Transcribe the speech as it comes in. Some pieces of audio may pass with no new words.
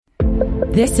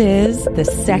This is the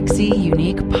Sexy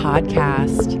Unique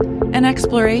Podcast, an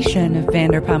exploration of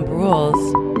Vanderpump Rules.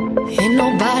 Ain't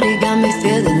nobody got me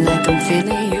feeling like I'm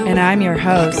feeling you. And I'm your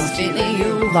host,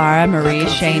 Laura Marie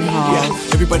Shane Hall. Yeah,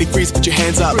 everybody freeze, put your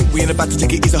hands up. We ain't about to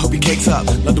take it easy, hope your cake's up.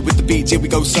 London with the beach, yeah, we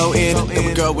go so in. Then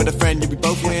we go with a friend, yeah, we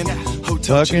both win.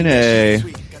 Hotel Fucking A.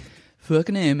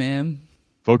 Fucking A, man.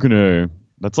 Fucking A.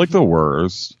 That's like the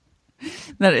worst.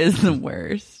 That is the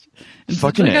worst. It's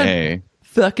Fucking like A.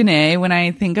 Fucking A. When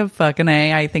I think of fucking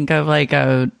A, I think of like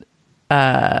a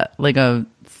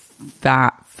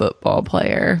fat football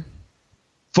player.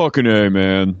 Fucking A,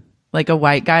 man. Like a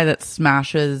white guy that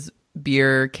smashes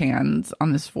beer cans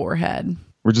on his forehead.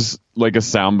 We're just like a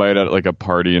soundbite at like a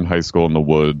party in high school in the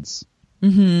woods.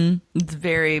 Mm-hmm. It's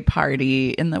very party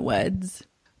in the woods.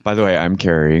 By the way, I'm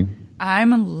Carrie.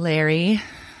 I'm Larry.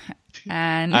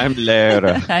 And I'm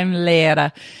Lara. I'm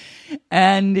Lara.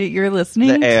 And you're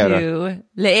listening Lara. to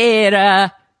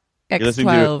Lara You're listening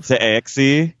X12 to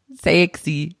Sexy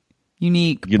Sexy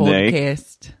Unique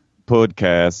Podcast.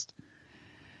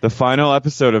 The final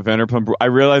episode of Vanderpump. I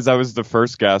realized I was the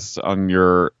first guest on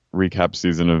your recap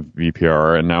season of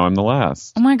VPR, and now I'm the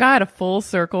last. Oh my God, a full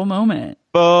circle moment.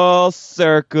 Full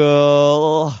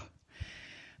circle.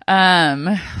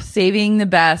 Saving the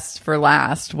best for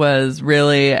last was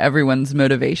really everyone's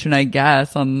motivation, I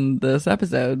guess, on this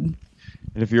episode.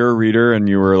 And if you're a reader and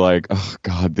you were like, oh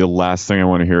God, the last thing I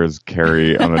want to hear is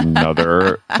Carrie on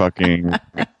another fucking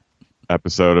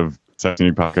episode of Sexy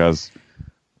Unique Podcast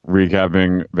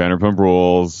recapping Vanderpump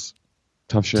Rules.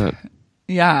 Tough shit.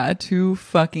 Yeah, too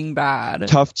fucking bad.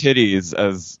 Tough titties,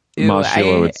 as Ew, Ma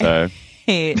Sheila would say.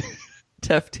 Hate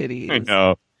tough titties. I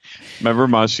know. Remember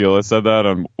Ma Sheila said that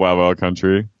on Wild Wild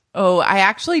Country? Oh, I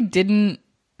actually didn't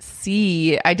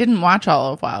watch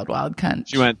all of Wild Wild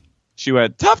Country. She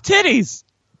went, tough titties!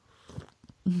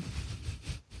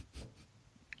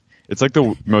 It's like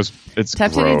the most, it's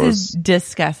tough gross. titties is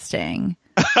disgusting.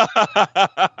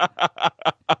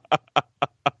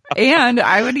 And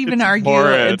I would even argue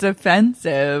horrid. it's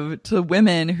offensive to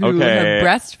women who have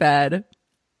breastfed.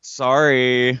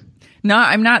 Sorry. No,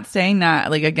 I'm not saying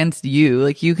that like against you.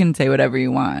 Like you can say whatever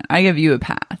you want. I give you a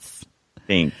pass.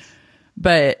 Thanks.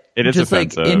 But it is just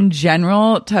offensive. Like in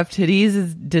general, tough titties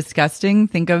is disgusting.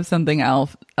 Think of something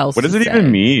else. What does it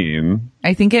even mean?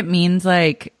 I think it means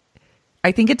like,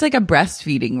 I think it's like a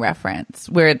breastfeeding reference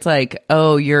where it's like,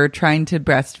 oh, you're trying to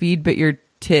breastfeed, but your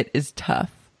tit is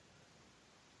tough.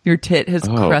 Your tit has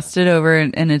crusted over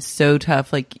and it's so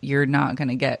tough, like you're not going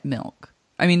to get milk.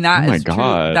 I mean, that is true.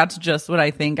 That's just what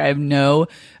I think. I have no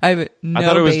I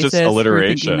thought it was just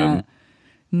alliteration.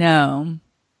 No.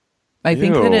 I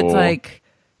think that it's like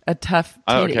a tough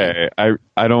titty. Okay. I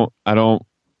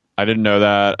didn't know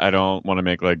that. I don't want to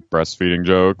make like breastfeeding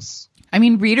jokes. I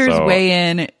mean, readers weigh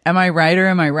in. Am I right or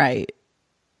am I right?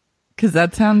 Because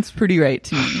that sounds pretty right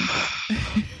to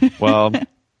me. Well,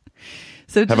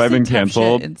 so have I been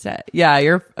canceled? Instead. Yeah,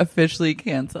 you're officially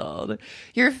canceled.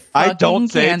 You're fucking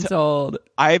canceled.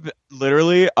 I've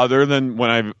literally, other than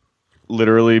when I've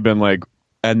literally been like,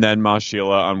 and then Ma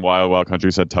Sheila on Wild Wild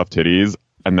Country said tough titties,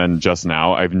 and then just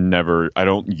now, I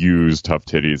don't use tough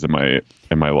titties in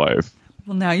my life.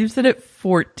 Well, now you've said it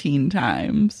 14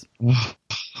 times.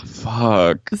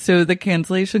 Fuck. So the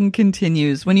cancellation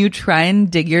continues. When you try and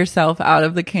dig yourself out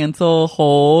of the cancel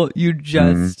hole, you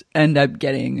just end up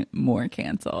getting more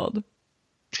canceled.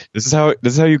 This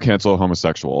is how you cancel a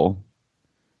homosexual.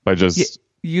 By just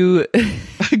you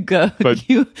go.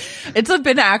 It's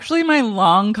been actually my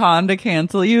long con to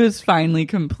cancel you is finally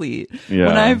complete. Yeah.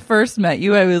 When I first met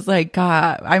you, I was like,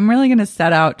 God, I'm really going to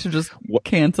set out to just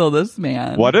cancel this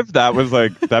man. What if that was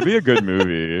like, that'd be a good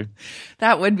movie.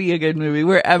 That would be a good movie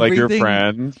where everything like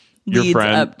your leads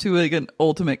friend up to like an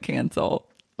ultimate cancel.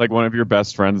 Like one of your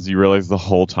best friends, you realize the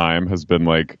whole time has been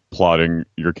like plotting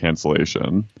your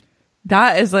cancellation.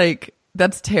 That is like,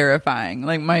 that's terrifying.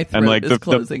 Like my throat is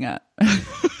closing up.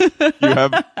 You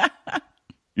have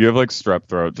like strep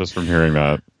throat just from hearing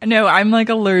that. No, I'm like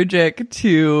allergic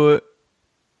to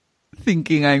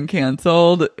thinking I'm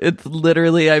canceled. It's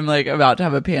literally, I'm like about to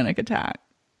have a panic attack.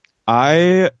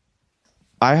 I've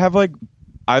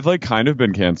like kind of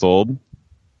been canceled.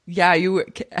 Yeah,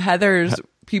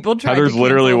 people tried Heather's to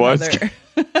literally was.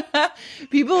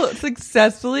 People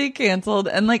successfully canceled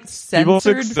and like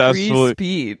censored free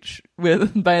speech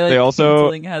by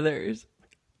canceling Heather's.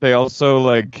 They also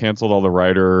like canceled all the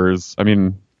writers. I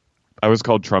mean, I was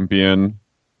called Trumpian.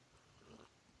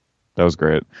 That was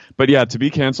great. But yeah, to be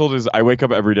canceled is I wake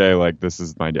up every day like this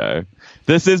is my day.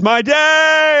 This is my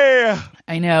day.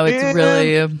 I know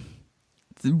it's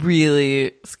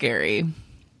really scary.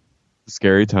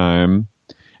 Scary time.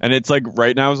 And it's like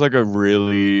right now is like a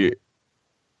really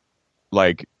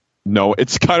like no,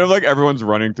 it's kind of like everyone's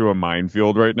running through a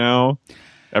minefield right now.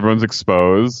 Everyone's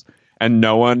exposed and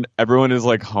everyone is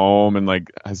like home and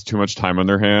like has too much time on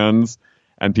their hands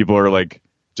and people are like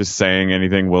just saying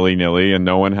anything willy-nilly and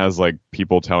no one has like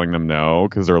people telling them no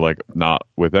because they're like not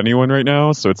with anyone right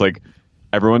now. So it's like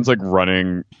everyone's like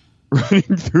running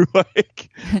through like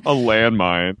a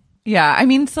landmine. Yeah, I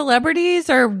mean, celebrities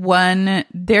are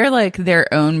they're like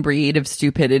their own breed of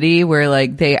stupidity where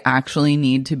like they actually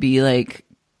need to be like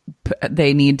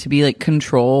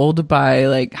controlled by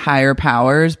like higher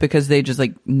powers because they just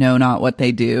like know not what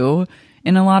they do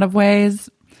in a lot of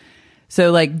ways.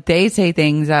 So like they say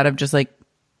things out of just like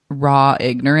raw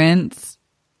ignorance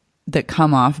that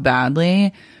come off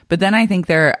badly. But then I think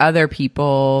there are other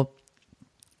people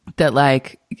that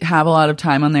like have a lot of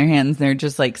time on their hands. They're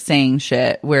just like saying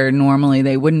shit where normally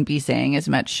they wouldn't be saying as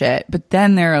much shit. But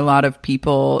then there are a lot of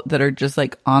people that are just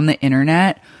like on the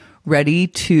internet ready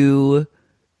to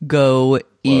go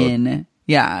in.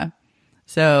 Yeah.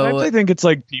 So I actually think it's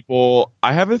like people,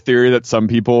 I have a theory that some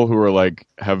people who are like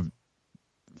have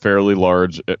fairly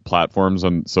large platforms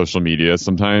on social media,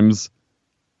 sometimes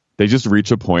they just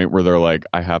reach a point where they're like,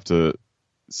 I have to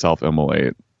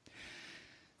self-immolate.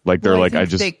 Like they're like, I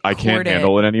can't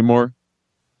handle it anymore.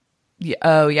 Yeah,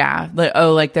 oh yeah.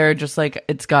 Like they're just like,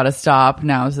 it's got to stop.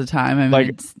 Now's the time. I mean, like,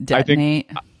 it's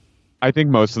detonate. I think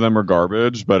most of them are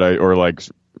garbage, or like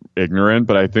ignorant.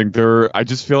 But I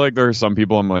just feel like there are some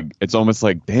people I'm like, it's almost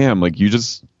like, damn, like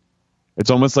it's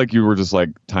almost like you were just like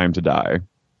time to die.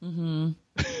 Mm-hmm.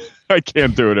 I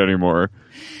can't do it anymore.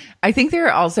 I think there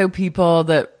are also people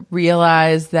that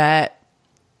realize that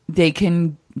they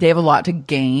have a lot to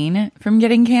gain from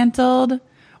getting canceled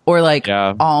or like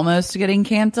almost getting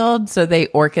canceled. So they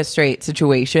orchestrate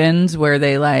situations where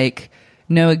they like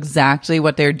know exactly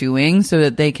what they're doing so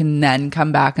that they can then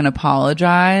come back and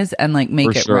apologize and like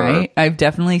make it right. I've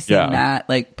definitely seen that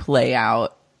like play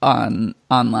out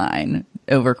online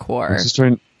over Quora.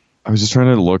 I was just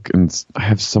trying to look and I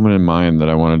have someone in mind that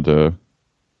I wanted to.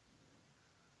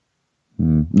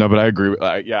 No, but I agree.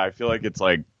 I feel like it's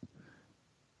like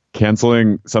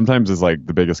canceling sometimes is like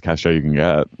the biggest cachet you can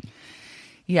get.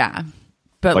 Yeah.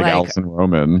 But like Alison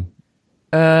Roman.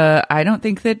 I don't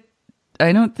think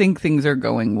things are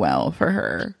going well for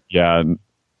her. Yeah.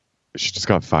 She just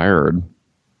got fired.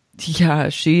 Yeah.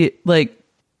 She like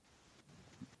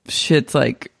shit's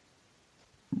like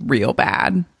real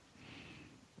bad.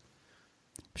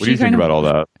 What do you think about all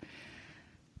that?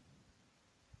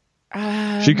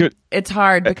 She could. It's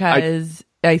hard because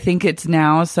I think it's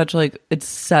now it's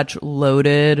such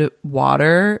loaded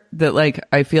water that like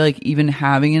I feel like even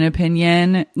having an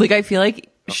opinion, like I feel like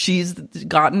she's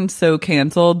gotten so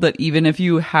canceled that even if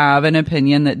you have an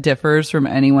opinion that differs from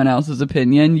anyone else's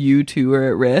opinion, you too are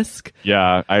at risk.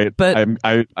 Yeah,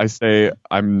 I say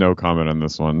I'm no comment on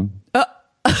this one.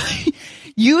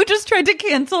 You just tried to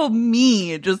cancel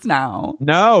me just now.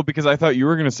 No, because I thought you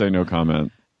were going to say no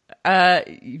comment.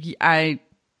 I've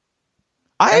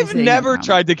never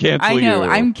tried to cancel you. I know.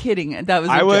 I'm kidding. That was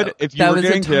a joke. If you were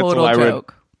getting canceled,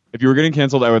 if you were getting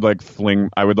canceled, I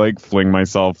would fling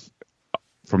myself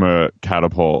from a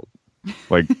catapult,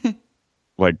 like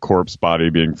like corpse body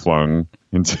being flung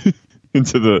into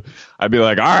the. I'd be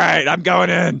like, all right, I'm going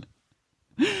in.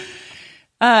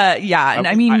 Yeah, and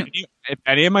I mean, if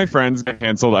any of my friends get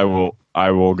canceled,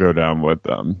 I will go down with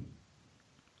them.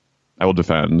 I will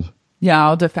defend. Yeah,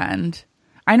 I'll defend.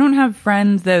 I don't have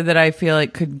friends though that I feel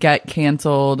like could get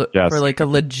canceled for like a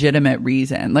legitimate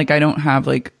reason. Like I don't have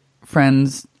like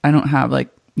friends. I don't have like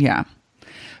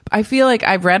I feel like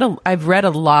I've read a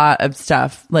lot of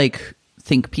stuff like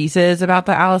think pieces about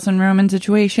the Alison Roman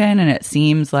situation, and it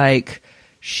seems like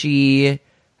she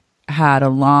had a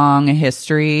long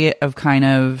history of kind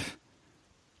of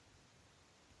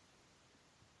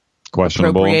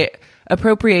questionable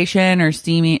appropriation or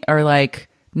steamy or like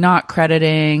not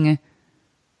crediting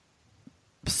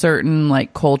certain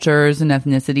like cultures and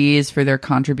ethnicities for their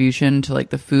contribution to like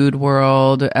the food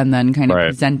world, and then kind of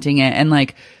presenting it, and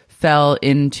like fell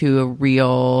into a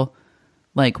real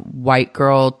like white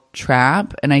girl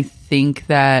trap. And I think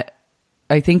that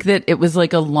it was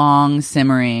like a long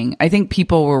simmering. I think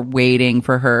people were waiting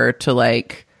for her to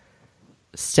like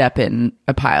step in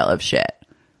a pile of shit.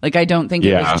 Like I don't think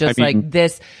it was just like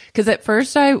this, because at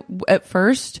first I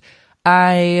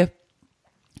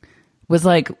was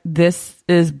like, this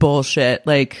is bullshit.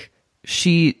 Like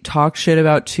she talked shit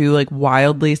about two like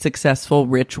wildly successful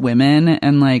rich women,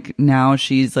 and like now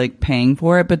she's like paying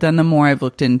for it. But then the more I've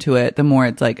looked into it, the more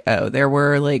it's like, oh, there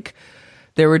were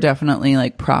definitely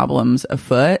like problems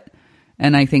afoot.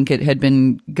 And I think it had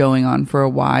been going on for a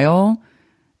while.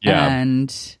 Yeah.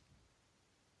 And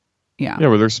yeah. Yeah,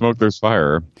 where there's smoke, there's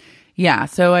fire. Yeah.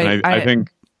 So I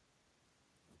think.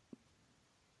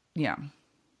 Yeah.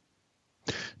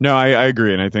 No, I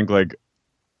agree. And I think like,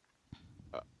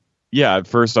 yeah, at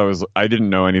first I didn't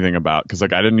know anything about, because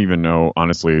like I didn't even know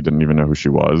who she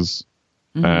was.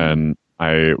 Mm-hmm. And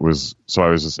I was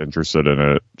just interested in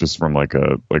it just from like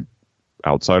a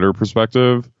outsider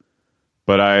perspective.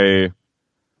 But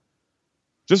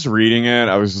just reading it,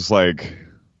 I was just like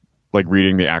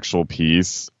reading the actual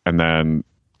piece and then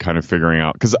kind of figuring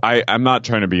out, because I'm not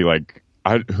trying to be like,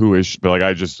 who is she? But like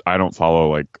I don't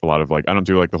follow like a lot of like, I don't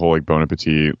do like the whole like Bon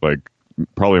Appetit, like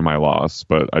probably my loss,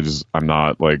 but I'm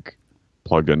not like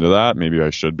plugged into that. Maybe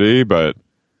I should be, but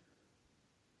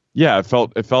yeah, it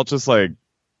felt just like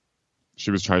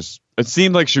it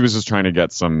seemed like she was just trying to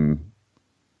get some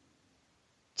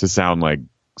to sound like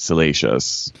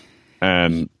salacious,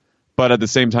 but at the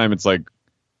same time it's like,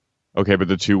 okay, but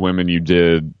the two women you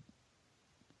did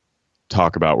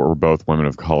talk about were both women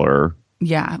of color.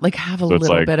 Yeah, like have a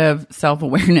little bit of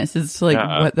self-awareness as to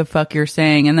like what the fuck you're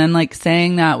saying, and then like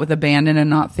saying that with abandon and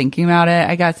not thinking about it,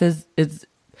 I guess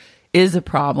is a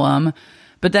problem.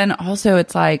 But then also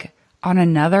it's like on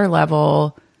another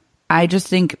level, I just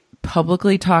think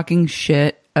publicly talking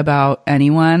shit about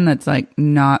anyone that's like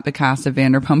not the cast of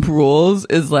Vanderpump Rules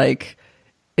is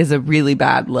a really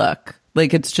bad look.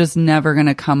 Like it's just never going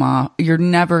to come off. You're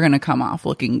never going to come off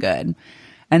looking good.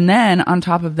 And then on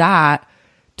top of that,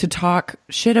 to talk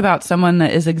shit about someone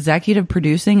that is executive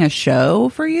producing a show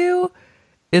for you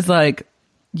is like,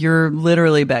 you're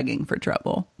literally begging for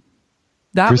trouble.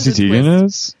 That Chrissy Teigen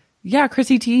is? Yeah,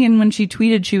 Chrissy Teigen, when she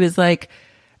tweeted, she was like,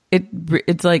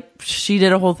 it's like she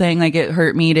did a whole thing, like it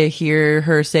hurt me to hear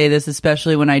her say this,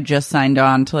 especially when I just signed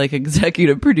on to like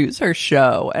executive produce her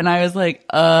show. And I was like,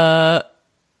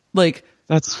 like,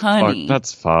 that's honey.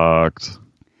 That's fucked.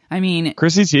 I mean,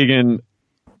 Chrissy Teigen,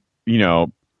 you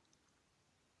know,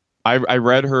 I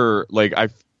read her, like,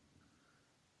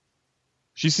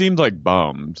 she seemed like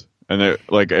bummed, and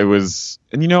it was,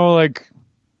 and you know, like,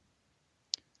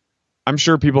 I'm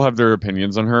sure people have their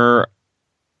opinions on her,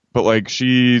 but like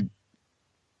she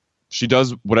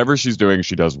does whatever she's doing,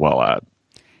 she does well at.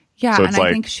 Yeah, so and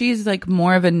I think she's like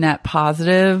more of a net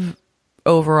positive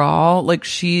overall. Like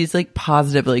she's like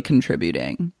positively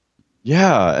contributing.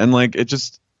 Yeah, and like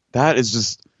that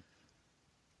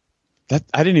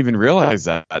I didn't even realize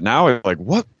that. Now it's like,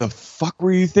 what the fuck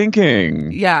were you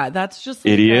thinking? Yeah, that's just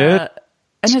like idiot.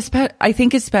 And I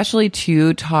think especially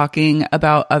too, talking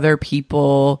about other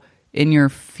people in your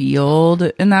field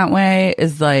in that way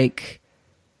is like,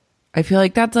 I feel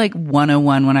like that's like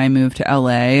 101 when I moved to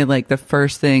LA. Like the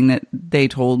first thing that they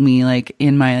told me like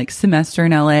in my like semester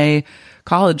in LA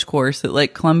college course at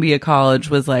like Columbia College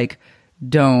was like,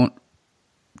 don't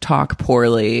talk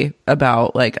poorly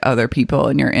about like other people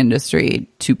in your industry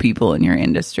to people in your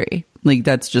industry. Like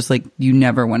that's just like, you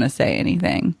never want to say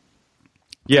anything.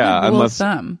 Yeah, unless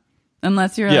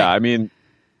you're I mean,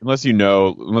 unless you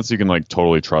can like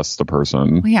totally trust the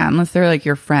person. Yeah, unless they're like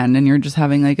your friend and you're just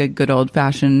having like a good old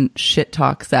fashioned shit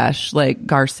talk sesh, like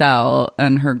Garcelle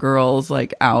and her girls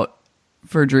like out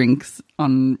for drinks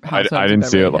on Housewives I didn't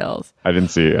of see Beverly it. Hills. I didn't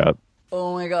see it yet.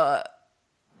 Oh my god,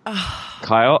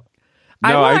 Kyle.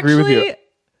 No, I agree with you.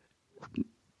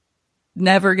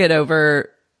 Never get over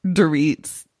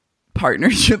Dorit's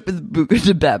partnership with Buca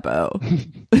de Beppo.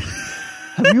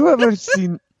 Have you ever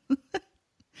seen?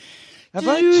 Have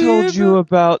I told you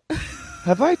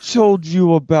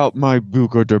about my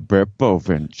Buca de Beppo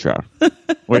venture?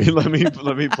 Wait,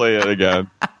 let me play it again.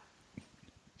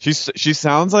 She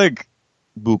sounds like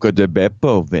Buca de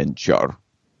Beppo venture.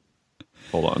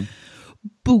 Hold on.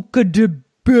 Buca de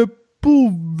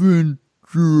Beppo venture.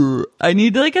 I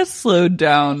need like a slowed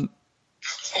down.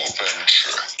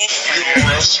 Your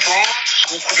restaurant,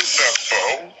 Buca de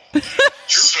Beppo.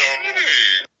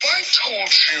 Hey, I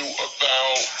told you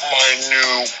about my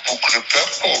new Buca de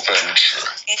Beppo venture.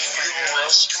 Your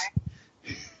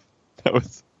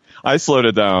restaurant. I slowed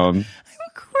it down. I'm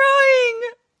crying.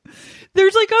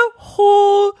 There's like a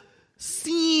whole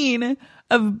scene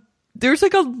of. There's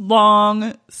like a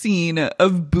long scene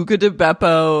of Buca de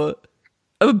Beppo.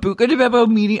 A Buca de Beppo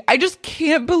meeting. I just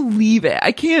can't believe it.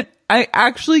 I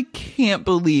actually can't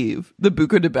believe the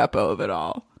Buca de Beppo of it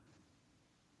all.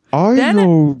 I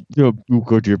know the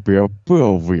Buca de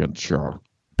Beppo venture.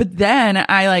 But then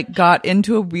I like got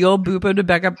into a real Buca de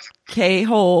Beppo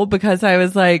K-hole because I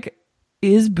was like,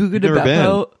 is Buca de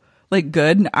Beppo like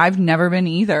good? I've never been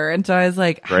either. And so I was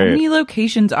like, how many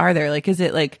locations are there? Like, is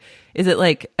it like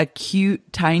a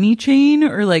cute tiny chain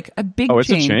or like a big chain? Oh,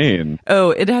 it's a chain.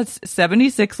 Oh, it has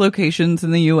 76 locations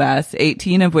in the US,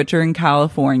 18 of which are in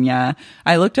California.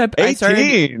 I looked up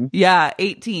 18? Yeah,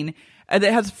 18. It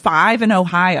has 5 in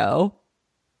Ohio.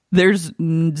 There's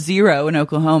 0 in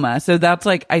Oklahoma. So that's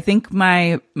like, I think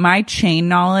my chain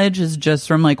knowledge is just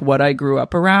from like what I grew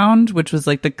up around, which was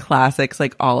like the classics,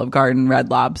 like Olive Garden, Red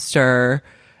Lobster,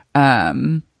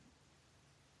 pretty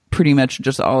much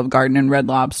just Olive Garden and Red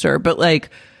Lobster. But like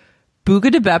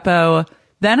Buca di Beppo,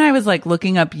 then I was like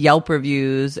looking up Yelp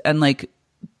reviews and like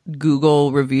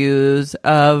Google reviews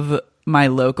of my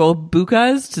local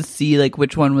bucas to see like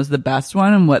which one was the best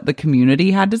one and what the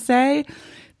community had to say.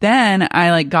 Then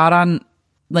I like got on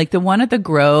like the one at the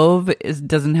Grove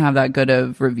doesn't have that good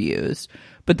of reviews,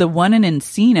 but the one in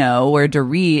Encino where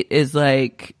Dorit is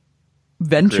like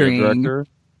venturing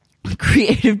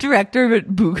creative director at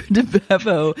Buca di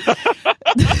Beppo.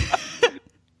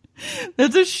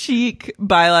 That's a chic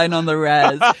byline on the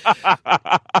res.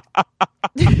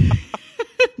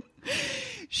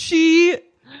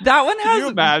 That one has Can you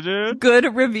imagine?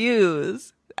 Good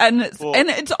reviews. And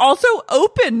it's also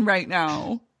open right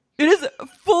now. It is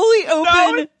fully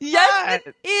open. No, yes,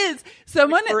 it is.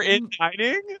 Someone We're in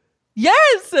dining?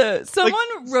 Yes.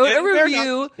 Someone wrote a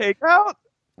review. Takeout?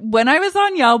 When I was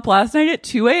on Yelp last night at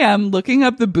 2 a.m. looking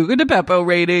up the Buca di Beppo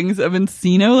ratings of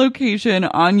Encino location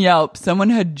on Yelp,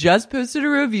 someone had just posted a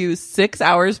review 6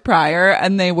 hours prior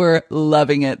and they were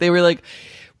loving it. They were like,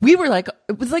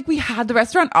 it was like we had the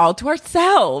restaurant all to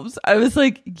ourselves. I was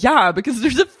like, yeah, because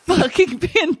there's a fucking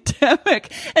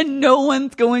pandemic and no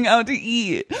one's going out to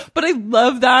eat. But I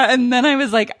love that. And then I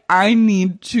was like, I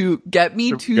need to get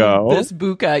me to this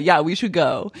buca. Yeah, we should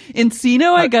go.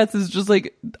 Encino, I guess, is just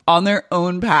like on their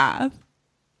own path.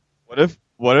 What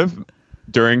if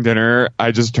during dinner I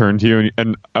just turned to you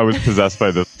and I was possessed by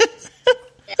this? You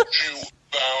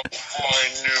about my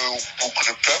new Buca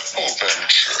di Beppo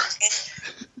venture.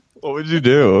 What would you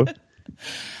do?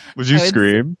 Would you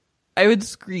scream? I would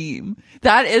scream.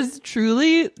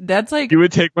 That's like... You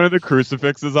would take one of the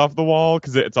crucifixes off the wall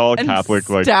because it's all and Catholic,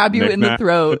 like stab you in the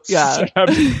throat. Yeah.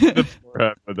 Stab you in the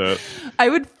forehead with it. I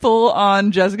would full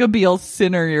on Jessica Biel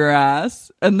sinner your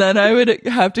ass. And then I would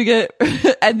have to get...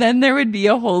 and then there would be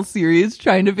a whole series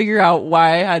trying to figure out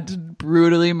why I had to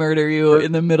brutally murder you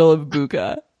in the middle of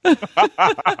Buca.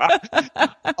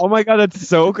 Oh my god, that's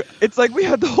so it's like we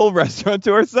had the whole restaurant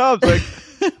to ourselves. Like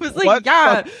it was like,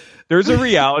 yeah, there's a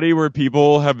reality where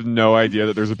people have no idea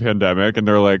that there's a pandemic and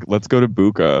they're like, let's go to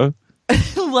Buca.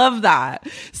 Love that.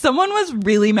 Someone was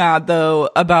really mad though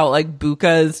about like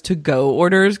Buca's to go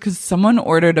orders because someone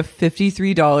ordered a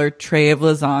 $53 tray of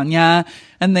lasagna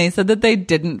and they said that they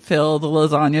didn't fill the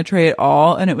lasagna tray at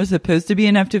all and it was supposed to be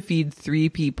enough to feed 3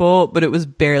 people, but it was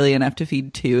barely enough to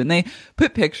feed 2. And they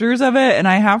put pictures of it and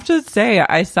I have to say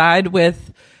I side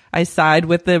with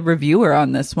the reviewer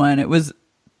on this one. It was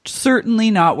certainly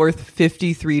not worth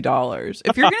 $53.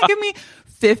 If you're going to give me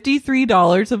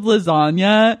 $53 of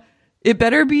lasagna, it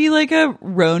better be like a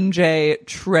Ron J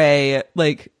tray,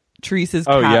 like Teresa's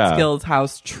Catskills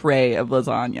house tray of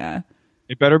lasagna.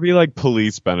 It better be like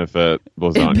police benefit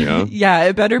lasagna. Yeah,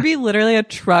 it better be literally a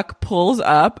truck pulls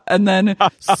up and then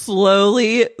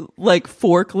slowly like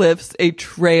forklifts a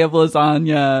tray of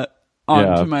lasagna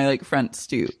onto my like front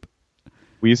stoop.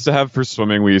 We used to have for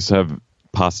swimming, we used to have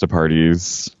pasta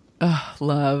parties. Oh,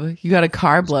 love. You got a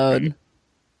carb load.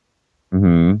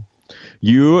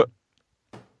 Mm-hmm.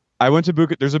 I went to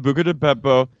Buca. There's a Buca di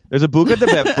Beppo. There's a Buca di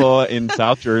Beppo in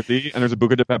South Jersey, and there's a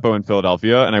Buca di Beppo in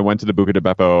Philadelphia. And I went to the Buca di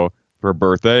Beppo for a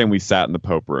birthday, and we sat in the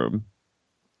Pope room.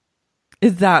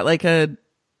 Is that like a?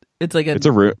 It's like a. It's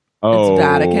a room. Oh, it's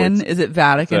Vatican. Is it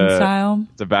Vatican style?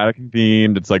 It's a Vatican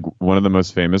themed. It's like one of the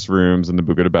most famous rooms in the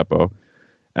Buca di Beppo,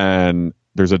 and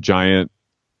there's a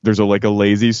like a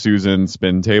Lazy Susan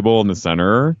spin table in the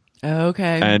center. Oh,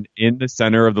 okay. And in the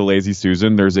center of the Lazy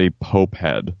Susan, there's a Pope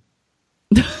head.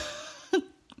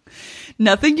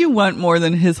 Nothing you want more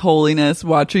than His Holiness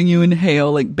watching you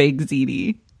inhale like baked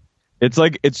ziti. It's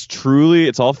like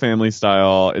it's all family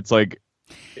style. It's like,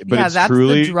 but yeah, it's that's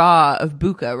truly the draw of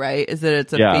Buca, right? Is that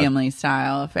it's a family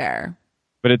style affair.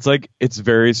 But it's like it's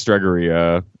very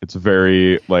Stregoria. It's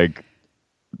very like,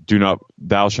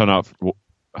 thou shalt not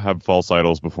have false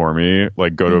idols before me.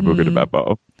 Like go to a Buca di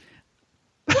Beppo.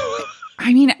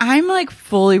 I mean, I'm like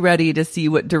fully ready to see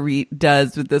what Dorit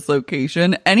does with this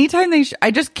location. Anytime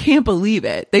I just can't believe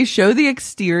it. They show the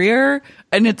exterior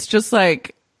and it's just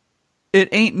like, it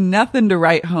ain't nothing to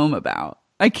write home about.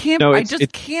 I can't. No, I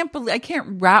just can't believe. I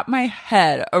can't wrap my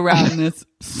head around this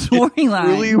storyline.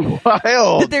 Really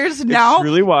wild. There's now It's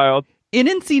really wild. in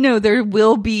Encino. There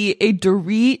will be a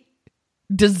Dorit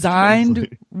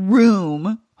designed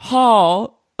room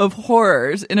hall of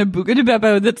horrors in a Buca di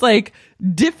Beppo that's like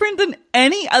different than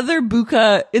any other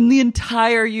Buca in the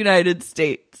entire United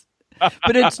States.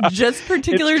 But it's just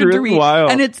particular to really Dorit,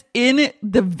 wild. and it's in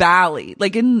the valley,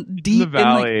 like in deep, in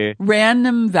valley. like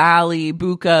random valley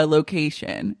Buca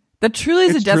location. That truly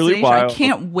is It's a really destination. I wild.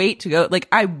 can't wait to go. Like,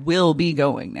 I will be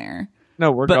going there.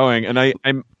 No, we're But- going, and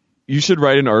I'm. You should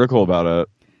write an article about it.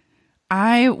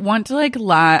 I want to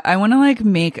I want to like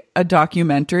make a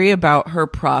documentary about her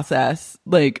process,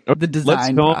 like the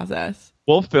design film- process.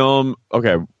 We'll film.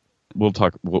 Okay, we'll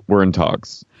talk. We're in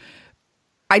talks.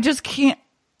 I just can't.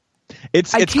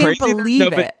 It's I can't crazy. believe No,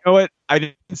 but it. you know what? I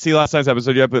didn't see last night's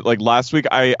episode yet, but like last week,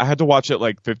 I had to watch it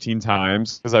like 15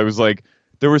 times because I was like,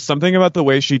 there was something about the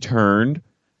way she turned.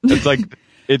 It's like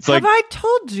it's Have like I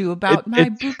told you about my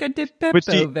Buca di but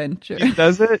Beppo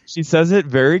venture? She says it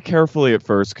very carefully at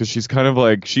first because she's kind of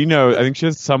like she knows. I think she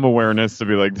has some awareness to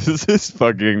be like, this is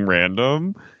fucking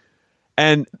random.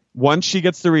 And once she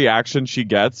gets the reaction she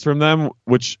gets from them,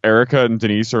 which Erica and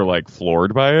Denise are like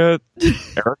floored by it.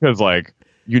 Erica's like,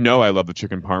 I love the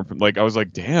chicken parm. Like I was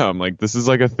like, damn, like this is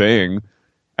like a thing.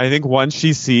 I think once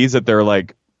she sees that they're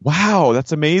like, wow,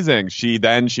 that's amazing. She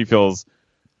feels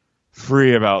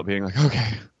free about being like,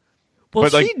 okay. Well,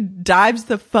 But, like- she dives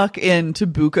the fuck into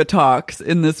Buca Talks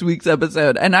in this week's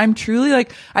episode. And I'm truly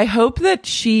like, I hope that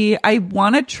I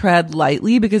want to tread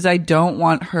lightly because I don't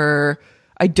want her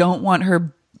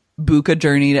Buca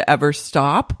journey to ever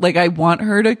stop. Like, I want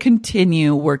her to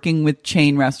continue working with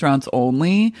chain restaurants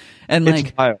only and It's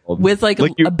like wild. with like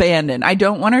Like you- abandon. I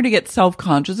don't want her to get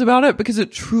self-conscious about it because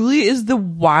it truly is the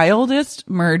wildest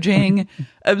merging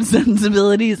of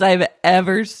sensibilities I've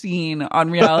ever seen on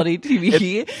reality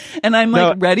TV. And I'm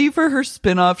like ready for her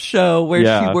spin-off show where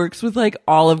Yeah. she works with like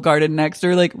Olive Garden next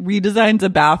or like redesigns a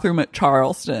bathroom at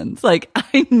Charleston's. Like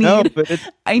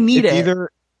I need it.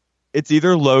 It's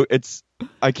either low.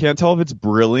 I can't tell if it's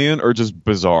brilliant or just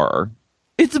bizarre.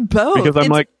 It's both. Because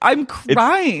I'm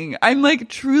crying. I'm like,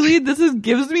 truly,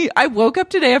 gives me. I woke up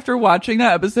today after watching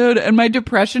that episode and my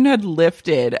depression had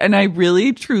lifted. And I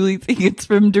really, truly think it's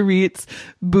from Dorit's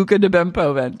Buca di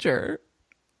Beppo venture.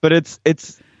 But it's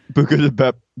Buca di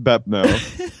Bep no.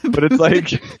 But it's like,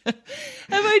 Have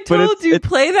I told you,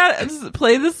 play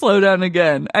the slowdown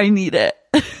again? I need it.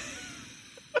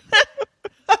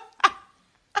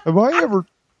 have I ever?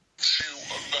 You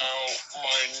about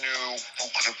my new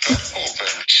Buca di Beppo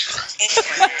venture.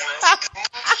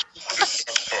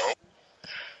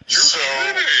 So,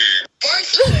 I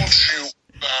told you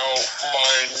about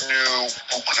my new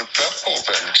Buca di Beppo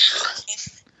venture.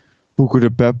 Buca di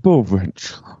Beppo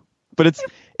venture. But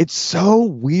it's so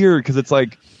weird because it's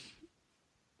like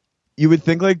you would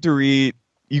think like Dorit,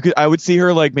 I would see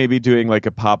her like maybe doing like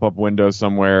a pop-up window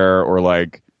somewhere or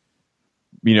like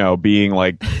being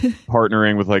like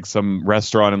partnering with like some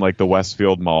restaurant in like the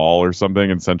Westfield Mall or something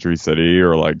in Century City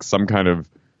or like some kind of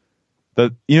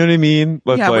that, you know what I mean?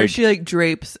 That's where like, she like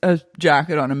drapes a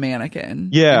jacket on a mannequin.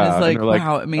 Yeah, And is like, and they're like,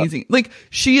 wow, amazing. Like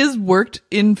she has worked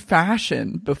in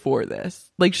fashion before this.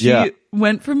 Like she Yeah.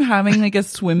 went from having like a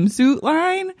swimsuit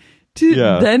line to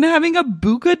Yeah. then having a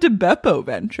Buca di Beppo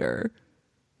venture.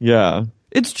 yeah.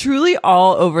 It's truly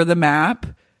all over the map.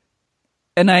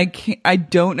 And I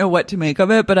don't know what to make of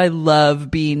it, but I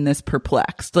love being this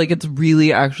perplexed. Like it's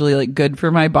really actually like good for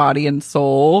my body and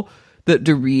soul that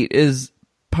Dorit is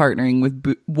partnering with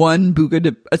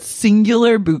a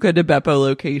singular Buca di Beppo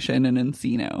location in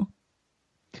Encino.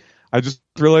 I just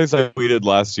realized I tweeted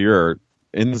last year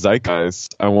in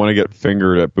Zeitgeist, I want to get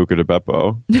fingered at Buca di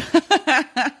Beppo.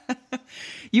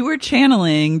 You were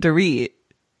channeling Dorit.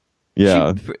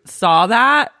 Yeah. She saw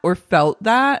that or felt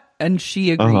that and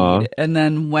she agreed Uh-huh. and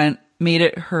then made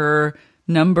it her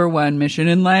number one mission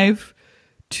in life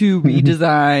to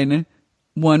redesign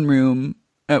one room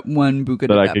at one Buca di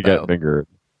that Beppo. I could get fingered.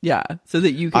 Yeah, so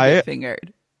that you could get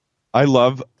fingered. I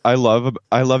love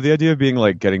the idea of being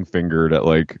like getting fingered at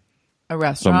like A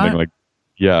restaurant? something like,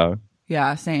 yeah.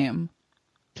 Yeah, same.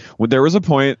 When there was a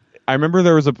point, I remember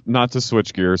there was not to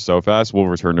switch gears so fast, we'll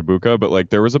return to Buca, but like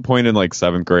there was a point in like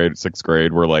 7th grade, 6th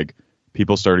grade where like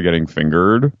people started getting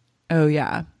fingered. Oh,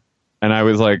 yeah. And I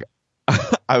was like,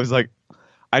 I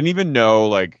didn't even know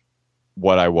like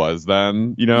what I was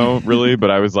then, really,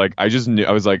 but I was like, I just knew,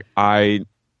 I was like, I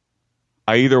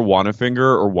either want to finger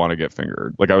or want to get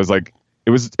fingered. Like I was like,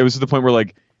 it was to the point where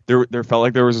like there felt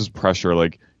like there was this pressure,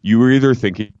 like you were either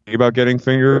thinking about getting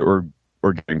fingered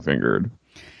or getting fingered.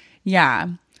 Yeah.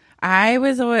 I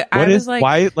was like,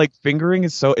 why like fingering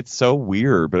is it's so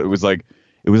weird, but it was like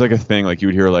a thing. Like you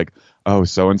would hear like, oh,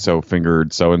 so and so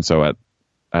fingered so and so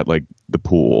at like the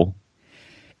pool.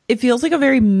 it feels like a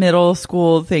very middle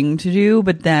school thing to do,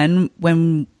 but then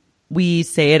when we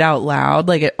say it out loud,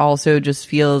 like it also just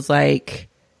feels like,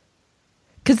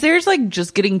 because there's like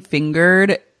just getting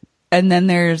fingered, and then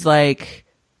there's like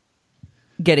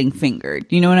getting fingered.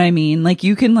 You know what I mean? Like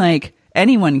you can like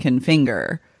anyone can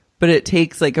finger, but it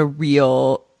takes like a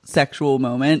real sexual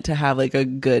moment to have like a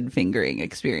good fingering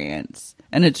experience.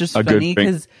 And it's just funny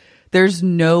because there's just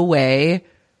no way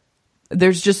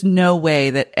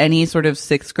that any sort of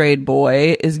 6th grade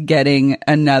boy is getting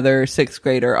another 6th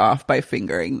grader off by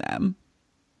fingering them.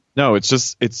 No, it's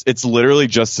just it's literally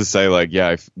just to say like,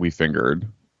 yeah, we fingered.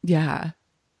 Yeah.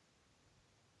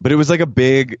 But it was like a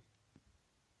big,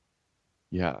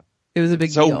 yeah. It was a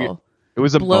big deal. Weird. It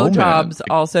was a blowjobs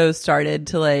also started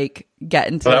to like get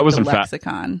into like, the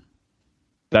lexicon.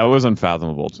 That was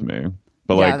unfathomable to me.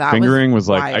 But yeah, like fingering was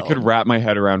like, wild. I could wrap my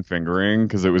head around fingering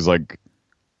because it was like,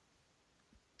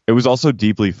 it was also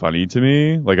deeply funny to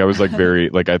me. Like I was like very,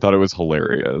 like I thought it was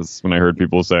hilarious when I heard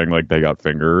people saying like they got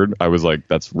fingered. I was like,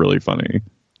 that's really funny.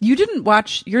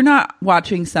 You're not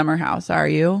watching Summer House, are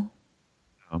you?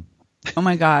 No. Oh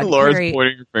my God. Laura's Carrie,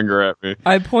 pointing her finger at me.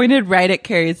 I pointed right at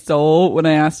Carrie's soul when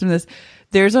I asked him this.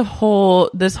 There's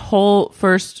this whole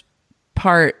first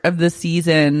part of the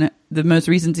season, the most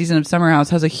recent season of Summer House,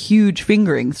 has a huge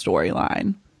fingering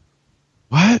storyline.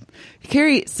 What?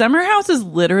 Carrie, Summer House is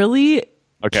literally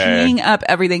keying up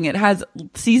everything. It has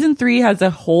season 3 has a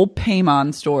whole Paimon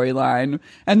storyline,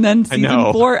 and then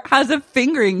season 4 has a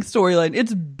fingering storyline.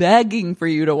 It's begging for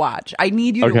you to watch. I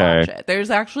need you to watch it. There's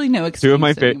actually no excuse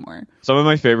anymore. Some of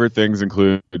my favorite things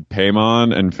include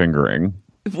Paimon and fingering.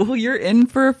 Well, you're in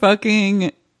for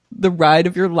fucking the ride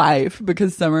of your life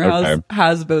because Summer House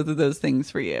has both of those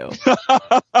things for you.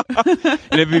 And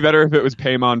it'd be better if it was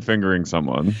Paimon fingering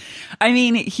someone. I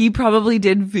mean, he probably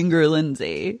did finger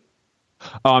Lindsay.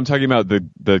 Oh, I'm talking about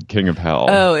the King of Hell.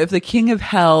 Oh, if the King of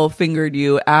Hell fingered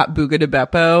you at Buca de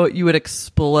Beppo, you would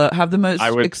have the most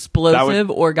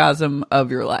explosive orgasm of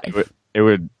your life.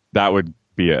 That would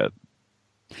be it.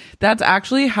 That's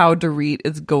actually how Dorit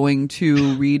is going to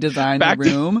redesign the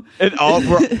room.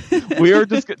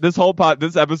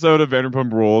 This episode of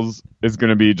Vanderpump Rules is going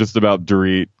to be just about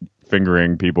Dorit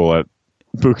fingering people at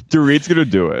Dorit's going to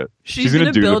do it. She's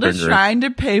going to build a shrine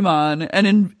to Paimon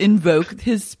and invoke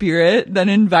his spirit, then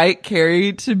invite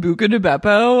Carrie to Buca de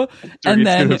Beppo, and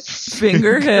then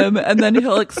finger him, and then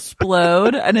he'll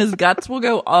explode, and his guts will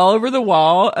go all over the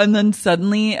wall, and then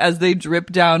suddenly, as they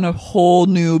drip down, a whole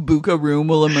new Buca room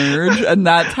will emerge, and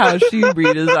that's how she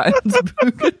redesigns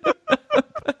Buca de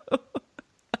Beppo.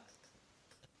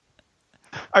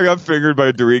 I got fingered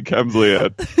by Dorit Kemsley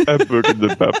at Buca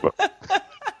de Beppo.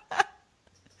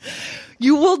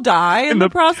 You will die in the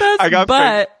process, I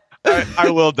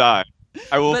will die.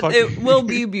 I will. But it will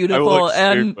be beautiful,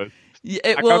 and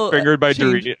I got fingered by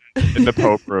Dorit in the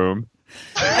Pope room.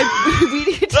 We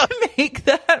need to make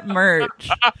that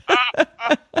merch.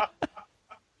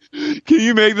 Can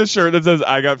you make the shirt that says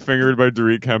 "I got fingered by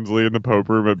Dorit Kemsley in the Pope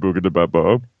room at Buca de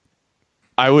Beppo"?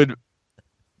 I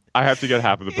have to get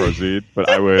half of the proceeds, but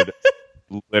I would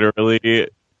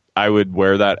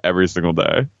wear that every single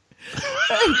day.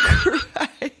 I'm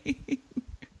crying.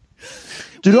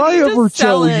 Did I ever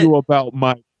tell you about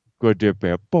my Buca de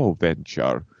Beppo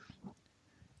venture?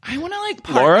 I want to like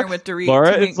partner with Dorit.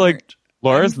 Laura, it's like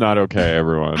Laura's not okay.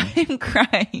 Everyone, I'm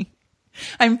crying.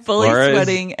 I'm fully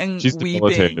sweating and she's weeping.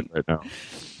 Debilitated right now.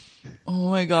 Oh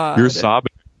my God, you're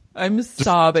sobbing. I'm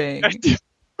sobbing.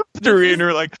 Dorit and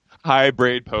her like high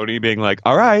braid pony being like,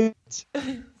 "All right,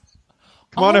 come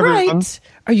on, everyone.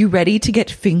 Are you ready to get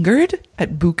fingered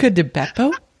at Buca de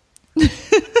Beppo?"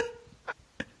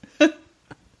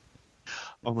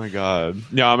 Oh my God.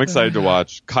 Yeah, I'm excited to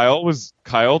watch. Kyle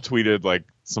tweeted like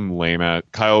some lame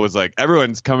Kyle was like,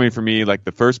 "Everyone's coming for me like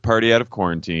the first party out of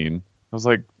quarantine." I was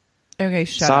like, okay,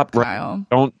 shut up, Kyle.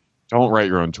 Don't write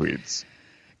your own tweets.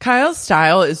 Kyle's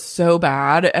style is so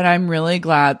bad, and I'm really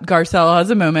glad Garcelle has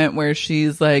a moment where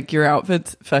she's like, "Your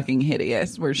outfit's fucking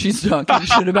hideous," where she's talking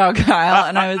shit about Kyle,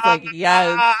 and I was like,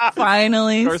 yes,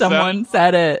 finally Garcelle. Someone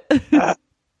said it.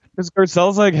 Because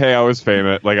Garcelle's like, "Hey, I was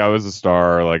famous, like I was a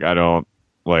star, like I don't,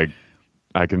 like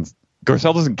I can."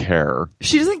 Garcelle doesn't care.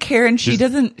 She doesn't care, and she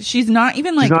doesn't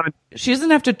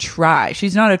have to try.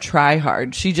 She's not a try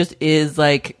hard. She just is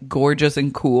like gorgeous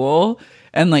and cool,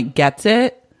 and like gets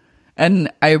it.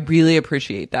 And I really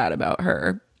appreciate that about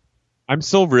her. I'm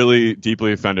still really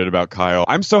deeply offended about Kyle.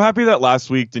 I'm so happy that last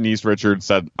week Denise Richards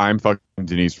said, "I'm fucking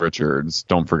Denise Richards."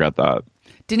 Don't forget that.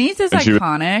 Denise is And she was-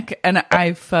 iconic, and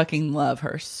I fucking love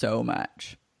her so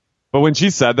much. But when she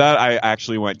said that, I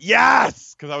actually went,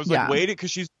 yes! Because I was like, Yeah. waiting,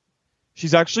 because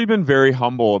she's actually been very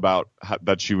humble about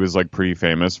that she was like pretty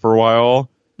famous for a while.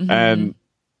 Mm-hmm. And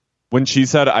when she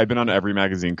said, I've been on every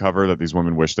magazine cover that these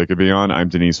women wish they could be on, I'm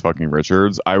Denise fucking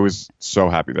Richards, I was so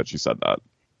happy that she said that.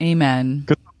 Amen.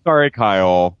 Because I'm sorry,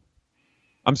 Kyle.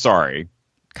 I'm sorry.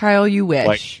 Kyle, you wish.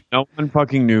 Like, no one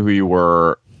fucking knew who you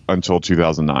were until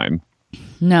 2009.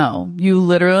 No, you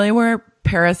literally were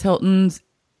Paris Hilton's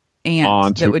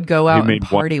aunt that would go out and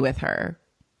party with her.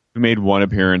 Who made one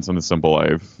appearance on The Simple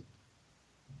Life.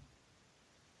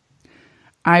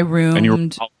 I And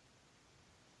roomed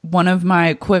one of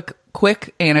my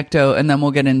quick anecdote, and then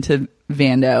we'll get into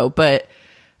Vando. But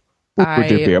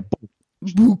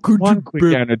one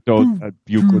quick anecdote that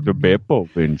you could be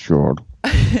Venture.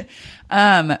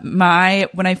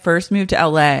 when I first moved to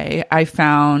LA, I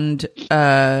found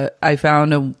a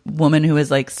woman who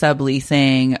was like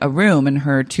subleasing a room in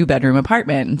her 2-bedroom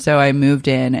apartment. And so I moved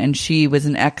in, and she was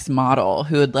an ex-model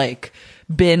who had like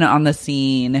been on the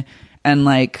scene and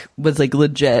like was like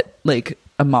legit like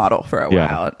a model for a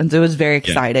while. And so it was very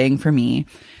exciting for me.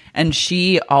 And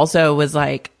she also was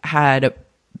like had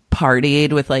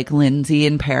partied with like Lindsay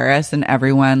in Paris and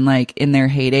everyone like in their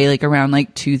heyday, like around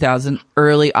like 2000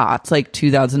 early aughts, like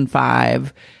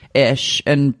 2005 ish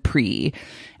and pre.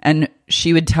 And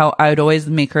she would I would always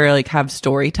make her like have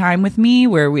story time with me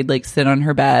where we'd like sit on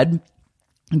her bed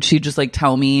and she'd just like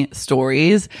tell me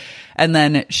stories. And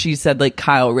then she said like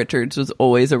Kyle Richards was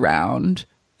always around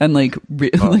and like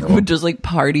like would just like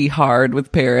party hard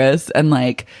with Paris. And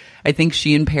like I think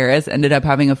she and Paris ended up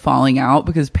having a falling out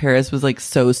because Paris was like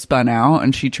so spun out,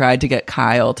 and she tried to get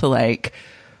Kyle to like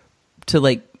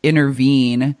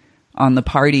intervene on the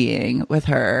partying with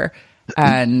her,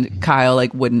 and Kyle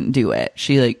like wouldn't do it.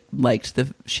 She liked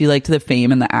the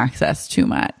fame and the access too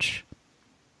much.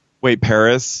 Wait,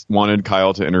 Paris wanted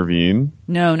Kyle to intervene?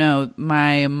 No,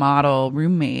 my model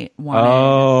roommate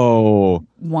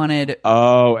wanted.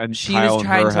 And she was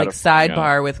trying to like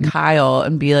sidebar with Kyle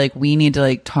and be like, we need to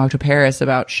like talk to Paris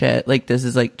about shit. Like this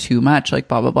is like too much. Like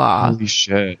blah blah blah. Holy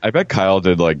shit! I bet Kyle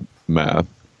did like meth.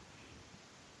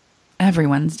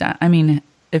 Everyone's done. I mean,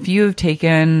 if you have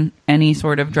taken any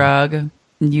sort of drug,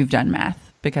 you've done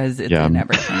meth because it's an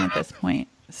everything at this point.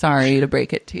 Sorry to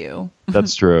break it to you.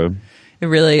 That's true. It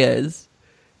really is.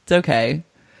 It's okay.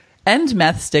 End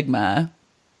meth stigma.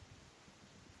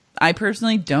 I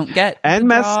personally don't get and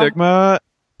meth stigma,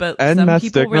 but some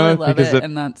people really love it,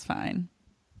 and that's fine.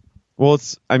 Well,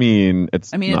 it's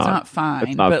not fine.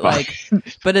 It's not but fine. like,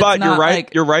 but it's but not you're right.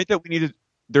 like, You're right that we need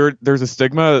to. There's a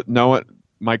stigma. No,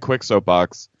 my quick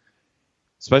soapbox,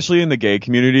 especially in the gay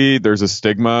community, there's a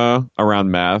stigma around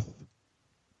meth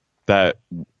that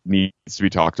needs to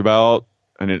be talked about,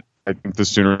 and I think the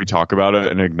sooner we talk about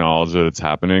it and acknowledge that it's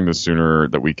happening, the sooner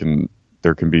that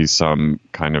there can be some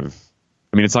kind of,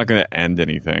 I mean, it's not going to end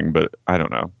anything, but I don't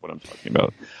know what I'm talking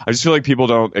about. I just feel like people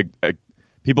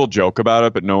joke about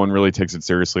it, but no one really takes it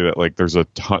seriously that like there's a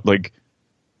ton, like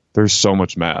there's so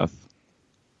much meth.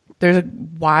 There's a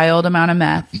wild amount of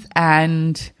meth,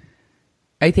 and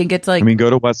I think it's like, go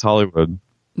to West Hollywood.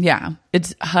 Yeah,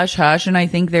 it's hush hush, and I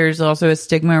think there's also a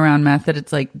stigma around meth that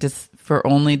it's like for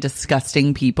only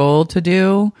disgusting people to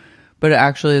do, but it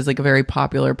actually is like a very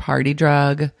popular party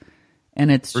drug,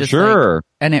 and it's just like,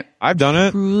 and I've done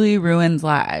it. Truly ruins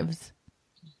lives.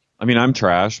 I mean, I'm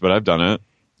trash, but I've done it.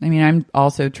 I mean, I'm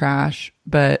also trash,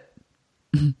 but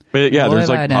yeah, there's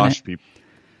like posh people.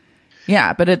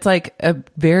 Yeah, but it's like a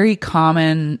very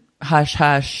common hush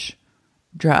hush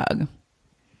drug.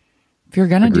 If you're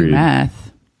gonna do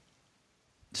meth,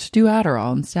 just do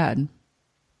Adderall instead.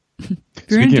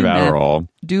 Speaking of Adderall,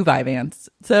 do Vyvanse.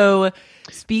 So,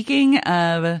 speaking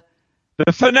of,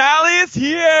 the finale is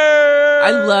here.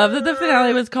 I love that the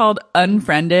finale was called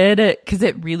Unfriended because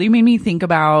it really made me think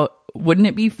about, wouldn't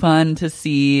it be fun to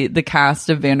see the cast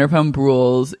of Vanderpump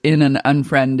Rules in an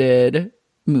Unfriended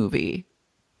movie?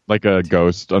 Like a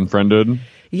Ghost Unfriended?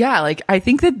 Yeah, like I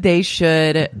think that they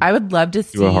should. I would love to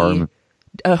see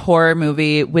a horror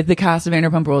movie with the cast of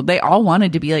Vanderpump Rules. They all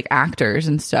wanted to be like actors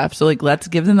and stuff, so like let's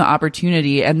give them the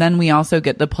opportunity, and then we also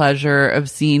get the pleasure of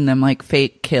seeing them like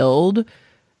fake killed.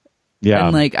 Yeah,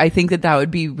 and like I think that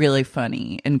would be really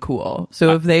funny and cool.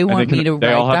 So if they want me to write that,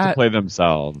 they all have to play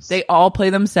themselves. They all play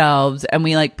themselves, and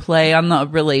we like play on the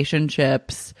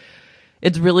relationships.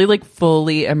 It's really like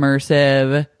fully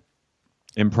immersive,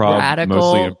 mostly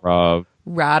improv,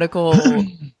 radical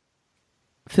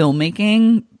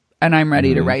filmmaking. And I'm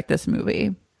ready to write this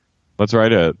movie. Let's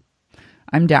write it.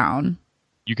 I'm down.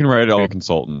 You can write it. I'll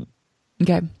consultant.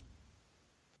 Okay.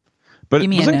 But Give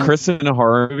me a wasn't note. Chris in a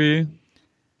horror movie?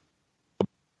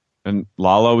 And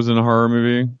Lala was in a horror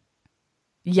movie?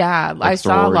 Yeah, I saw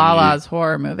sorority. Lala's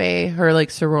horror movie, her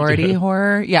like sorority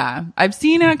horror. Yeah, I've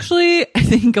seen actually, I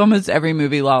think almost every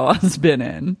movie Lala's been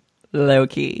in, low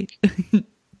key.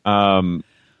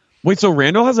 Wait, so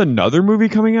Randall has another movie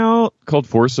coming out called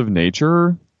Force of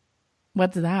Nature?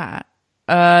 What's that?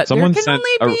 Someone there can sent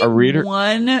only be a reader.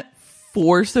 one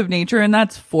Force of Nature, and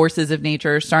that's Forces of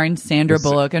Nature, starring Sandra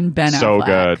Bullock and Ben So Affleck.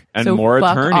 good. And so Maura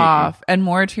fuck Tierney. off. And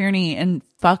Maura Tierney, and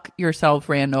fuck yourself,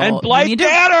 Randall. And Blythe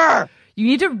Danner! You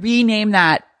need to rename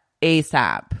that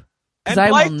ASAP. Because And I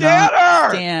will Blythe not Danner!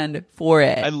 stand for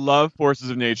it. I love Forces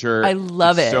of Nature. I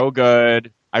love It's it. so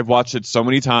good. I've watched it so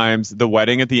many times. The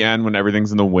wedding at the end when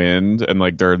everything's in the wind and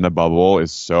like they're in the bubble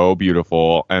is so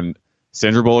beautiful. And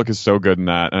Sandra Bullock is so good in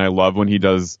that. And I love when he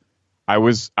does. I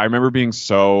remember being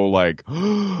so like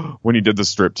when he did the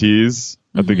striptease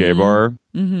at the gay bar.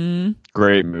 Mm-hmm.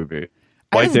 Great movie.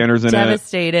 I Blythe was Danner's in it.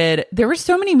 devastated. There were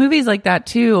so many movies like that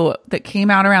too that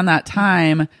came out around that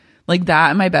time, like that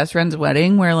and My Best Friend's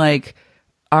Wedding, where like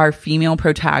our female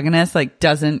protagonist like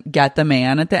doesn't get the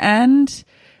man at the end,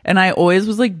 and I always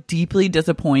was like deeply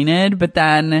disappointed. But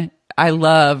then I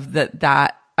love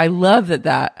that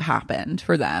happened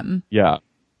for them. Yeah.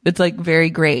 It's like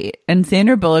very great. And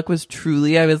Sandra Bullock was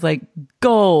truly, I was like,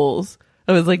 goals.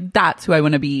 I was like, that's who I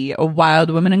want to be, a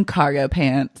wild woman in cargo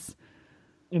pants.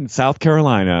 In South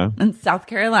Carolina. In South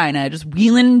Carolina, just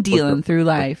wheeling and dealing through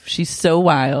life. She's so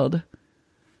wild.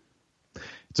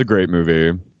 It's a great movie.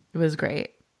 It was great.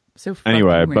 So fucking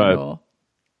Anyway, Randall.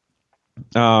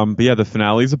 But yeah, the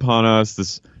finale's upon us.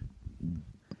 This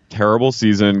terrible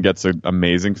season gets an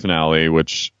amazing finale,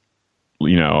 which,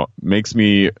 you know, makes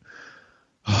me.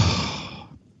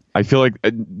 I feel like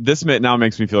this now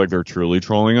makes me feel like they're truly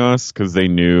trolling us because they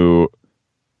knew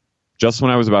just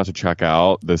when I was about to check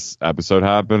out, this episode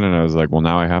happened, and I was like, well,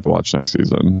 now I have to watch next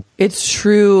season. It's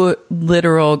true,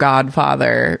 literal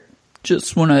Godfather.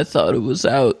 Just when I thought it was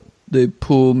out, they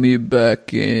pull me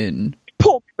back in.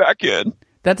 Pull me back in.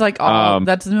 That's like all.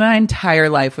 That's my entire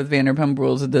life with Vanderpump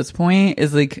Rules at this point.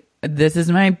 Is like, this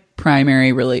is my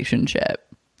primary relationship.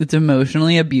 It's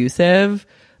emotionally abusive,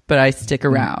 but I stick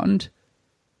around.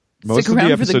 Most Stick of the around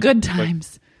for the episodes, good like,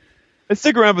 times. I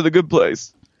stick around for the good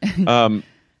place.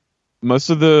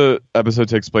 Most of the episode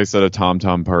takes place at a Tom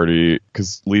Tom party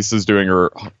because Lisa's doing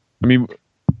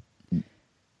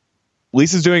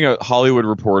a Hollywood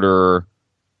Reporter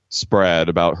spread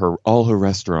about all her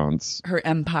restaurants, Her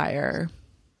empire.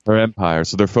 her empire.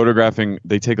 So they're photographing.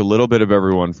 They take a little bit of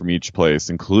everyone from each place,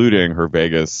 including her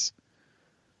Vegas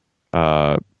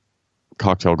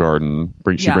cocktail garden.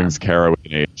 She Yeah. brings Kara with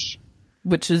an H.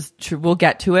 Which is true. We'll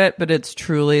get to it, but it's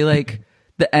truly like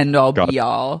the end all God. be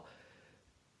all.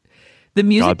 The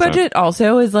music Godsend. budget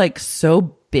also is like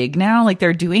so big now. Like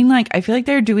they're doing like, I feel like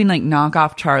they're doing like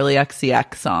knockoff Charlie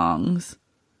XCX songs.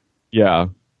 Yeah,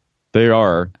 they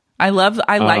are. I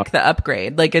like the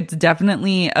upgrade. Like it's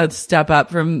definitely a step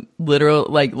up from literal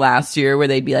like last year where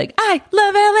they'd be like, I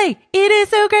love LA. It is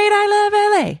so great.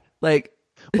 I love LA. Like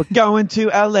We're going to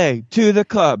LA, to the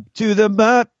club, to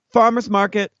the farmer's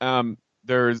market.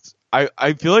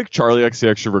 I feel like Charlie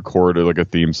XCX should record like a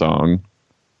theme song.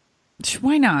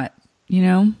 why not? You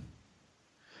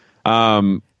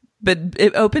know? But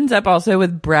it opens up also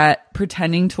with Brett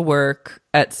pretending to work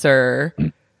at Sir.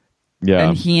 Yeah.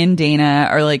 And he and Dana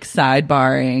are like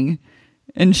sidebarring.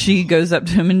 And she goes up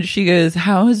to him and she goes,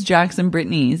 how is Jackson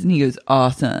Brittany's? And he goes,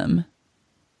 awesome.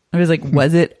 I was like,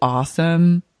 was it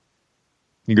awesome?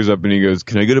 He goes up and he goes,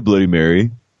 can I get a Bloody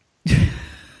Mary?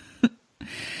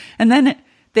 And then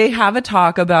they have a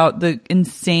talk about the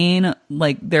insane,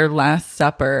 like their Last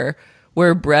Supper,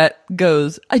 where Brett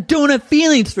goes, I don't have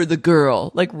feelings for the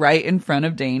girl, like right in front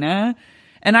of Dana.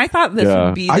 And I thought this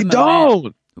would be the I moment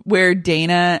don't. where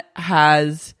Dana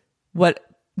has what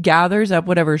gathers up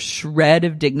whatever shred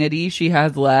of dignity she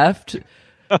has left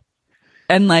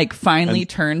and like finally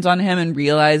turns on him and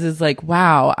realizes like,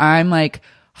 wow, I'm like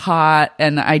hot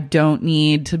and I don't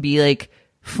need to be like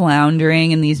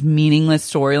floundering in these meaningless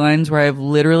storylines where I have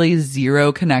literally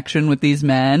zero connection with these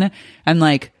men. And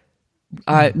like,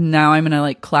 now I'm going to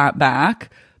like clap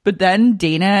back. But then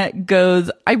Dana goes,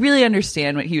 I really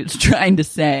understand what he was trying to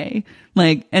say.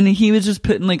 Like, and he was just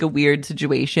put in like a weird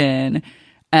situation.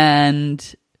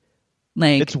 And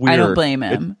like, It's weird. I don't blame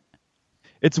him.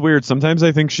 It's weird. Sometimes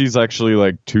I think she's actually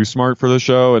like too smart for the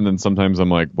show. And then sometimes I'm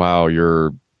like, wow,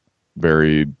 you're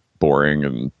very boring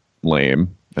and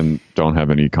lame and don't have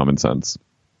any common sense.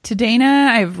 To Dana,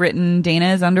 I've written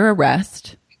Dana is under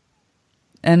arrest.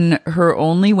 And her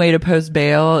only way to post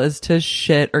bail is to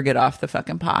shit or get off the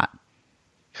fucking pot.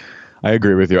 I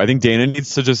agree with you. I think Dana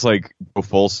needs to just like go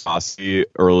full Stassi,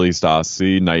 early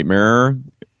Stassi nightmare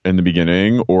in the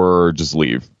beginning, or just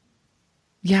leave.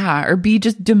 Yeah, or be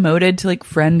just demoted to like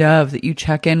friend of that you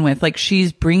check in with. Like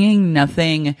she's bringing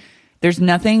nothing. There's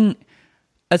nothing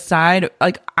aside.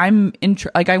 Like I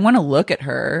want to look at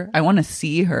her. I want to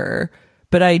see her,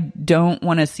 but I don't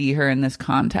want to see her in this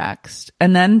context.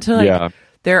 And then to like,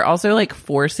 they're also like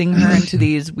forcing her into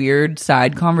these weird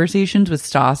side conversations with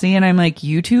Stassi. And I'm like,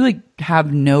 you two like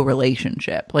have no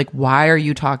relationship. Like, why are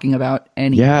you talking about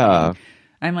anything? Yeah.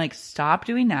 I'm like, stop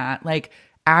doing that. Like,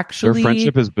 actually, their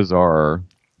friendship is bizarre.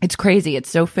 It's crazy. It's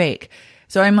so fake.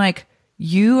 So I'm like,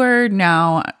 you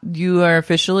are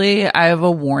officially, I have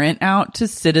a warrant out to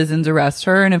citizens arrest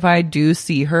her. And if I do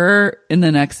see her in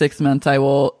the next 6 months, I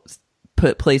will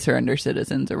place her under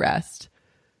citizens arrest.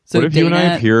 So what if Dana, you and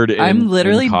I appeared in... I'm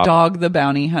literally Dog the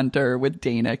Bounty Hunter with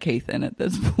Dana Kathan at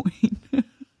this point.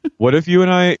 What if you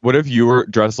were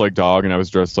dressed like Dog and I was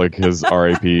dressed like his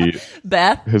R.I.P.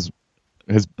 Beth? His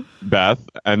Beth.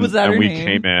 And, was that and her we name?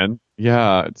 Came in.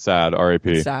 Yeah, it's sad.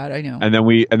 R.I.P. It's sad, I know. And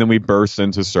then we burst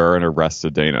into SUR and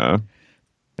arrested Dana.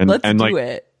 And, Let's and do like,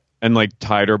 it. And like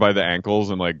tied her by the ankles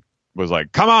and like was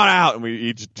like, come on out. And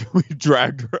we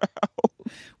dragged her out.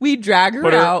 We drag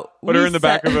her out. Put her in the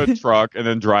back of a truck and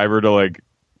then drive her to like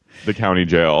the county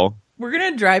jail. We're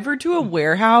going to drive her to a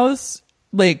warehouse,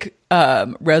 like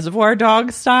Reservoir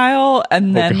Dog style,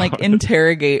 and then like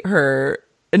interrogate her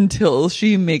until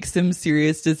she makes some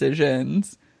serious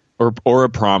decisions. Or a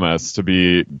promise to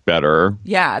be better.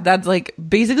 Yeah, that's like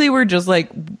basically we're just like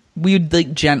we'd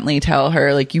like gently tell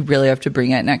her like you really have to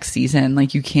bring it next season.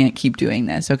 Like you can't keep doing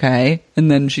this, okay? And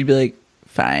then she'd be like,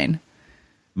 fine.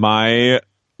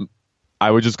 I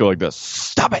would just go like this.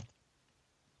 Stop it.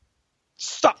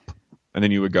 Stop. And then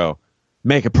you would go,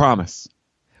 make a promise.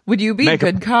 Would you be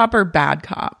good cop or bad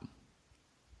cop?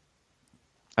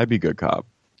 I'd be good cop.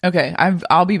 Okay,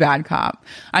 I'll be bad cop.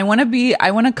 I want to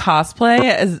cosplay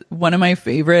as one of my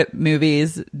favorite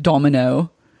movies,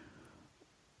 Domino.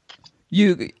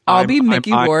 I'll be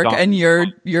Mickey Rourke and you're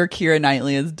Keira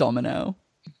Knightley as Domino.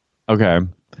 Okay.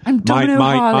 I'm Domino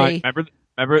Harvey.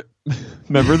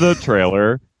 Remember the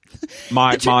trailer?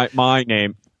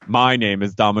 My name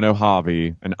is Domino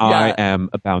Harvey, and I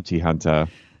am a bounty hunter.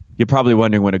 You're probably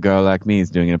wondering what a girl like me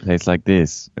is doing in a place like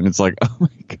this. And it's like, oh my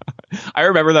God. I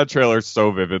remember that trailer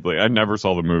so vividly. I never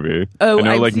saw the movie. Oh, I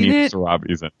know I've like seen Neem it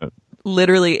Sarabi's in it.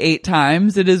 Literally 8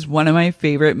 times. It is one of my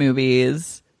favorite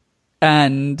movies.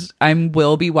 And I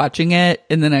will be watching it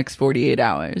in the next 48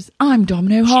 hours. I'm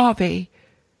Domino Harvey.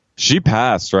 She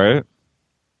passed, right?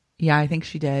 Yeah, I think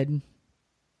she did.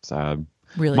 Sad.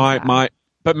 Really sad.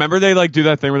 But remember they like do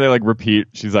that thing where they like repeat.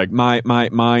 She's like, my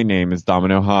name is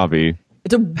Domino Harvey.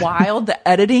 It's the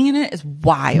editing in it is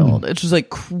wild. It's just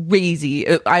like crazy.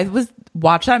 I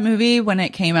watched that movie when it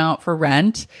came out for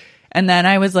Rent. And then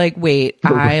I was like, wait,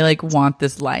 I like want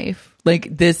this life.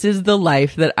 Like this is the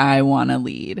life that I want to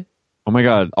lead. Oh my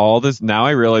God. All this. Now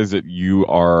I realize that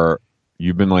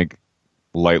you've been like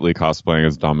lightly cosplaying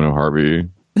as Domino Harvey.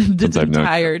 This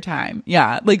entire time.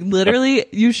 Yeah. Like literally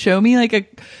you show me like a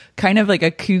kind of like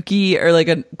a kooky or like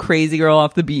a crazy girl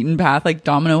off the beaten path, like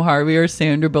Domino Harvey or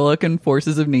Sandra Bullock in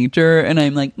Forces of Nature. And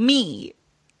I'm like, me.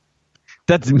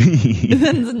 That's me.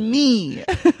 That's me.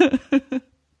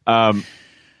 But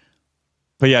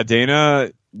yeah,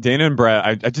 Dana and Brett,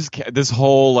 I just can't, this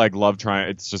whole like love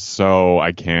triangle, it's just so,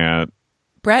 I can't.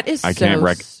 Brett is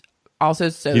also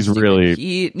so he's stupid. really,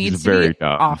 he needs he's to very be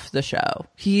dumb. off the show.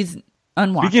 He's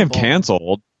unwatchable. Speaking of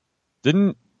canceled,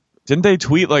 didn't they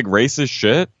tweet like racist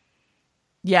shit?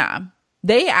 Yeah.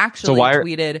 They actually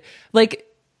tweeted like,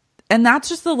 and that's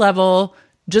just the level,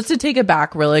 just to take it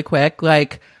back really quick.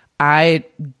 Like I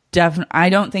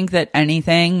don't think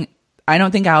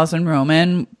Allison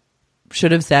Roman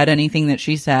should have said anything that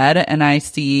she said. And I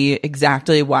see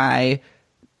exactly why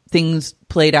things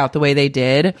played out the way they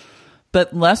did.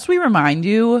 But lest we remind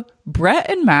you, Brett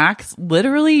and Max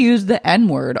literally used the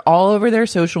N-word all over their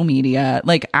social media.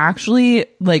 Like actually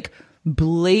like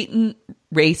blatant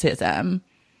racism.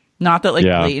 Not that like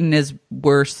blatant is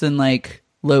worse than like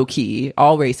low key.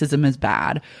 All racism is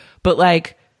bad. But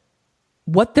like,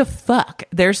 what the fuck?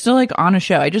 They're still like on a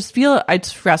show. I just feel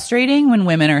it's frustrating when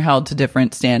women are held to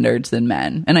different standards than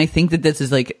men. And I think that this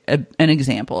is like an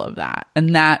example of that.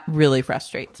 And that really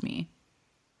frustrates me.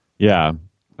 Yeah.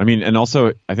 I mean, and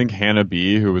also I think Hannah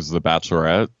B, who was the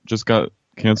Bachelorette, just got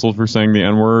canceled for saying the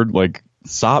N-word. Like,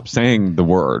 stop saying the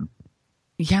word.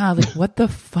 Yeah, like what the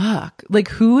fuck? Like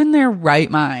who in their right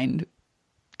mind?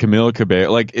 Camila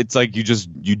Cabello, like it's like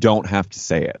you don't have to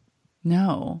say it.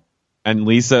 No. And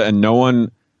Lisa and no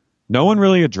one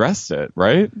really addressed it,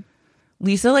 right?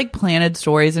 Lisa like planted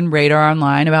stories in Radar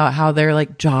Online about how their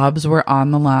like jobs were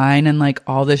on the line and like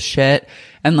all this shit.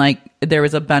 And like there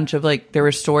was a bunch of like, there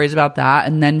were stories about that.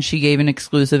 And then she gave an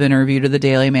exclusive interview to the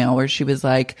Daily Mail where she was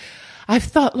like, I've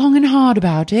thought long and hard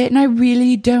about it and I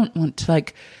really don't want to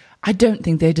like, I don't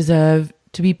think they deserve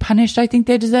to be punished. I think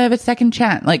they deserve a second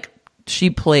chance. Like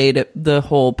she played the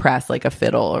whole press like a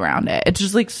fiddle around it. It's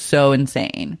just like so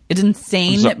insane. It's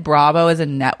insane that Bravo as a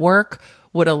network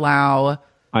would allow,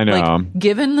 I know. like,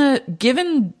 given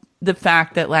the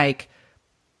fact that like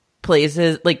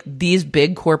places like these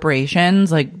big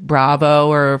corporations like Bravo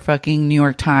or fucking New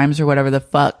York Times or whatever the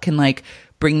fuck can like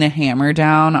bring the hammer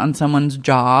down on someone's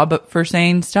job for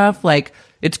saying stuff, like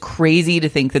it's crazy to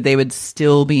think that they would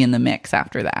still be in the mix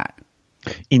after that.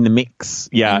 In the mix.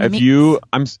 Yeah, In the if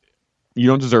mix. you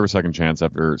don't deserve a second chance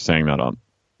after saying that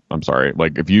I'm sorry.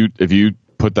 Like if you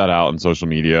put that out on social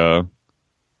media,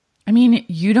 I mean,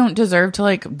 you don't deserve to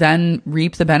like then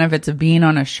reap the benefits of being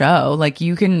on a show. Like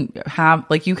you can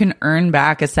earn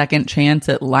back a second chance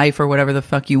at life or whatever the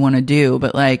fuck you want to do.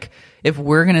 But like, if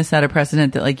we're going to set a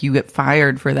precedent that like you get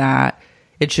fired for that,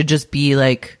 it should just be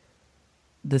like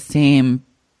the same.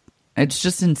 It's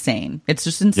just insane. It's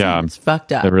just insane. Yeah, it's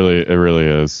fucked up. it really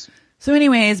is. So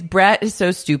anyways, Brett is so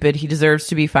stupid. He deserves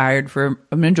to be fired for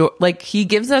a major. Like he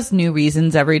gives us new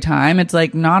reasons every time. It's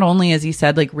like not only has he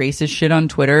said like racist shit on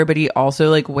Twitter, but he also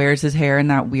like wears his hair in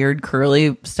that weird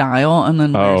curly style and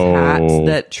then wears hats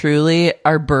that truly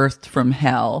are birthed from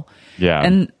hell. Yeah.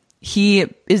 And he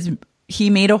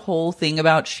made a whole thing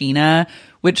about Sheena,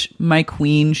 which my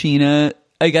queen Sheena,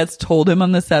 I guess, told him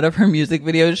on the set of her music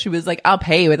video. She was like, I'll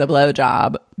pay you with a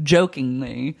blowjob,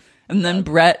 jokingly. And then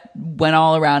Brett went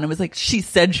all around and was like, she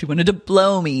said she wanted to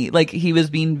blow me. Like he was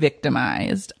being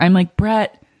victimized. I'm like,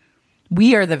 Brett,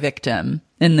 we are the victim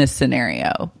in this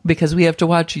scenario because we have to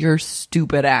watch your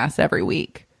stupid ass every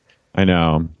week. I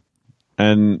know.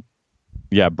 And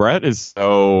yeah, Brett is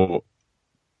so,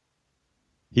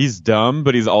 he's dumb,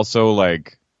 but he's also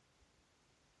like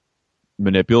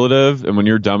manipulative. And when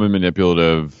you're dumb and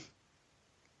manipulative,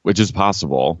 which is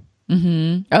possible.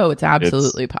 Mm-hmm. Oh, it's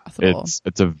absolutely possible.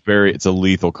 It's a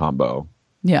lethal combo.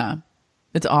 Yeah.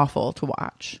 It's awful to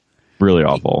watch. Really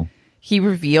awful. He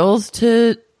reveals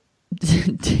to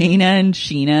Dana and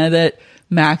Sheena that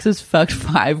Max has fucked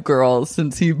 5 girls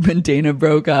since he and Dana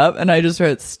broke up. And I just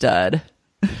wrote stud.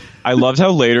 I loved how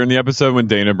later in the episode when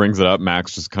Dana brings it up,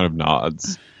 Max just kind of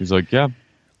nods. He's like, yeah.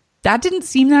 That didn't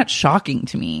seem that shocking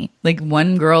to me. Like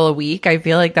 1 girl a week. I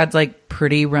feel like that's like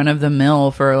pretty run of the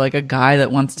mill for like a guy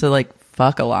that wants to like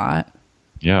fuck a lot.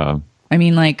 Yeah. I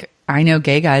mean, like I know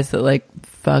gay guys that like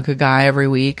fuck a guy every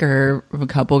week or a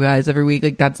couple guys every week.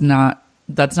 Like that's not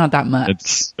that much.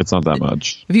 It's not that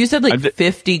much. If you said like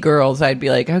 50 girls, I'd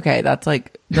be like, okay, that's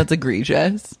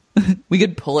egregious. We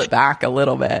could pull it back a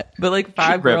little bit. But like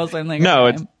 5 girls, I'm like, no,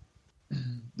 okay.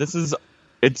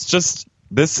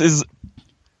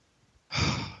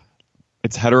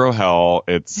 It's hetero hell.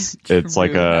 It's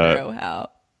like hetero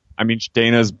hell. I mean,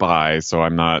 Dana's bi, so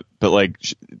I'm not, but like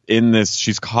in this,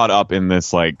 she's caught up in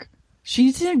this like. She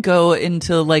needs to go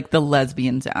into like the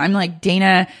lesbians. I'm like,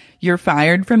 Dana, you're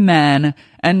fired from men,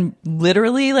 and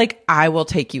literally like I will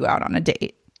take you out on a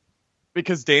date.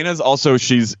 Because Dana's also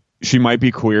she might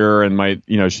be queer and might,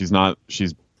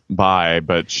 she's bi,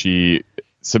 but she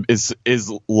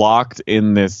is locked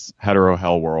in this hetero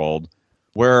hell world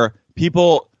where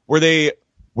people where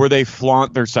they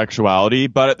flaunt their sexuality,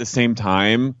 but at the same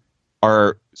time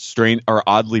are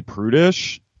oddly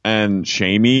prudish and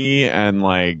shamey and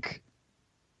like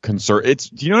do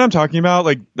you know what I'm talking about?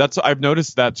 Like I've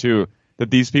noticed that too, that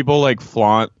these people like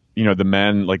flaunt, the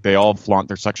men, like they all flaunt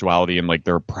their sexuality and like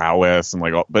their prowess and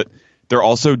like, but they're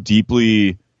also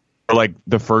deeply like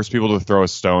the first people to throw a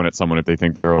stone at someone if they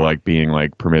think they're like being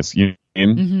like promiscuous,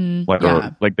 Mm-hmm. like, Yeah.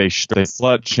 or like they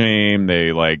slut shame,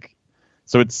 they like,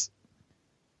 so it's,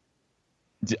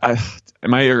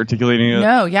 am I articulating it?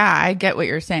 No, yeah, I get what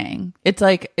you're saying. It's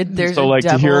like there's So a like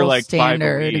double to hear like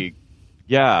standard. 5 a week,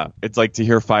 yeah, it's like to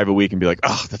hear 5 a week and be like,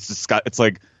 oh, that's disgusting. It's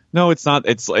like, no, it's not.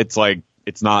 It's like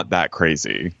it's not that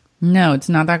crazy. No, it's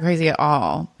not that crazy at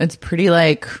all. It's pretty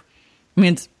like, I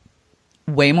mean, it's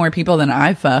way more people than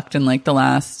I fucked in like the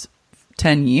last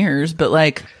 10 years, but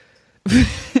like,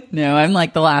 no, I'm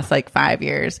like the last like 5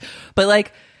 years, but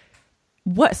like,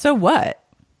 what? So what?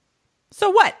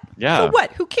 Yeah. So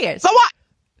what? Who cares? So what?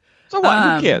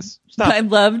 Who cares? Stop. I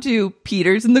love to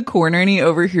Peter's in the corner and he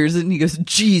overhears it and he goes,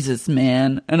 Jesus,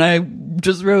 man. And I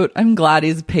just wrote, I'm glad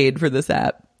he's paid for this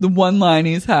app. The one line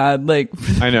he's had, like,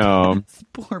 I know.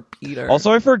 poor Peter.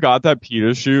 Also, I forgot that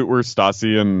PETA shoot where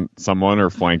Stassi and someone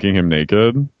are flanking him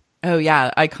naked. Oh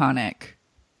yeah, iconic.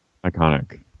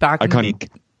 Iconic. Back Iconic.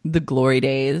 in the glory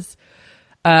days.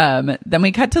 Then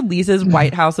we cut to Lisa's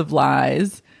White House of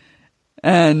Lies,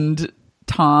 and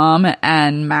Tom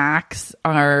and Max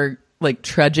are like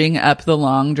trudging up the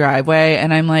long driveway,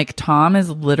 and I'm like, Tom is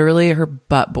literally her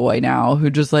butt boy now, who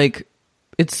just like,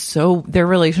 it's so, their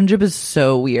relationship is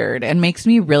so weird and makes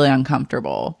me really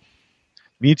uncomfortable.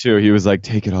 Me too. He was like,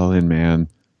 take it all in, man.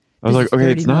 I was like,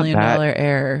 okay, it's not $30 million that.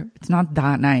 air. It's not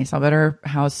that nice. I'll bet her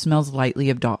house smells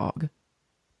lightly of dog.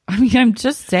 I mean, I'm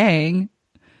just saying.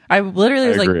 I literally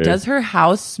was agree. like, does her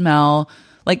house smell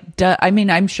like, I mean,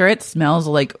 I'm sure it smells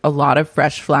like a lot of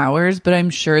fresh flowers, but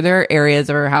I'm sure there are areas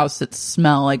of her house that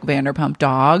smell like Vanderpump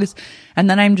Dogs. And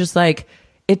then I'm just like,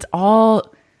 it's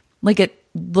all like, it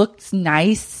looks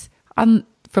nice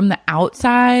from the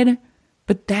outside,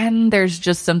 but then there's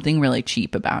just something really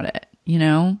cheap about it, you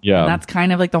know? Yeah. And that's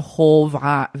kind of like the whole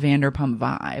Vanderpump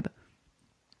vibe.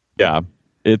 Yeah.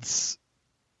 It's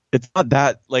not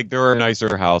that, like, there are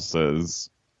nicer houses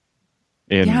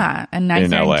in and nicer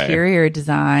in LA. interior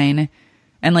design.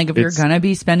 And like, if you're gonna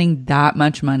be spending that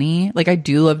much money, like, I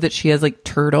do love that she has like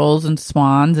turtles and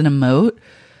swans and a moat,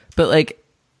 but like,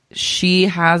 she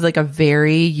has like a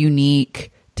very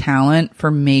unique talent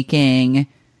for making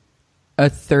a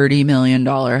 $30 million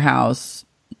house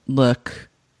look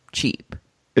cheap.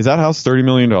 Is that house $30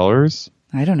 million?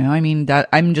 I don't know. I mean, that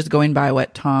I'm just going by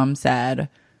what Tom said.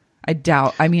 I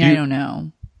doubt. I mean, I don't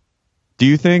know. Do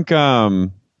you think, how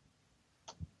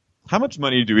much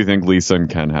money do we think Lisa and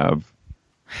Ken have?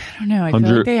 I don't know. I feel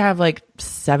like they have like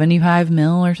 75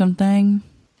 mil or something.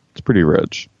 It's pretty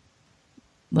rich.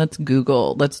 Let's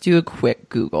Google. Let's do a quick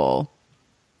Google.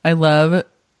 I love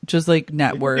just like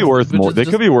net worth. They could be worth more. They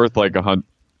could be worth like $100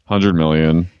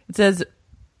 million. It says,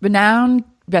 renowned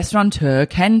restaurateur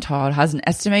Ken Todd has an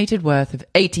estimated worth of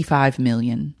 85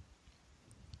 million.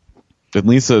 And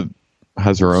Lisa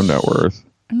has her own net worth.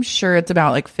 I'm sure it's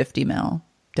about like 50 mil.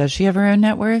 Does she have her own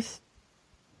net worth?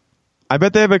 I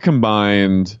bet they have a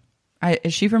combined.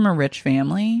 Is she from a rich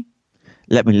family?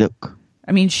 Let me look.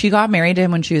 I mean, she got married to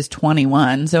him when she was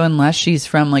 21. So unless she's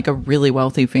from like a really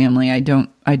wealthy family, I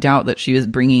doubt that she was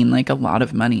bringing like a lot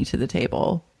of money to the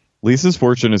table. Lisa's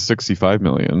fortune is 65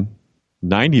 million.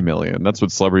 90 million. That's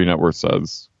what Celebrity Net Worth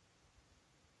says.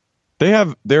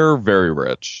 They're very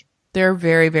rich. They're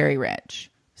very, very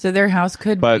rich. So their house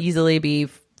could easily be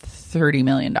 $30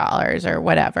 million or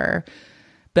whatever.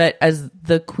 But as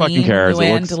the Queen,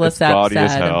 Luann de Lesseps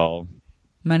said,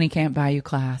 money can't buy you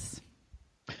class.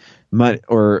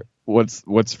 Or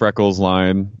what's Freckles'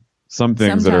 line? Some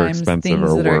things that are expensive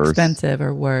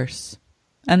are worse.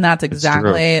 And that's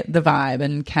exactly the vibe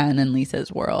in Ken and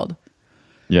Lisa's world.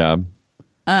 Yeah.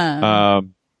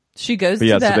 She goes to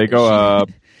that. So they go up.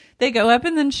 They go up,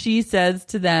 and then she says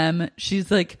to them, she's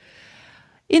like,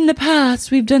 in the past,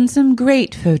 we've done some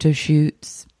great photo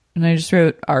shoots. And I just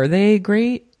wrote, are they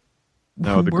great?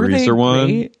 No, the greaser one.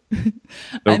 the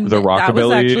Rockabilly. That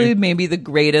was actually maybe the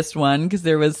greatest one because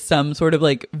there was some sort of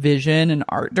like vision and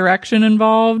art direction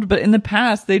involved. But in the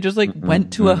past, they just like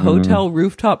went to a hotel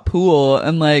rooftop pool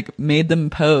and like made them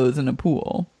pose in a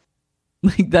pool.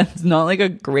 Like, that's not like a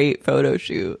great photo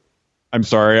shoot. I'm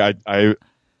sorry. I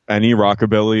any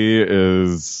Rockabilly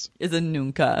is a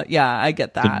nunca. Yeah, I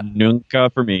get that. Nunca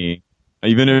for me.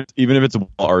 Even if it's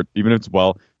art, even if it's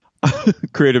well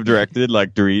creative directed,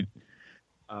 like Dorit.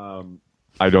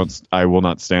 I will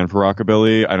not stand for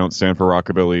Rockabilly. I don't stand for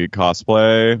Rockabilly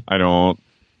cosplay. I don't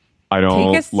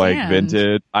like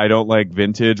vintage. I don't like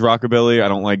vintage Rockabilly. I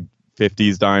don't like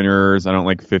 50s diners. I don't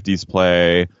like 50s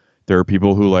play. There are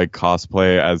people who like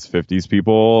cosplay as 50s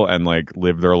people and like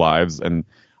live their lives, and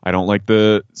I don't like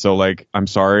so like, I'm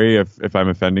sorry if I'm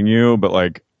offending you, but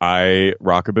like,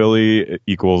 Rockabilly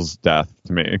equals death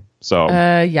to me. So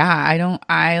yeah,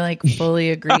 I like fully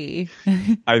agree.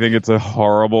 I think it's I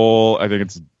think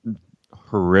it's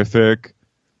horrific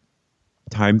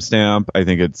timestamp. I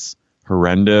think it's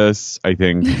horrendous. I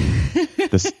think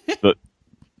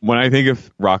when I think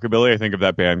of Rockabilly, I think of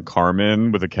that band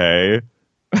Carmen with a K.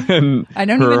 And I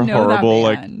don't even know horrible,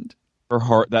 that band. Like, her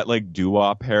heart, that like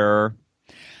doo-wop hair.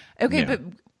 Okay,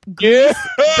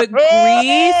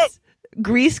 yeah.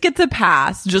 Grease gets a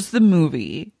pass, just the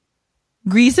movie.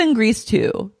 Grease and Grease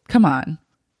 2. Come on.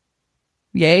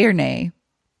 Yay or nay?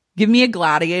 Give me a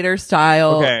Gladiator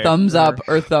style thumbs up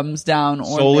or thumbs down or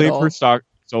solely middle.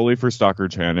 Solely for Stalker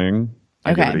Channing.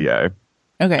 I give it a yay.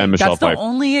 Okay, and Michelle that's Pfeiffer. The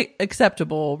only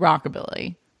acceptable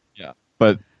Rockabilly. Yeah,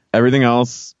 but everything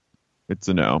else, it's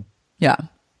a no. Yeah.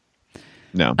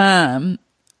 No.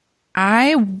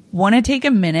 I want to take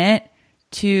a minute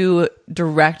to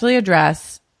directly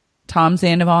address Tom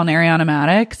Sandoval and Ariana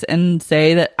Madix and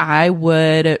say that I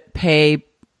would pay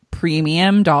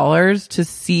premium dollars to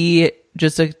see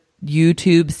just a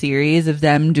YouTube series of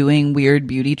them doing weird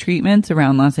beauty treatments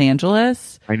around Los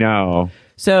Angeles. I know.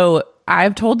 So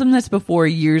I've told them this before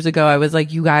years ago. I was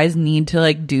like, you guys need to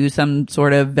like do some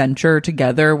sort of venture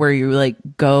together where you like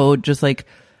go just like,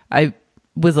 I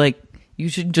was like, you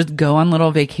should just go on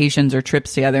little vacations or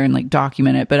trips together and like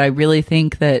document it. But I really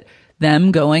think that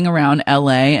them going around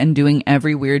LA and doing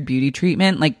every weird beauty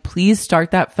treatment, like please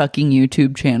start that fucking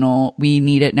YouTube channel. We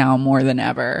need it now more than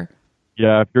ever.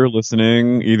 Yeah, if you're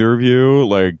listening, either of you,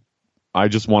 like, I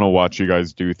just want to watch you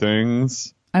guys do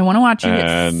things. I want to watch you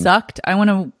get sucked. I want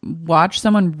to watch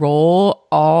someone roll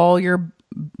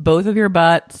both of your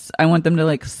butts. I want them to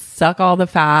like suck all the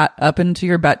fat up into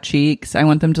your butt cheeks. I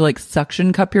want them to like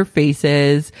suction cup your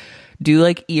faces, do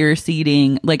like ear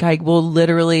seeding. Like I will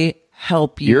literally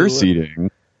help you. Ear seeding?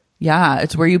 Yeah,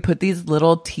 it's where you put these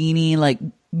little teeny like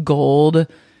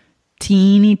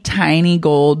teeny tiny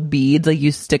gold beads. Like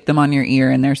you stick them on your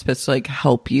ear and they're supposed to like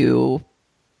help you.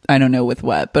 I don't know with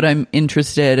what, but I'm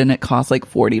interested and it costs like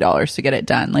 $40 to get it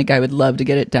done. Like I would love to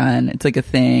get it done. It's like a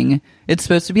thing. It's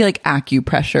supposed to be like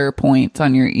acupressure points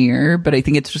on your ear, but I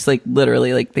think it's just like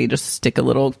literally like they just stick a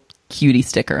little cutie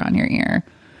sticker on your ear.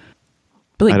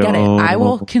 But like get it. I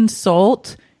will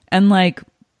consult and like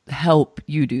help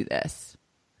you do this.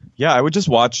 Yeah, I would just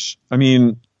watch. I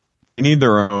mean, they need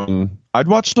their own. I'd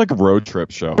watch like a road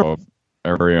trip show of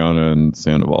Ariana and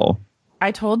Sandoval.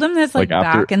 I told them this like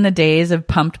back in the days of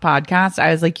Pumped Podcast.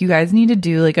 I was like, you guys need to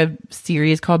do like a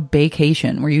series called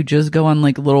Vacation where you just go on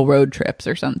like little road trips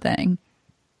or something.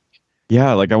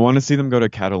 Yeah, like I want to see them go to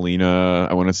Catalina.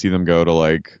 I want to see them go to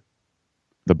like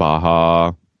the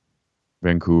Baja,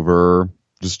 Vancouver,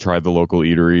 just try the local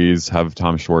eateries, have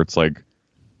Tom Schwartz like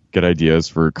get ideas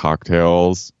for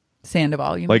cocktails.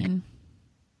 Sandoval, you like, mean?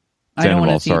 Sandoval, I don't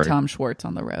want to see sorry. Tom Schwartz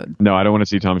on the road. No, I don't want to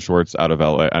see Tom Schwartz out of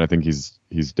LA. I think he's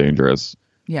dangerous.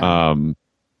 Yeah.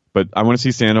 But I want to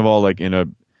see Sandoval like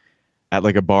at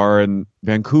like a bar in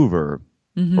Vancouver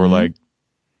or like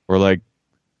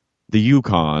the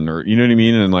Yukon or you know what I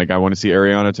mean? And like I want to see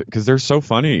Ariana because they're so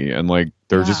funny and like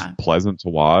they're just pleasant to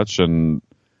watch and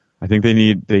I think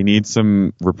they need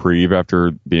some reprieve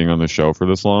after being on the show for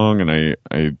this long and I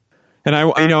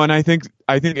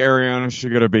think Ariana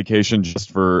should get a vacation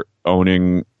just for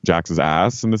owning Jax's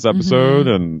ass in this episode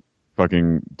and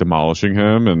fucking demolishing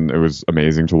him, and it was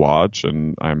amazing to watch,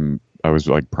 and I was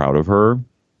like proud of her.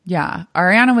 Yeah,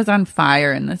 Ariana was on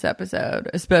fire in this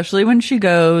episode, especially when she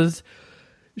was,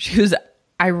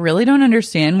 I really don't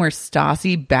understand where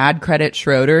Stassi Bad Credit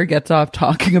Schroeder gets off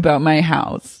talking about my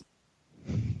house.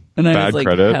 And I was like,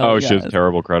 credit? Oh, yes. She has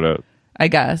terrible credit. I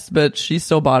guess, but she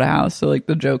still bought a house, so like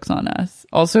the joke's on us.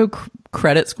 Also,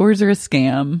 credit scores are a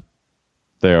scam.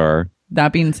 They are.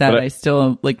 That being said, I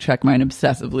still like check mine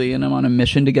obsessively and I'm on a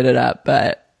mission to get it up,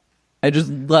 but I just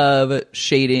love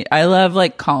shading. I love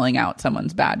like calling out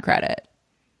someone's bad credit.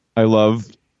 I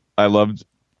loved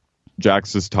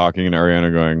Jax just talking and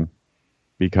Ariana going,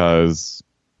 because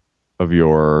of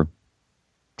your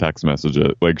text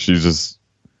messages. Like she's just,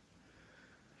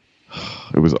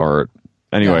 it was art.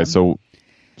 Anyway, yeah. so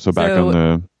back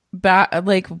on the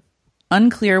like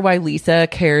unclear why Lisa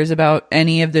cares about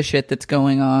any of the shit that's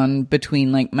going on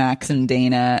between like Max and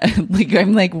Dana. Like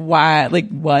I'm like, why? Like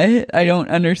what? I don't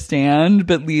understand.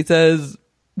 But Lisa's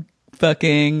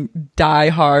fucking die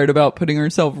hard about putting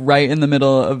herself right in the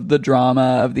middle of the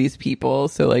drama of these people.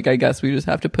 So like I guess we just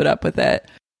have to put up with it.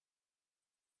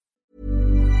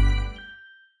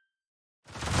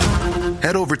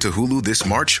 Head over to Hulu this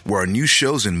March, where our new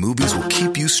shows and movies will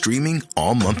keep you streaming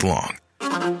all month long.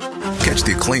 Catch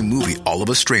the acclaimed movie All of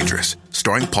Us Strangers,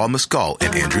 starring Paul Mescal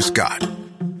and Andrew Scott.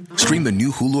 Stream the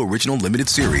new Hulu original limited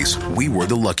series We Were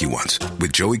the Lucky Ones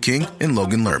with Joey King and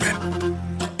Logan Lerman.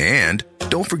 And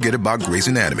don't forget about Grey's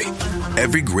Anatomy.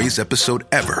 Every Grey's episode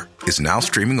ever is now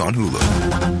streaming on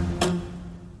Hulu.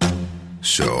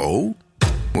 So,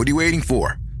 what are you waiting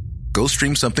for? Go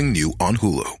stream something new on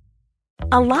Hulu.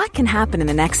 A lot can happen in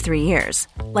the next 3 years.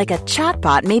 Like a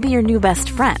chatbot may be your new best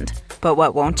friend. But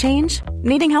what won't change?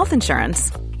 Needing health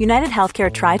insurance. United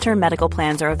Healthcare Tri-Term Medical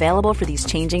Plans are available for these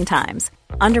changing times.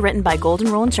 Underwritten by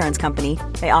Golden Rule Insurance Company,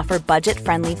 they offer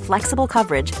budget-friendly, flexible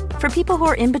coverage for people who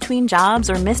are in between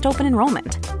jobs or missed open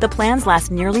enrollment. The plans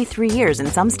last nearly 3 years in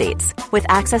some states, with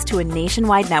access to a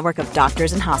nationwide network of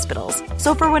doctors and hospitals.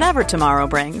 So for whatever tomorrow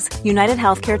brings, United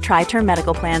Healthcare Tri-Term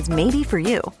Medical Plans may be for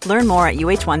you. Learn more at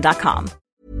uh1.com.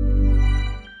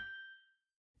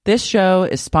 This show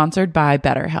is sponsored by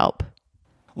BetterHelp.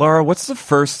 Laura, what's the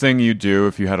first thing you do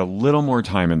if you had a little more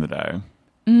time in the day?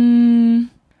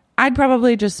 I'd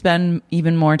probably just spend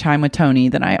even more time with Tony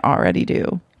than I already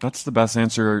do. That's the best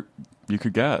answer you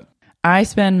could get. I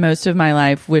spend most of my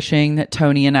life wishing that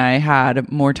Tony and I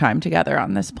had more time together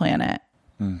on this planet.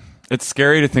 It's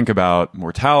scary to think about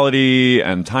mortality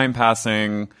and time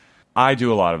passing. I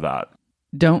do a lot of that.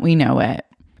 Don't we know it?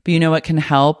 But you know what can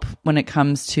help when it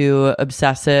comes to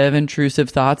obsessive, intrusive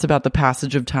thoughts about the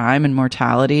passage of time and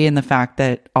mortality and the fact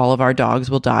that all of our dogs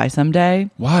will die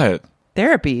someday? What?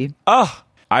 Therapy.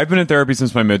 I've been in therapy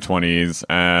since my mid-20s,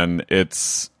 and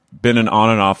it's been an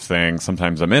on and off thing.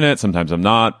 Sometimes I'm in it, sometimes I'm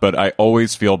not, but I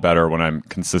always feel better when I'm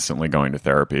consistently going to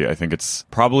therapy. I think it's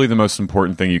probably the most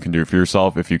important thing you can do for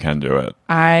yourself if you can do it.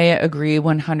 I agree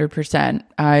 100%.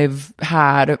 I've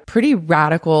had pretty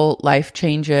radical life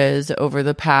changes over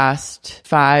the past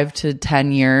 5 to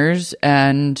 10 years,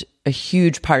 and a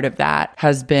huge part of that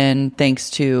has been thanks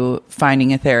to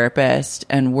finding a therapist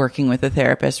and working with a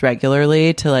therapist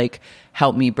regularly to like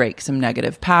help me break some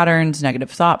negative patterns, negative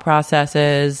thought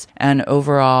processes, and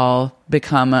overall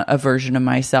become a version of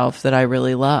myself that I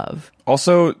really love.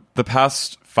 Also, the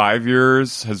past 5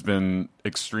 years has been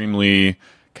extremely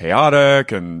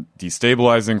chaotic and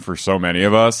destabilizing for so many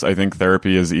of us. I think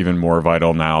therapy is even more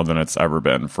vital now than it's ever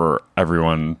been for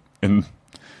everyone in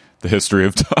the history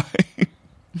of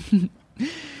time.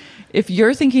 If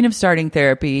you're thinking of starting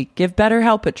therapy, give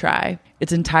BetterHelp a try.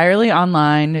 It's entirely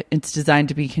online. It's designed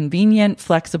to be convenient,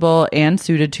 flexible, and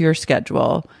suited to your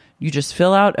schedule. You just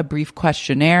fill out a brief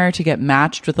questionnaire to get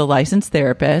matched with a licensed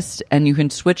therapist, and you can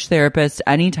switch therapists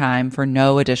anytime for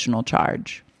no additional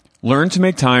charge. Learn to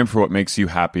make time for what makes you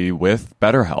happy with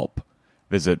BetterHelp.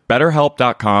 Visit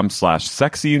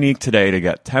betterhelp.com/sexyunique today to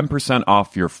get 10%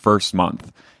 off your first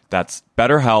month. That's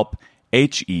BetterHelp,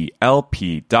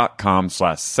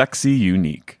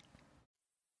 HELP.com/sexyunique.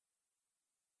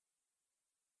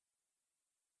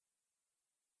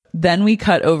 Then we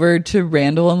cut over to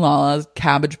Randall and Lala's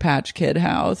Cabbage Patch Kid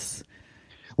house.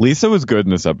 Lisa was good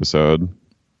in this episode.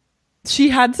 She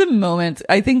had some moments.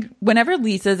 I think whenever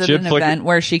Lisa's at an event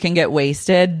where she can get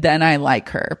wasted, then I like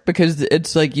her because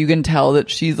it's like you can tell that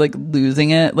she's like losing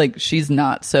it. Like she's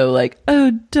not so like,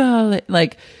 oh, darling.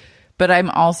 Like, but I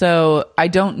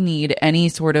don't need any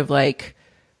sort of like,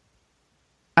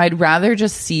 I'd rather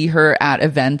just see her at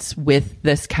events with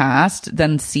this cast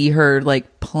than see her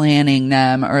like planning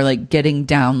them or like getting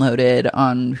downloaded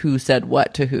on who said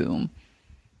what to whom.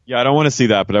 Yeah, I don't want to see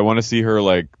that, but I want to see her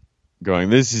like going,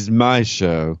 this is my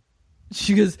show.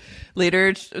 She goes,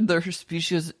 later, her speech,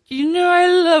 she goes,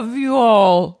 I love you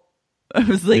all. I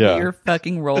was like, You're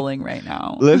fucking rolling right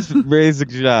now. Let's raise a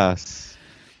glass.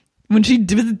 When she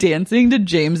was dancing to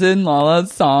James and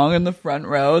Lala's song in the front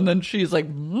row, and then she's like,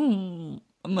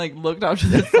 and like looked off to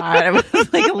the side. I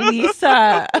was like,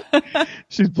 Lisa.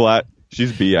 She's black.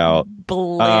 She's B out.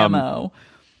 Blammo.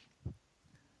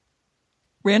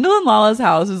 Randall and Lala's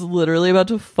house is literally about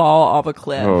to fall off a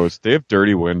cliff. Oh, they have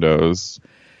dirty windows.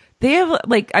 They have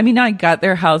like, I mean, I got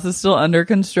their house is still under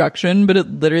construction, but it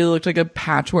literally looked like a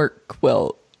patchwork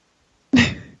quilt.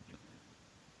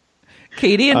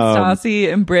 Katie and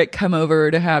Stassi and Britt come over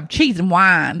to have cheese and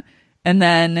wine. And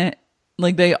then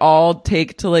like they all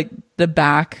take to like the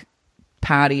back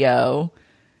patio.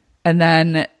 And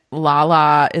then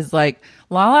Lala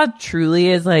truly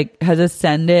is like, has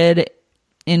ascended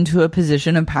into a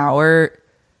position of power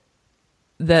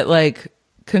that like,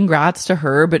 congrats to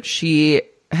her, but she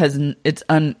has,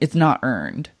 it's not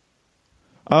earned.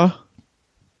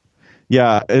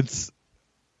 Yeah, it's,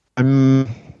 I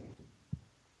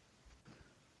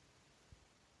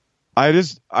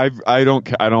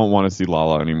don't want to see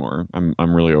Lala anymore.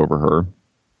 I'm really over her.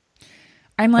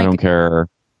 I'm like, I don't care.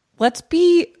 Let's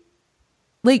be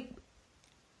like,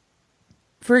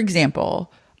 for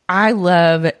example, I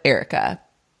love Erica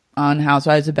on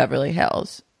Housewives of Beverly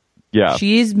Hills. Yeah.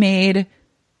 She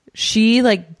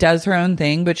like does her own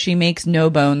thing, but she makes no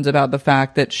bones about the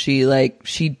fact that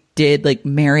she did like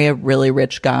marry a really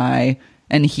rich guy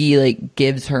and he like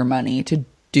gives her money to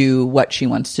do what she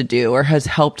wants to do or has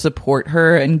helped support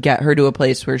her and get her to a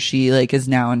place where she like is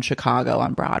now in Chicago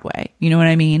on Broadway. You know what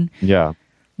I mean? Yeah.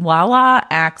 Lala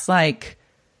acts like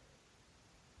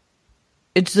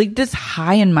it's like this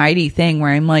high and mighty thing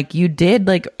where I'm like, you did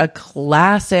like a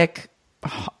classic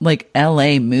like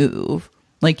LA move.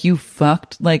 Like you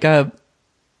fucked like a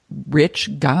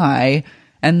rich guy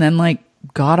and then like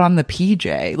got on the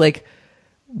PJ. Like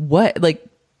what? Like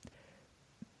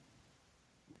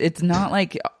it's not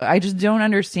like I just don't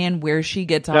understand where she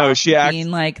gets off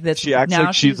being like this. She acts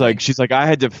like she's like I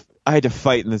had to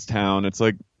fight in this town. It's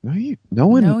like you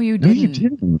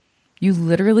didn't. You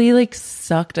literally like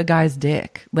sucked a guy's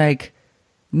dick. Like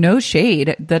no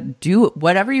shade, that do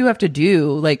whatever you have to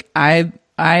do. Like, I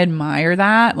admire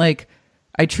that. Like,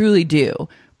 I truly do.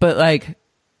 But like,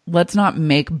 let's not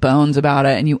make bones about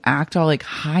it. And you act all like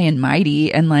high and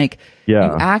mighty, and like, you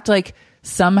act like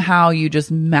somehow you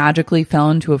just magically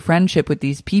fell into a friendship with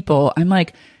these people. I'm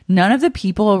like, none of the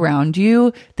people around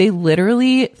you, they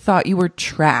literally thought you were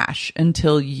trash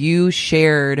until you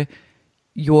shared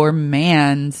your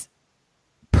man's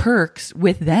perks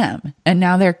with them. And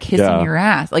now they're kissing your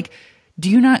ass. Like, do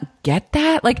you not get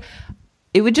that? Like,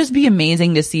 it would just be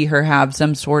amazing to see her have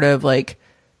some sort of like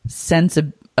sense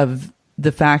of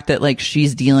the fact that like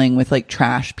she's dealing with like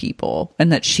trash people,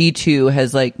 and that she too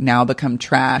has like now become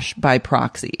trash by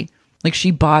proxy. Like,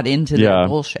 she bought into their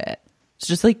bullshit. It's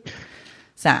just like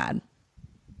sad.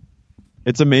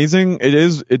 It's amazing.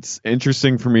 It's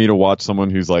interesting for me to watch someone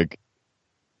who's like,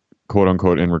 quote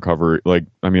unquote, in recovery. Like,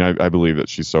 I mean, I believe that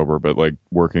she's sober, but like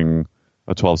working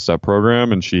a 12-step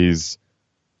program, and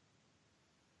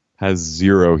has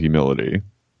zero humility.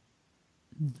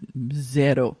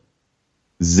 Zero.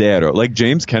 Like,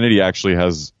 James Kennedy actually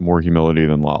has more humility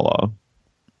than Lala.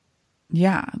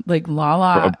 Yeah, like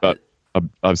Lala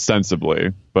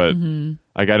ostensibly, but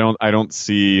like I don't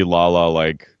see Lala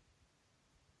like.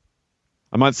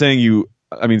 I'm not saying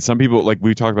I mean, some people, like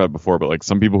we talked about it before, but like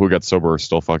some people who get sober are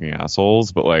still fucking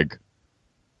assholes. But like,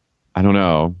 I don't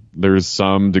know. There's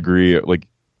some degree like,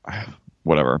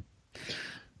 whatever.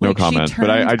 No like, comment. But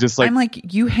I just like, I'm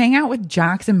like, you hang out with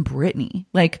Jax and Brittany.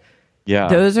 Like, yeah,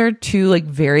 those are two like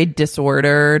very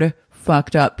disordered,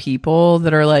 fucked up people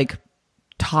that are like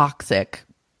toxic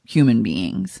human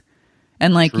beings.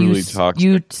 And like, you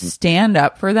stand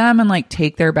up for them and like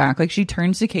take their back. Like, she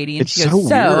turns to Katie and she goes,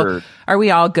 so are we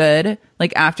all good?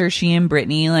 Like, after she and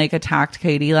Brittany like attacked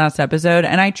Katie last episode.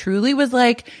 And I truly was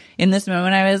like, in this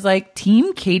moment, I was like,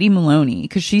 team Katie Maloney,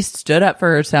 because she stood up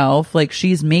for herself. Like,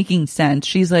 she's making sense.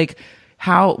 She's like,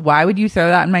 why would you throw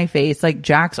that in my face? Like,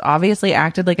 Jax obviously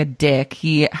acted like a dick.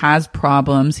 He has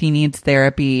problems. He needs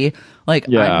therapy. Like,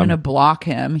 I'm going to block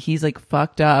him. He's like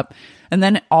fucked up. And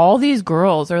then all these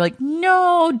girls are like,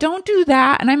 no, don't do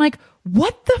that. And I'm like,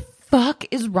 what the fuck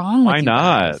is wrong with you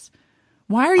guys?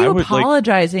 Why are you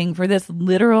apologizing for this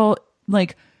literal,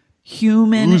 like,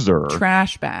 human loser.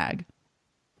 Trash bag?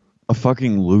 A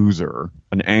fucking loser.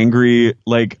 An angry,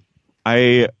 like,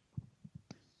 that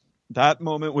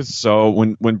moment was so,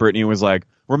 when Brittany was like,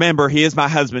 remember, he is my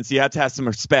husband, so you have to have some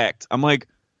respect. I'm like,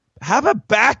 have a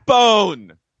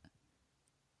backbone.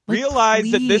 Like, realize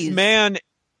that this man,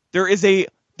 there is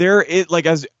like,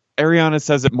 as Ariana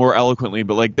says it more eloquently,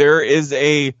 but like, there's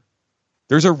a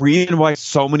reason why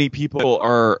so many people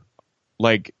are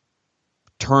like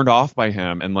turned off by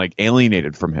him and like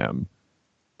alienated from him.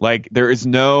 Like, it's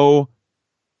not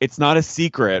a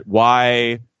secret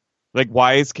why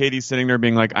is Katie sitting there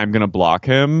being like, I'm going to block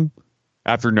him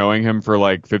after knowing him for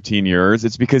like 15 years?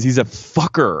 It's because he's a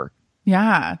fucker.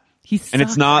 Yeah. And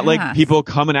it's not like people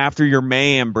coming after your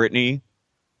man, Brittany.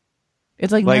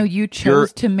 It's like, no, you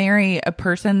chose to marry a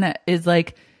person that is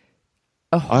like,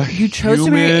 you chose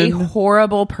to marry a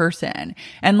horrible person.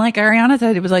 And like Ariana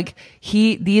said, it was like,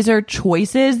 these are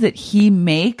choices that he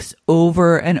makes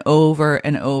over and over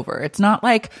and over. It's not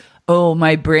like, oh,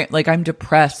 my brain, like, I'm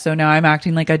depressed, so now I'm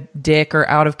acting like a dick or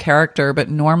out of character, but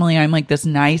normally I'm like this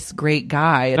nice, great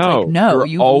guy. It's like, no,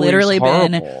 you've literally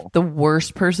been the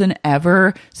worst person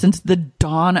ever since the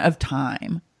dawn of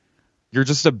time. You're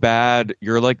just a bad,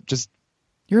 you're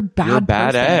a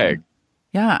bad egg.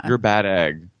 Yeah. You're a bad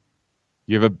egg.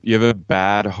 You have a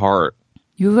bad heart.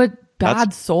 You have a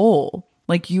bad soul.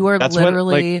 Like, you are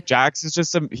literally. Like, Jax is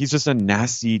he's just a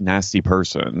nasty, nasty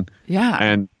person. Yeah.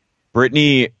 And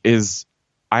Brittany is,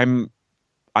 I'm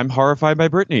horrified by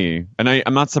Brittany. And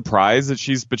I'm not surprised that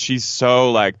she's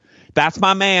so like, that's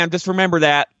my man. Just remember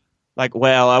that. Like,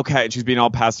 well, okay. She's being all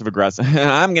passive aggressive.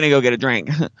 I'm going to go get a drink.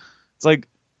 It's like,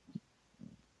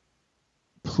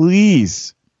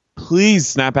 please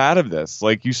snap out of this.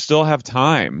 Like, you still have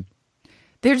time.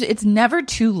 It's never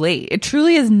too late. It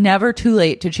truly is never too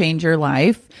late to change your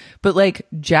life. But like,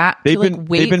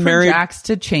 wait for Jax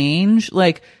to change,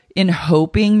 like, in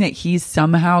hoping that he's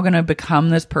somehow going to become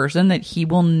this person that he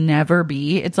will never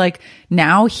be. It's like,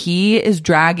 now he is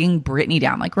dragging Brittany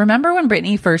down. Like, remember when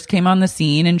Brittany first came on the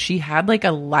scene and she had like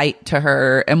a light to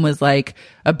her and was like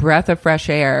a breath of fresh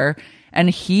air, and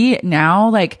he's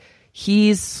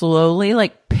slowly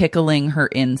like pickling her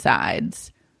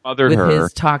insides with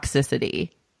his toxicity.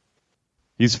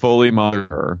 He's fully mothered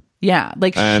her. Yeah,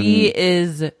 like, she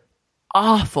is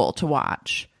awful to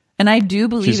watch. And I do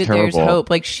believe that there's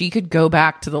hope. Like, she could go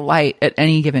back to the light at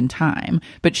any given time,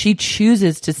 but she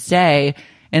chooses to stay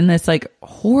in this like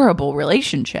horrible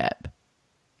relationship.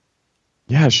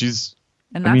 Yeah,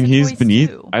 And I mean, that's a he's choice, beneath.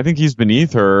 too. I think he's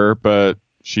beneath her, but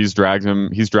he's dragged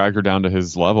her down to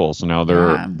his level. So now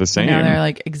they're the same. Now they're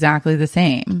like exactly the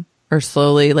same, or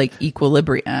slowly like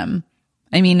equilibrium.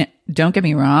 I mean, don't get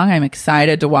me wrong. I'm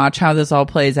excited to watch how this all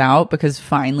plays out because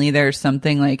finally there's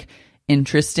something like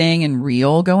interesting and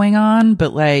real going on.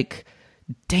 But like,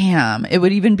 damn, I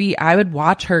would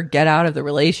watch her get out of the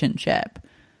relationship.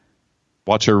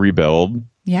 Watch her rebuild.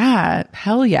 Yeah.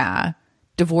 Hell yeah.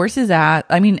 Divorce is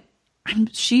I'm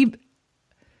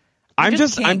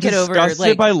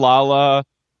disgusted by Lala.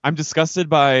 I'm disgusted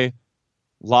by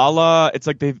Lala. It's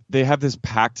like they have this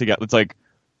pact together.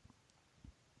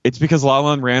 It's because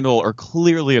Lala and Randall are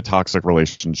clearly a toxic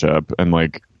relationship and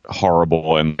like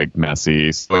horrible and like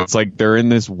messy. So it's like they're in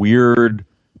this weird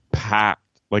pact,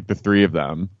 like the three of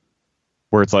them,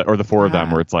 where it's like, or the four of them,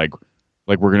 where it's like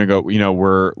we're gonna go.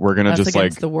 We're gonna us just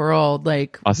against like the world,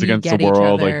 like us we against get the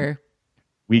world, each other. like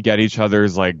we get each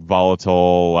other's like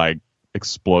volatile, like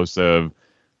explosive.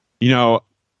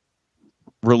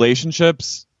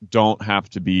 Relationships don't have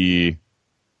to be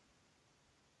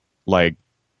like.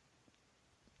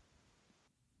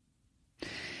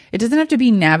 It doesn't have to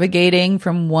be navigating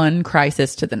from one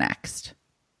crisis to the next.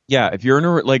 Yeah, if you're in a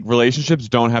relationships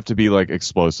don't have to be like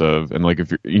explosive and like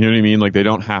if you know what I mean, like they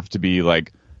don't have to be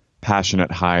like passionate,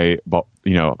 high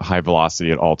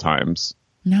velocity at all times.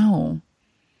 No,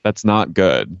 that's not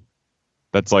good.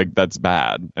 That's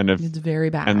bad. And if it's very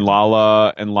bad. And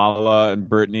Lala and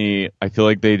Brittany, I feel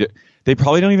like they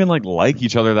probably don't even like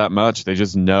each other that much. They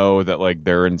just know that like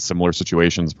they're in similar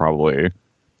situations probably.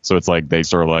 So it's like they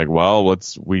sort of like, well,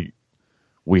 we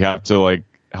have to like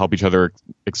help each other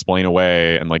explain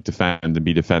away and like defend and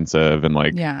be defensive and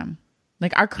like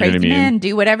like our crazy men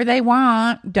do whatever they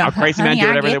want. Our crazy men do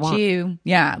whatever they want. You.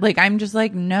 Yeah, like I'm just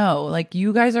like no, like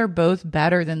you guys are both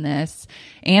better than this,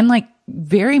 and like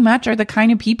very much are the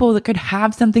kind of people that could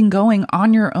have something going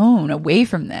on your own away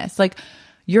from this. Like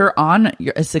you're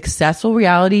a successful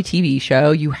reality TV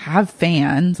show. You have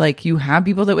fans. Like you have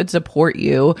people that would support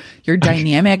you. You're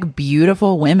dynamic,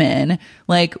 beautiful women.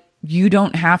 Like you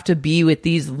don't have to be with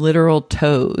these literal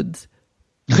toads.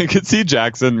 I could see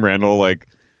Jackson Randall like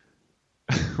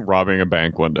robbing a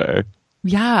bank one day.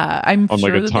 Yeah, I'm on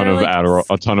sure like a ton of Adderall,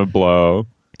 a ton of blow.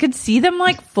 I could see them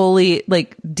like fully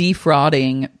like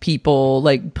defrauding people,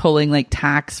 like pulling like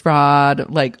tax fraud,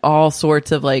 like all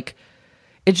sorts of like.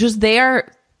 It's just they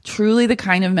are truly the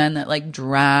kind of men that like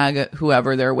drag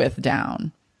whoever they're with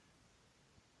down.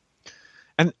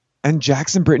 And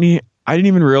Jackson Brittany, I didn't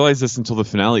even realize this until the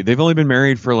finale. They've only been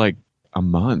married for like a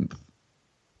month.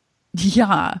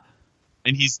 Yeah.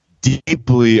 And he's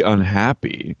deeply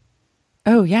unhappy.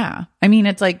 Oh yeah. I mean,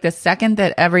 it's like the second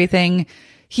that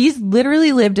he's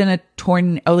literally lived in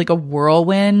a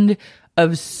whirlwind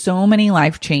of so many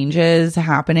life changes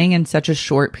happening in such a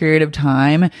short period of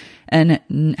time and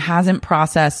hasn't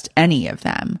processed any of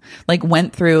them. Like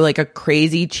went through like a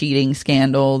crazy cheating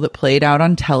scandal that played out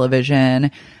on television.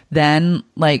 Then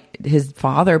like his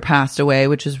father passed away,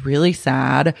 which is really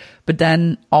sad, but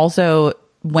then also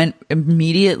went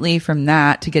immediately from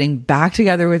that to getting back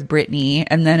together with Brittany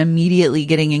and then immediately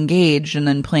getting engaged and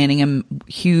then planning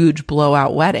a huge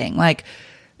blowout wedding. Like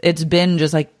it's been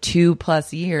just like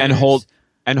 2+ years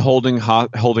and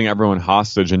holding everyone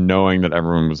hostage and knowing that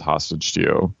everyone was hostage to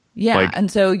you. Yeah. Like, and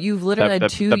so you've literally had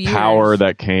 2 years. The power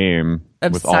that came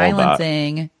of with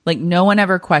silencing. All of that. Like no one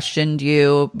ever questioned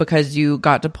you because you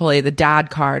got to play the dad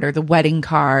card or the wedding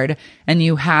card and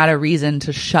you had a reason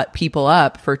to shut people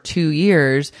up for 2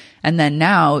 years. And then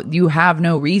now you have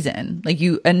no reason.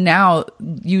 Now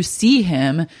you see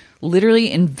him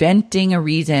literally inventing a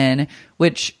reason,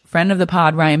 which friend of the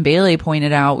pod, Ryan Bailey,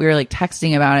 pointed out. We were like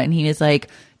texting about it and he was like,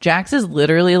 Jax is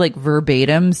literally like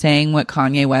verbatim saying what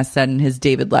Kanye West said in his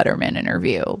David Letterman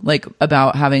interview, like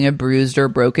about having a bruised or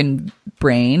broken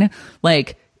brain,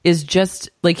 like is just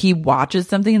like he watches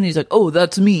something and he's like, oh,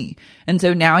 that's me. And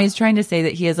so now he's trying to say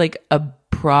that he has like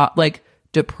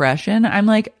depression. I'm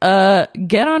like,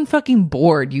 get on fucking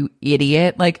board, you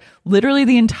idiot. Like literally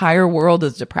the entire world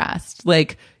is depressed.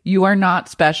 Like you are not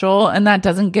special. And that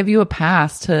doesn't give you a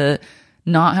pass to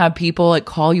not have people like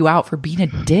call you out for being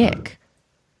a dick.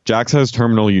 Jax has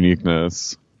terminal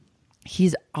uniqueness.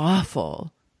 He's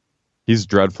awful. He's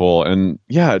dreadful. And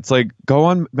yeah, it's like, go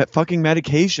on fucking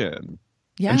medication.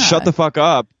 Yeah. And shut the fuck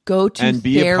up. Go to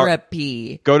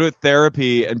therapy. Go to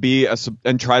therapy and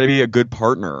and try to be a good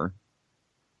partner.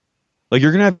 Like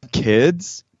you're going to have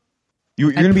kids.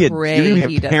 You're going to be a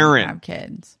parent. Have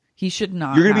kids. He should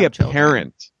not. You're going to be a children.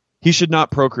 parent. He should not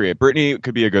procreate. Brittany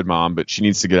could be a good mom, but she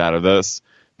needs to get out of this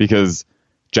because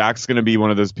Jack's going to be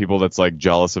one of those people that's like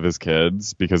jealous of his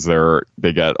kids because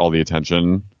they get all the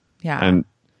attention. Yeah. And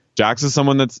Jax is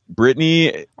someone that's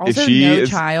Brittany. Also, no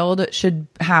child should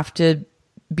have to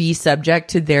be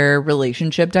subject to their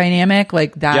relationship dynamic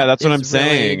like that. Yeah, that's what I'm really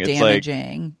saying.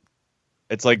 Damaging.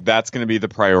 It's like that's going to be the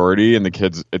priority, and the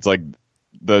kids. It's like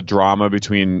the drama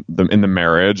between them in the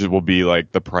marriage will be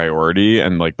like the priority,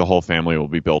 and like the whole family will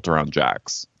be built around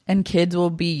Jax. And kids will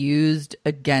be used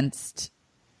against,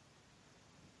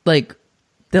 like,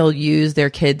 they'll use their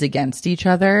kids against each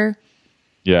other.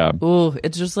 Yeah. Oh,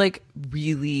 it's just like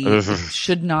really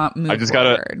should not move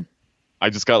forward. I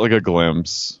just got like a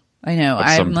glimpse. I know.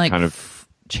 I'm like kind of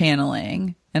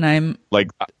channeling, and I'm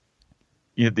like,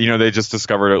 you know, they just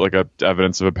discovered like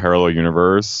evidence of a parallel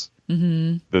universe.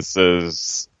 Mm-hmm.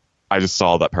 I just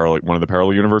saw that one of the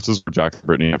parallel universes where Jack and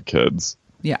Brittany have kids.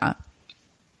 Yeah.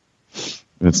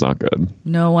 It's not good.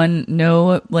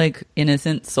 No like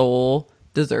innocent soul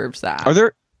deserves that. Are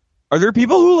there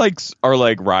people who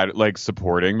are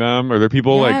supporting them? Are there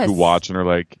people like who watch and are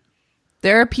like?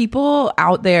 There are people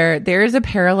out there. There's a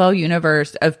parallel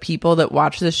universe of people that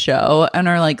watch this show and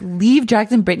are like, leave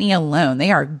Jax and Brittany alone.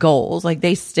 They are goals. Like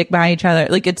they stick by each other.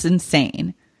 Like it's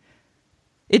insane.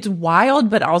 It's wild,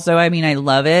 but also, I mean, I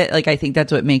love it. Like I think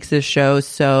that's what makes this show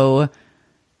so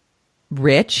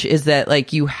rich is that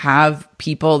like you have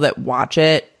people that watch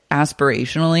it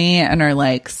aspirationally and are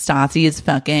like, Stassi is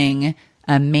fucking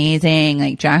amazing,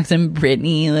 like Jackson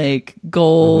Brittany, like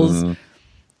goals,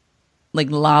 like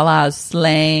Lala's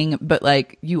slaying, but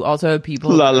like you also have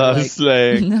people Lala's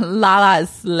slaying. Lala's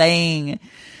slaying,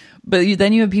 but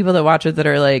then you have people that watch it that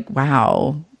are like,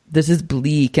 wow, this is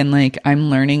bleak, and like I'm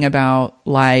learning about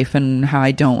life and how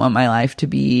I don't want my life to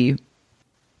be,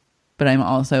 but I'm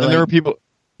also and like, there are people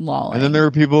lolling. And then there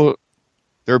are people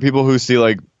who see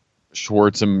like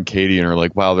Schwartz and Katie and are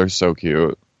like, wow, they're so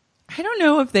cute. I don't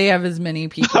know if they have as many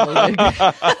people like,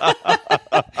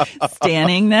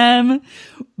 standing them,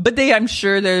 but I'm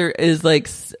sure there is like,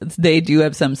 they do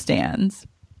have some stands.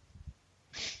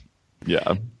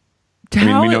 Yeah. I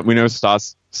mean, we know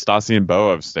Stassi and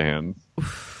Bo have stands.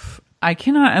 I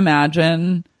cannot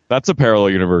imagine. That's a parallel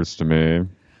universe to me.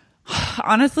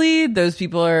 Honestly, those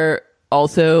people are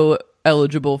also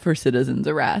eligible for citizen's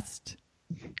arrest.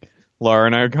 Laura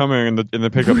and I are coming in the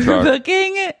pickup truck.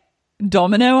 Booking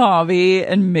Domino Avi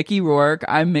and Mickey Rourke.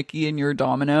 I'm Mickey and you're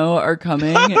Domino are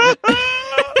coming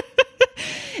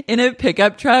in a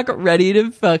pickup truck ready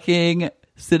to fucking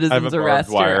citizen's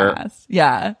arrest your ass.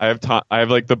 Yeah. I have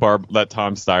like the barb that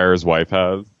Tom Steyer's wife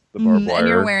has. The barbed wire. And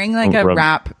you're wearing like a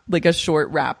wrap, like a short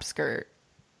wrap skirt.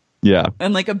 Yeah.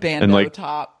 And like a bandeau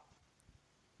top.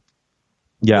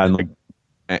 Yeah, and like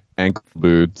ankle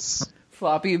boots.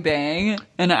 Floppy bang.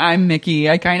 And I'm Mickey.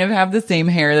 I kind of have the same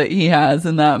hair that he has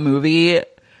in that movie.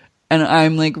 And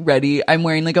I'm like ready. I'm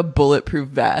wearing like a bulletproof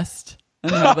vest.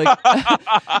 And I have like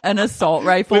an assault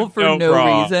rifle for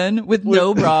no reason. With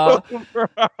no bra.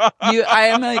 I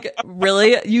am like,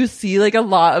 really? You see like a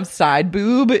lot of side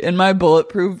boob in my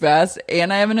bulletproof vest.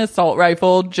 And I have an assault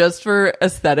rifle just for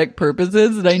aesthetic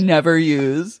purposes that I never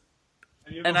use.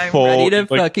 And I'm ready to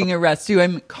fucking arrest you.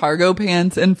 I'm cargo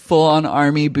pants and full on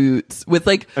army boots with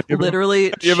like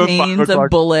literally chains of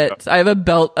bullets. I have a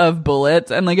belt of bullets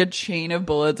and like a chain of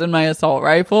bullets in my assault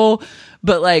rifle.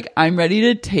 But like I'm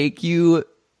ready to take you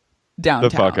downtown.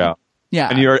 The fuck out. Yeah.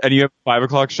 And you have 5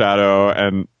 o'clock shadow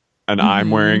and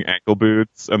I'm wearing ankle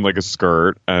boots and like a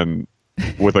skirt and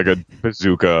with like a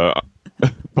bazooka.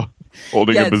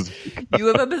 Holding a bazooka. You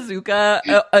have a bazooka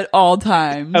at all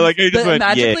times. I like how you just that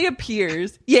magically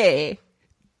appears. Yeah.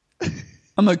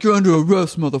 I'm like, you're under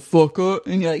arrest, motherfucker.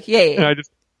 And you're like, yeah.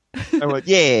 And I went,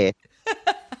 yeah.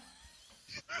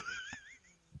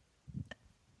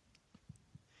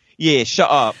 Yeah, shut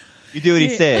up. You do what he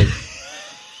says.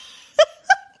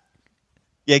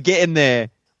 Yeah, get in there.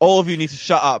 All of you need to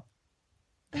shut up.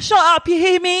 Shut up, you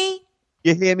hear me?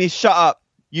 You hear me? Shut up.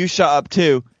 You shut up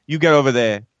too. You get over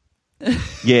there.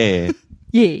 Yeah.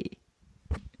 Yeah.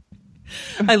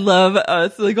 I love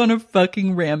us like on a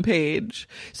fucking rampage.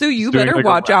 So you better like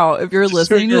watch out if you're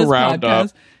listening to this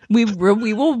podcast. We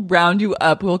will round you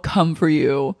up. We'll come for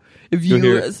you. If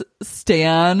you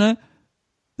stan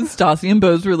Stassi and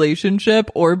Bo's relationship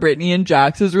or Brittany and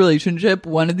Jax's relationship,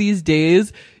 one of these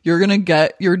days you're going to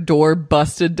get your door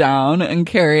busted down and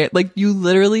carry it. Like you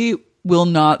literally will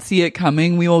not see it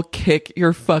coming. We will kick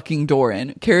your fucking door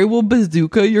in. Carrie will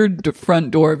bazooka your front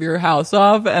door of your house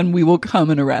off and we will come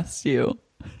and arrest you.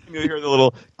 You'll hear the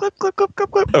little clip, clip, clip,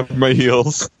 clip, clip of my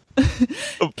heels.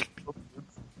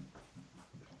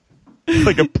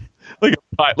 like a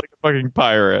fucking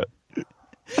pirate.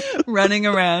 Running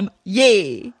around.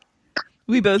 Yay.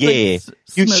 We both Yeah. You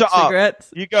smoke shut up. cigarettes.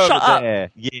 You go Shut over up.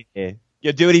 there. Yeah.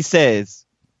 You do what he says.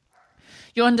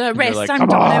 You're under arrest. like, I'm "Come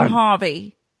Domino on."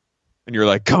 Harvey. And you're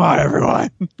like, come on, everyone.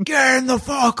 Get in the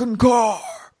fucking car.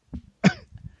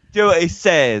 Do what he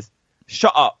says.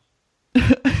 Shut up.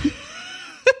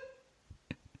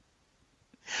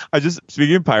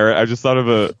 Speaking of pirate, I just thought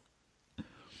of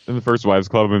in the First Wives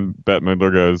Club when Bette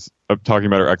Midler goes, talking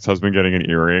about her ex-husband getting an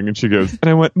earring, and she goes, and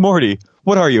I went, Morty,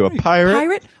 what are you, a pirate?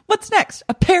 Pirate? What's next?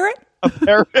 A parrot? A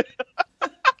parrot?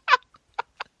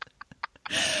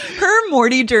 Her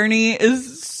Morty journey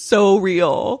is so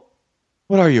real.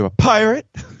 What are you, a pirate?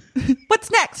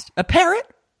 What's next? A parrot?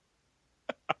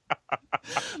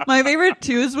 My favorite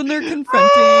too is when they're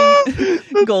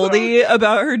confronting Goldie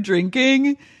about her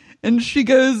drinking, and she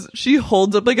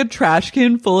holds up like a trash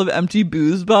can full of empty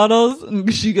booze bottles,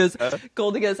 and she goes,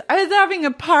 Goldie goes, I was having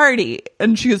a party,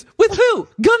 and she goes, with who?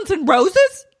 Guns N'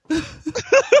 Roses? And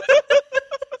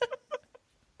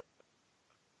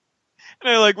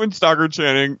I like when Stockard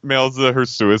Channing mails her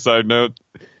suicide note,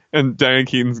 and Diane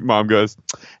Keaton's mom goes,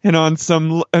 and on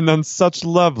such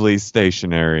lovely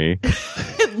stationery.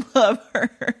 I love her.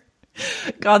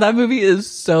 God, that movie is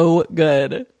so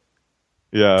good.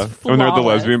 Yeah. When they're at the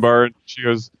lesbian bar, she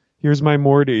goes, here's my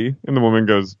Morty. And the woman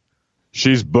goes,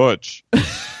 she's Butch.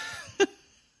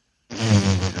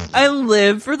 I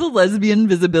live for the lesbian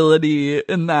visibility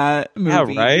in that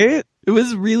movie. Yeah, right? It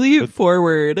was really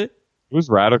forward. It was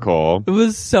radical. It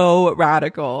was so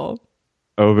radical.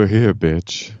 Over here,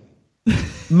 bitch.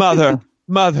 Mother,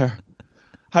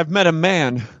 I've met a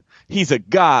man. He's a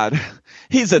god.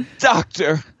 He's a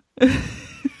doctor.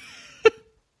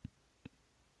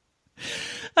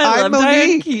 I love I'm Diane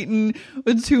Monique. Keaton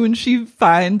when she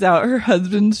finds out her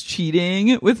husband's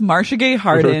cheating with Marcia Gay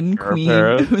Harden, Queen,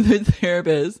 with her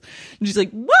therapist. And she's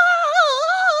like,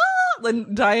 whoa!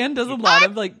 And Diane does a lot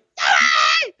of like,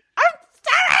 I'm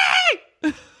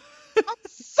sorry!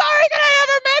 Sorry that I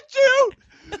ever met you.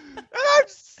 And I'm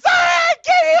sorry I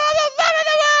gave you all the love in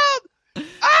the world.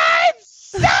 I'm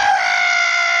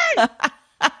sorry.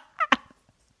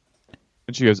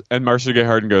 And she goes, and Marcia Gay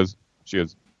Harden goes,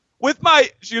 and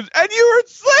you were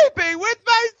sleeping with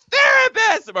my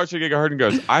therapist. And Marcia Gay Harden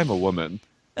goes, I'm a woman.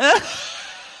 Oh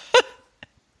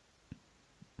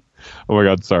my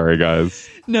God, sorry guys.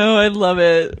 No, I love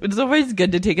it. It's always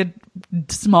good to take a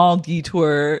small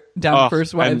detour down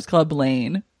First Wives Club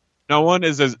lane. No one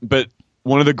is but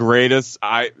one of the greatest,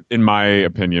 in my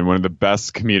opinion, one of the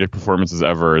best comedic performances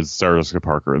ever is Sarah Jessica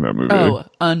Parker in that movie. Oh,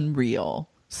 unreal.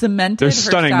 Cemented They're her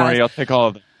stunning, status. Marie. I'll take all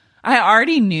of them. I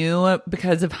already knew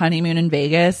because of Honeymoon in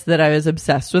Vegas that I was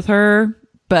obsessed with her,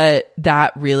 but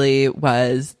that really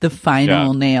was the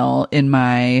final nail in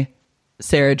my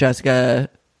Sarah Jessica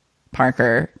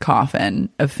Parker coffin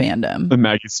of fandom. And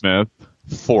Maggie Smith,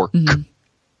 fork. Mm-hmm.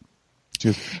 She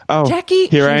goes, oh, Jackie,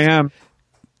 here I am.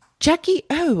 Jackie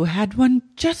O had one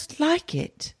just like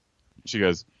it. She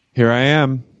goes, here I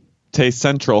am. Taste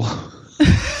Central.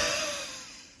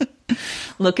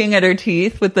 Looking at her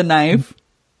teeth with the knife.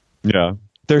 Yeah.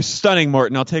 They're stunning,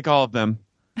 Morton. I'll take all of them.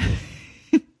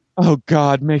 Oh,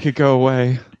 God, make it go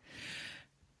away.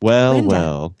 Well, Linda,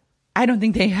 well. I don't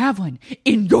think they have one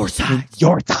in your size.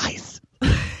 Your thighs.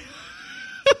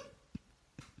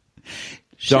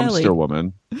 Shelley. Dumpster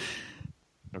woman.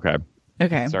 Okay.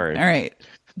 Okay. Sorry. All right.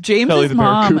 James's Shelley the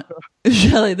mom,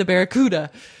 Shelley the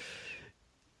Barracuda.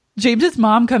 James's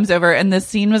mom comes over, and this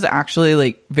scene was actually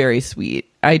like very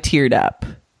sweet. I teared up.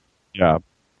 Yeah.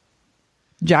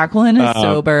 Jacqueline is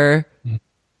sober.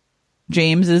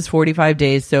 James is 45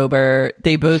 days sober.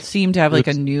 They both seem to have like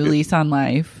a new lease on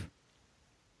life.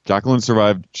 Jacqueline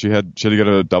survived. She had to get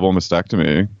a double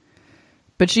mastectomy.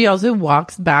 But she also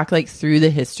walks back like through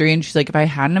the history, and she's like, if I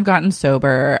hadn't have gotten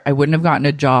sober, I wouldn't have gotten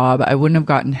a job. I wouldn't have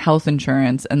gotten health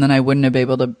insurance. And then I wouldn't have been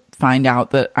able to find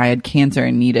out that I had cancer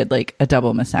and needed like a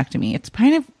double mastectomy. It's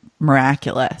kind of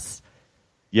miraculous.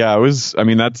 Yeah, it was. I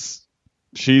mean,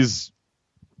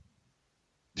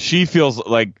 she feels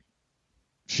like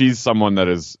she's someone that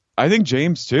is, I think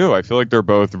James too. I feel like they're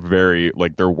both very,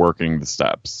 like they're working the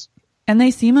steps. And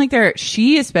they seem like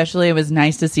she especially, it was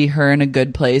nice to see her in a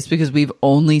good place because we've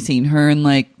only seen her in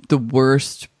like the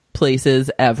worst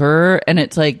places ever. And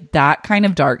it's like that kind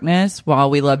of darkness, while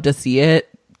we love to see it,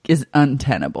 is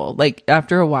untenable. Like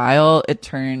after a while, it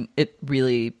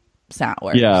really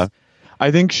sours. Yeah.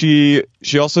 I think she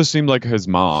also seemed like his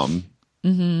mom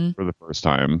for the first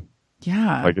time.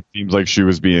 Yeah. Like it seems like she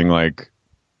was being like,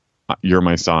 you're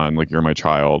my son, like you're my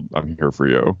child. I'm here for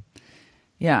you.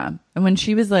 Yeah. And when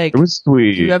she was like, It was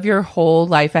sweet. you have your whole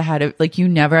life ahead of, like, you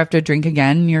never have to drink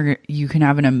again. You can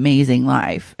have an amazing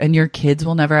life and your kids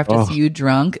will never have to see you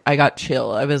drunk. I got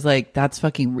chill. I was like, that's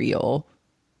fucking real.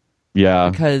 Yeah.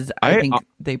 Because I think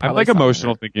they probably I'm like saw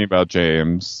emotional her. thinking about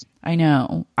James. I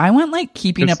know. I want like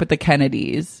Keeping Up with the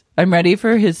Kennedys. I'm ready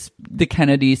for the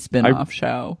Kennedy spin-off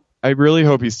show. I really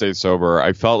hope he stays sober.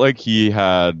 I felt like he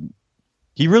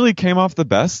really came off the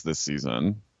best this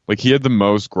season. Like he had the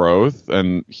most growth,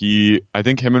 and I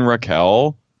think him and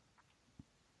Raquel,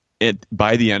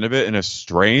 by the end of it, in a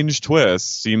strange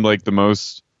twist, seemed like the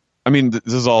most. I mean,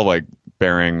 this is all like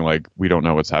bearing like we don't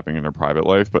know what's happening in their private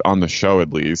life, but on the show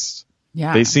at least,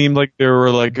 they seemed like they were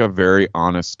like a very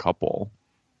honest couple.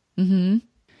 Mm-hmm.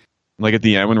 Like at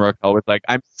the end when Raquel was like,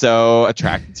 "I'm so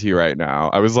attracted to you right now,"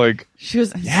 I was like, she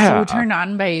was so turned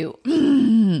on by you,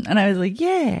 and I was like,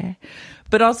 yeah.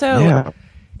 But also,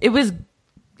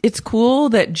 it's cool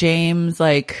that James,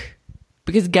 like,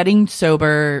 because getting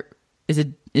sober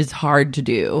is hard to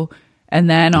do. And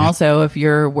then also if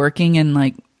you're working in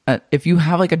like, if you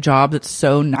have like a job that's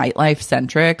so nightlife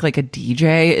centric, like a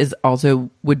DJ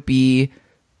would be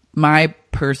my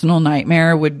personal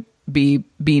nightmare would be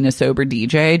being a sober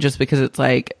DJ, just because it's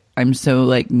like, I'm so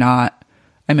like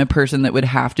I'm a person that would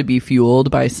have to be fueled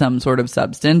by some sort of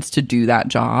substance to do that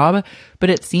job.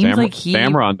 But it seems like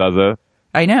Cameron does it.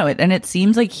 I know it, and it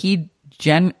seems like he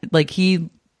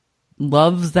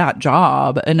loves that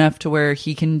job enough to where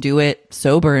he can do it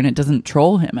sober and it doesn't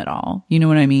troll him at all. You know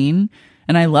what I mean?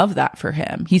 And I love that for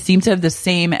him. He seems to have the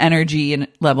same energy and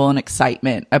level and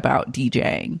excitement about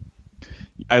DJing.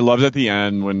 I loved at the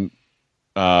end when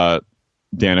Danica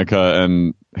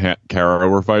and Kara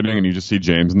were fighting, and you just see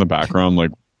James in the background,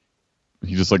 like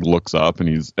he just like looks up, and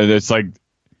it's like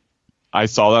I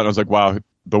saw that and I was like, wow.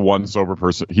 The one sober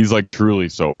person, he's like truly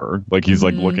sober. Like he's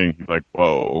like looking, he's like,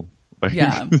 whoa. Like,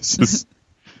 this is,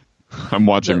 I'm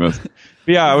watching this. But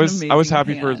yeah, I was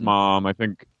happy for his mom. I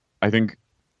think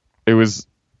it was,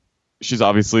 she's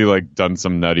obviously like done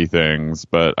some nutty things,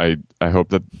 but I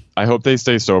hope they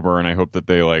stay sober, and I hope that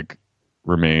they like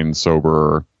remain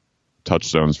sober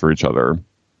touchstones for each other.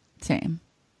 Same.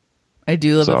 I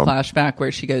do love a flashback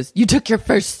where she goes, "You took your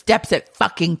first steps at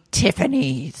fucking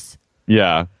Tiffany's."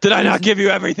 Yeah. Did I not give you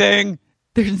everything?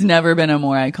 There's never been a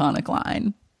more iconic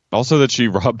line. Also that she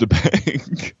robbed a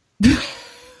bank.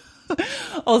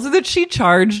 Also that she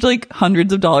charged like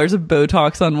hundreds of dollars of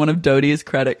Botox on one of Dodie's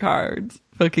credit cards.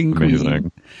 Fucking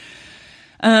amazing.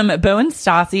 Queen. Bo and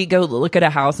Stassi go look at a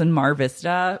house in Mar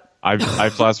Vista. I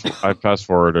fast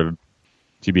forwarded.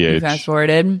 TBH. Fast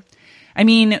forwarded. I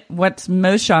mean, what's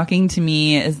most shocking to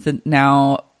me is that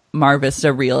now Mar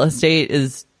Vista real estate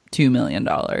is $2 million.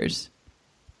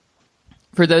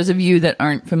 For those of you that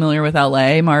aren't familiar with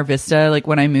LA, Mar Vista, like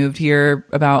when I moved here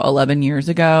about 11 years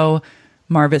ago,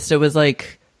 Mar Vista was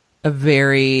like a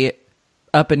very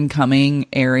up and coming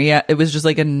area. It was just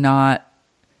like not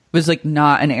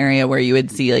an area where you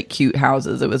would see like cute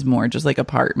houses. It was more just like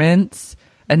apartments.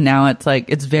 And now it's like,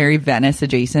 it's very Venice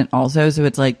adjacent also. So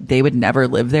it's like they would never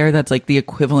live there. That's like the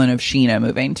equivalent of Sheena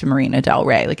moving to Marina Del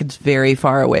Rey. Like it's very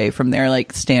far away from their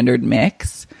like standard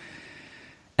mix.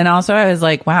 And also I was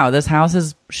like, wow, this house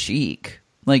is chic.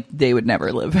 Like they would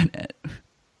never live in it.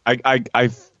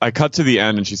 I cut to the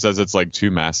end and she says it's like too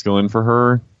masculine for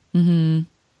her.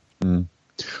 Mm-hmm.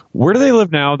 Where do they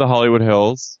live now? The Hollywood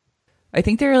Hills? I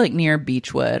think they're like near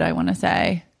Beechwood, I want to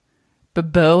say.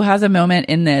 But Bo has a moment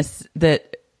in this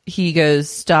that he goes,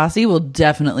 Stassi will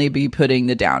definitely be putting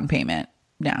the down payment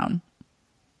down.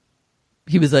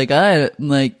 He was like,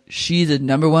 she's a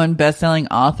 #1 best-selling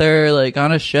author, like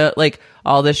on a show, like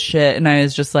all this shit. And I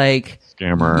was just like,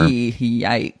 scammer.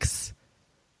 Yikes.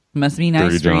 Must be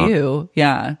nice Dirty John. for you.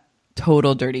 Yeah.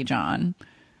 Total Dirty John.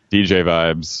 DJ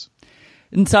vibes.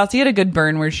 And Stassi had a good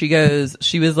burn where she was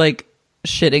like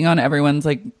shitting on everyone's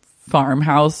like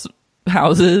farmhouse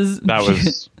houses. That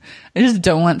was. I just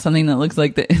don't want something that looks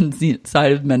like the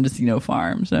inside of Mendocino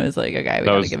Farms. And I was like, okay, we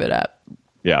gotta give it up.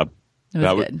 Yeah.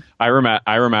 That was good.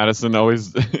 Ira Madison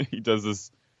always he does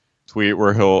this tweet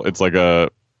where it's like a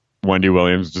Wendy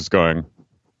Williams just going,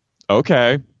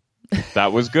 okay,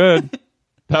 that was good.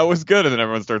 That was good. And then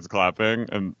everyone starts clapping.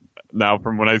 And now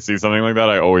from when I see something like that,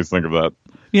 I always think of that.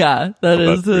 Yeah, that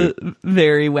is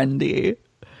very Wendy.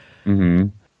 Mm-hmm.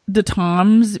 The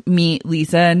Toms meet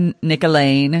Lisa and Nick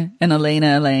Elaine and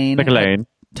Elena Elaine. Nick Elaine.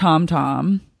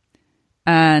 Tom.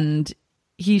 And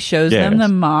he shows them the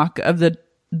mock of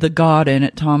the garden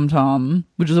at Tom,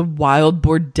 which is a wild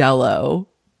bordello.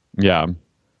 Yeah.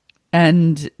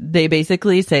 And they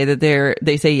basically say that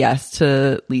they say yes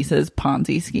to Lisa's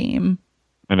Ponzi scheme.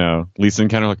 I know. Lisa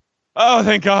and Ken are like, oh,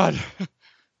 thank God.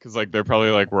 because like they're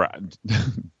probably like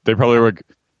they probably like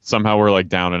somehow were like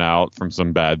down and out from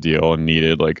some bad deal and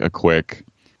needed like a quick.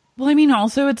 Well, I mean,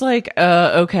 also it's like,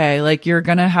 okay, like you're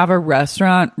gonna have a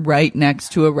restaurant right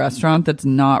next to a restaurant that's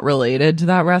not related to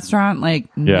that restaurant.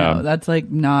 Like, no, that's like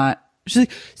not. She's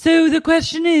like, so the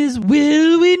question is,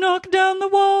 will we knock down the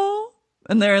wall?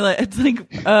 And they're like, it's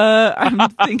like, I'm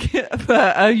thinking,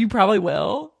 but you probably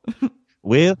will.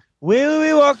 Will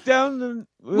we walk down the?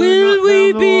 Will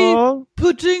we be wall?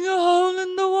 putting a hole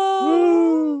in the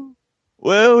wall?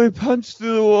 Will we punch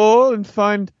through the wall and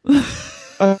find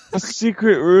a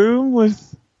secret room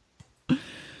with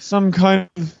some kind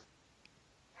of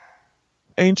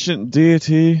ancient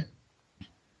deity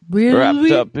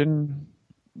wrapped up in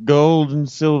gold and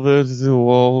silver to the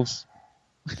walls?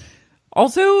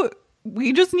 Also,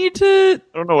 we just need to.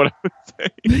 I don't know what I would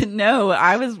say. No,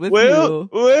 I was with Will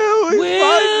you. we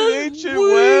find an ancient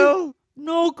well?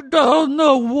 Knock down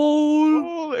the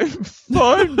wall And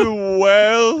find a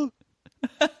well.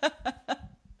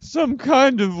 Some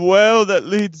kind of well that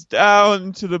leads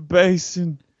down to the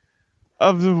basin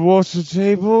of the water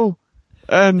table.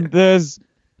 And there's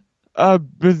at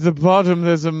the bottom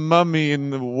there's a mummy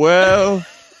in the well.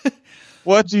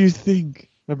 What do you think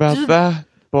about that,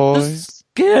 boys?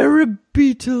 Scarab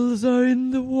beetles are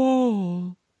in the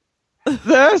wall.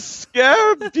 They're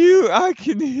scarab I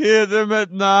can hear them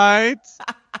at night.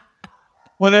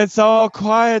 When it's all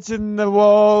quiet in the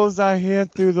walls, I hear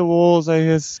through the walls, I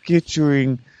hear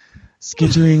skittering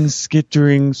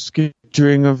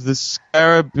of the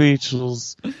scarab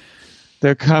beetles.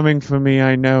 They're coming for me,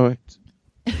 I know it.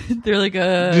 They're like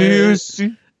a... Do you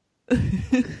see?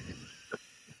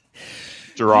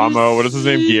 Geronimo, what is his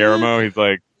name? Guillermo. He's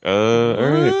like, all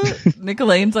right. Nick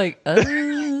Elaine's like,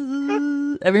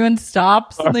 everyone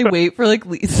stops and they wait for like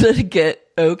Lisa to get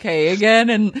okay again.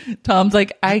 And Tom's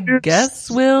like, I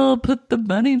guess we'll put the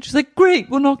money. And she's like, great,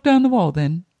 we'll knock down the wall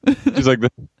then. She's like,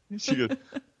 she goes,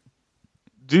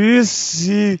 Do you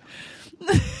see?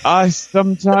 I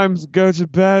sometimes go to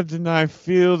bed and I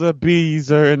feel the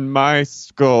bees are in my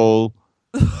skull.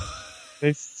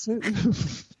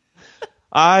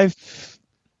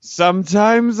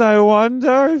 Sometimes I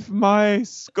wonder if my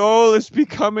skull is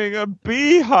becoming a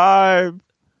beehive.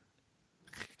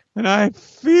 And I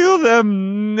feel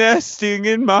them nesting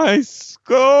in my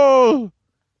skull.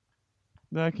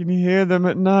 And I can hear them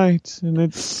at night. And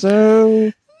it's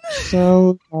so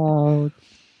loud.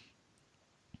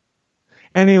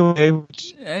 Anyway,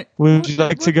 would you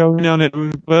like to go in on it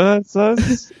with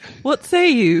us? What say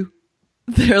you?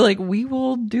 They're like, we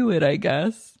will do it, I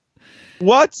guess.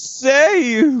 What say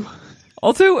you?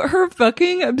 Also, her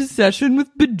fucking obsession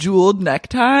with bejeweled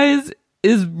neckties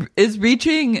is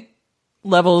reaching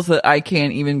levels that I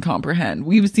can't even comprehend.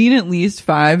 We've seen at least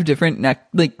 5 different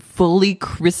fully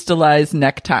crystallized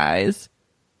neckties.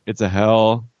 it's a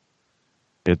hell.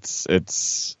 It's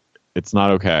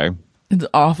not okay. It's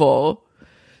awful.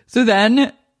 So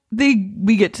then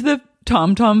we get to the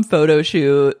TomTom photo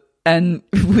shoot, and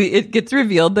it gets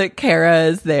revealed that Kara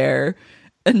is there,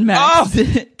 and Max.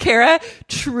 Kara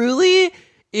truly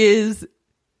is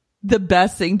the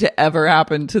best thing to ever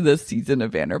happen to this season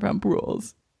of Vanderpump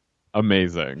Rules.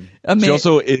 Amazing. She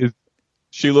also is.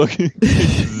 She looks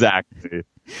exactly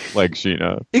like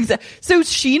Sheena. Exactly. So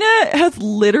Sheena has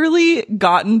literally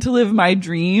gotten to live my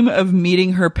dream of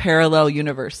meeting her parallel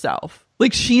universe self.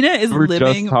 Like, Sheena is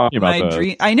living my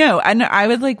dream. I know. And I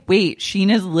was like, wait,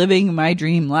 Sheena's living my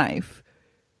dream life.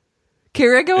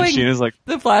 Kara going, and Sheena's like,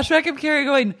 the flashback of Kara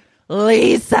going,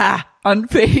 Lisa, on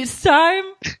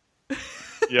FaceTime.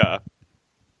 Yeah.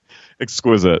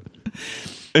 Exquisite.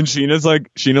 And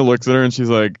Sheena looks at her and she's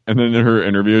like, and then in her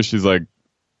interview, she's like,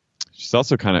 she's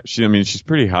also kind of, she's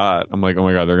pretty hot. I'm like, oh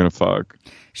my God, they're going to fuck.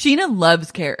 Sheena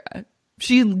loves Kara.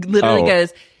 She literally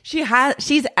goes,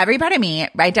 she's every part of me,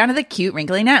 right down to the cute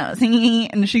wrinkly nose.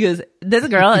 And she goes, this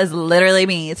girl is literally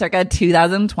me, circa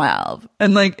 2012.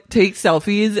 And like takes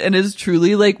selfies and is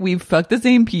truly like, we've fucked the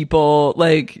same people.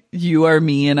 Like, you are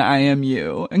me and I am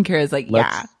you. And Kara's like,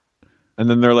 yeah. And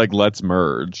then they're like, let's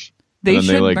merge. They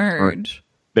should merge.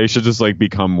 They should just like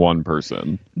become one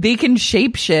person. They can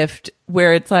shapeshift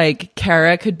where it's like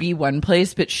Kara could be one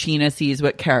place, but Sheena sees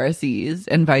what Kara sees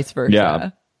and vice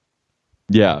versa.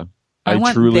 Yeah. I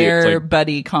want their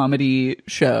buddy comedy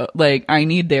show. Like, I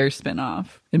need their spinoff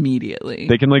immediately.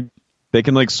 They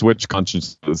can switch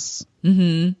consciousness.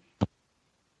 Mm-hmm.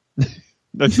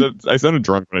 I sounded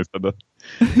drunk when I said that.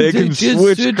 They can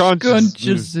switch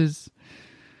consciousness.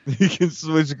 They can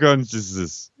switch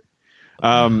consciousness.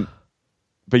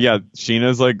 But yeah,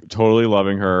 Sheena's like totally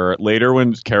loving her. Later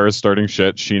when Kara's starting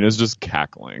shit, Sheena's just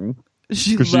cackling.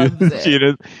 She loves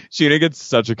it. Sheena gets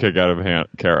such a kick out of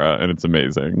Kara, and it's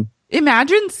amazing.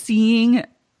 Imagine seeing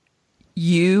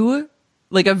you,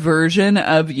 like a version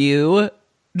of you,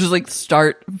 just like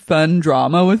start fun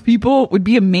drama with people would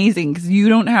be amazing because you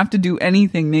don't have to do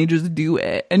anything. They just do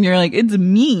it. And you're like, it's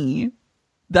me.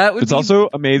 That would It's be also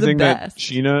amazing the that best.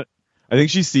 Sheena, I think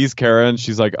she sees Kara and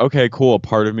she's like, okay, cool. A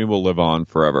part of me will live on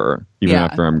forever, even Yeah.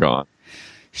 after I'm gone.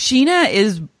 Sheena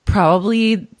is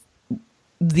probably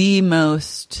the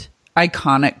most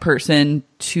iconic person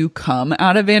to come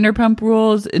out of Vanderpump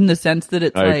Rules in the sense that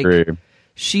it's I agree.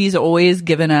 Sheena's always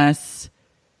given us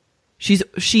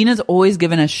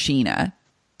Sheena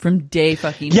from day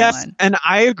fucking Yes, one. and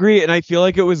I agree. And I feel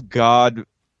like it was God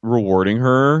rewarding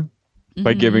her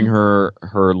by giving her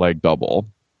like double.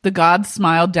 The gods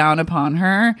smiled down upon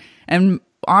her. And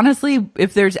honestly,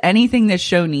 if there's anything this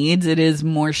show needs, it is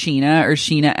more Sheena or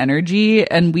Sheena energy.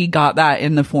 And we got that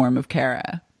in the form of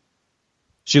Kara.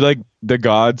 She like the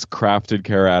gods crafted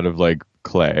Kara out of like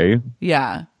clay,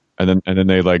 Yeah. and then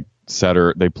they like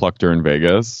they plucked her in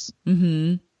Vegas.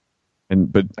 Mm-hmm.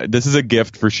 But this is a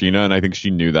gift for Sheena, and I think she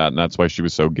knew that, and that's why she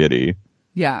was so giddy.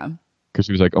 Yeah. Because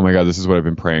she was like, "Oh my god, this is what I've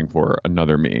been praying for,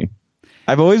 another me.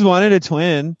 I've always wanted a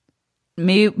twin."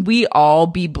 May we all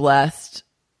be blessed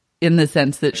in the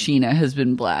sense that Sheena has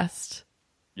been blessed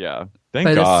Yeah, thank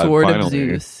by God. the sword finally. of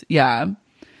Zeus. Yeah.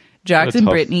 Jax and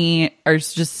tough- Brittany are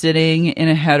just sitting in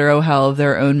a hetero hell of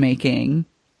their own making.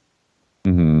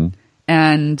 Mm-hmm.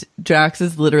 And Jax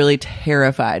is literally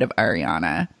terrified of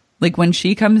Ariana. Like when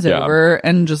she comes Yeah. over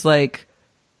and just like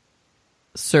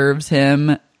serves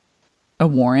him a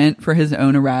warrant for his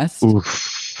own arrest.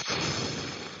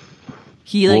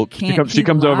 He like Well, can't. she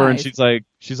comes over and lies.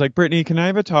 she's like, Brittany, can I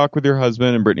have a talk with your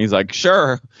husband? And Brittany's like,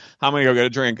 sure. I'm gonna go get a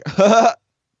drink. Her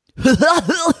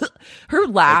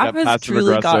laugh that has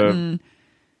truly passive-aggressive- gotten.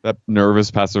 That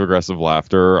nervous, passive aggressive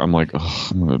laughter. I'm like, oh,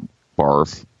 I'm gonna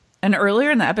barf. And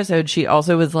earlier in the episode, she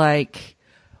also was like,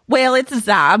 "Well, it's a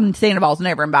sign. Sandoval's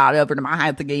never invited over to my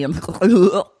house again."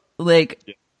 Like,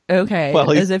 okay,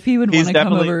 Well, as if he would he's want to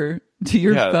come definitely- over to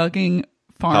your Yeah. fucking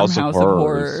farmhouse of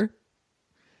horror.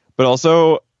 But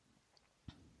also,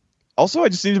 I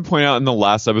just need to point out in the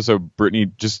last episode,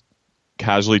 Brittany just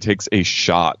casually takes a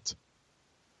shot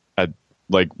at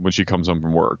like when she comes home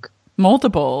from work.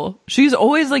 Multiple. She's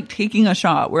always like taking a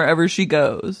shot wherever she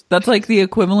goes. That's like the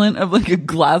equivalent of like a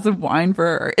glass of wine for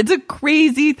her. It's a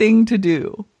crazy thing to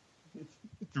do.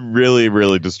 Really,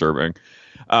 really disturbing.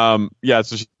 Yeah,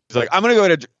 so she's like, I'm gonna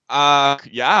go to.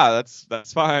 Yeah,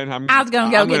 that's fine. I was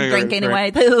gonna go get a drink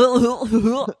anyway.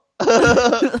 You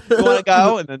want to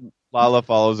go? And then Lala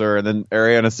follows her, and then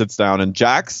Ariana sits down, and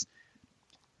Jax.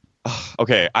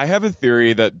 Okay, I have a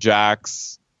theory that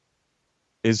Jax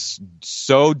is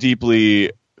so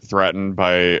deeply threatened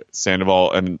by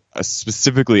Sandoval and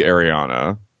specifically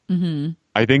Ariana. Mm-hmm.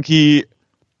 I think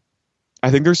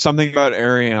there's something about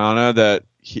Ariana that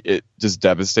it just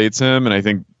devastates him, and I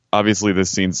think obviously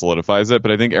this scene solidifies it.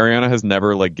 But I think Ariana has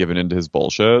never like given into his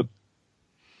bullshit,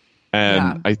 and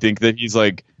Yeah. I think that he's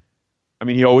like, I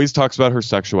mean, he always talks about her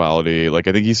sexuality. Like,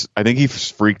 I think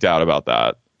he's freaked out about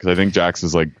that because I think Jax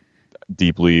is like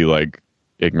deeply like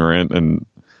ignorant. And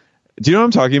do you know what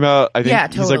I'm talking about? I think Yeah,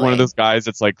 he's like one totally. of those guys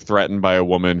that's like threatened by a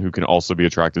woman who can also be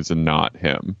attracted to not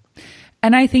him.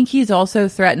 And I think he's also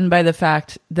threatened by the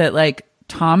fact that like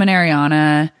Tom and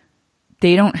Ariana,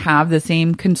 they don't have the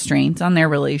same constraints on their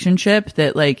relationship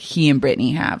that like he and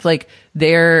Brittany have. Like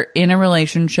they're in a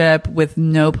relationship with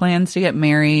no plans to get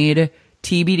married,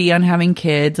 TBD on having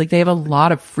kids. Like they have a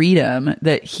lot of freedom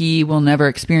that he will never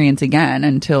experience again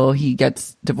until he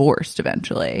gets divorced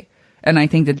eventually. And I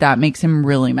think that makes him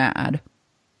really mad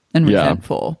and Yeah.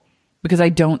 resentful. Because I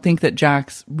don't think that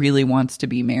Jax really wants to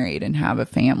be married and have a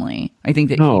family. I think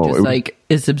that No, he just like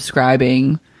is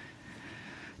subscribing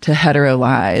to hetero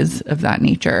lies of that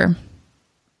nature.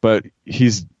 But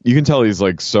you can tell he's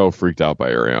like so freaked out by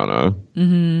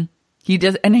Ariana. He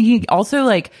does, and he also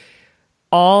like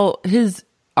all his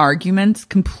arguments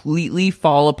completely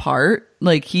fall apart.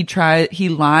 Like he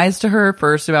lies to her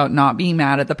first about not being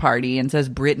mad at the party and says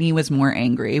Brittany was more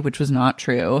angry, which was not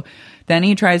true. Then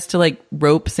he tries to like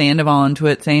rope Sandoval into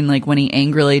it, saying like when he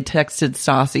angrily texted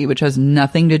Stassi, which has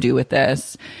nothing to do with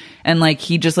this. And like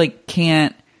he just like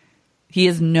can't, he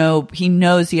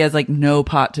knows he has like no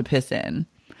pot to piss in.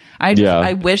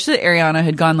 I wish that Ariana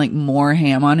had gone like more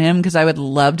ham on him because I would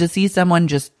love to see someone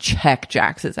just check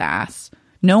Jax's ass.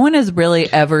 No one has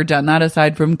really ever done that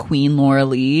aside from Queen Laura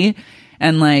Lee.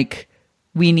 And like,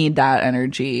 we need that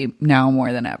energy now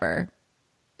more than ever.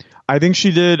 I think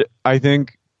she did. I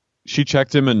think she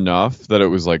checked him enough that it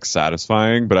was like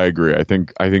satisfying, but I agree. I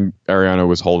think Ariana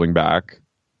was holding back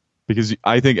because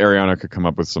I think Ariana could come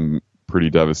up with some pretty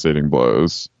devastating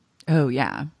blows. Oh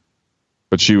yeah.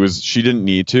 But she didn't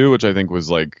need to, which I think was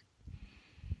like,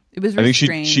 it was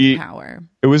restrained power.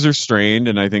 It was restrained,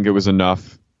 and I think it was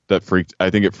enough that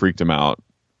it freaked him out,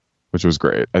 which was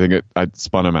great. I think I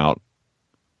spun him out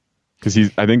because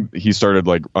I think he started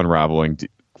like unraveling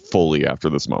fully after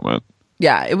this moment.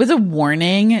 Yeah, it was a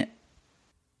warning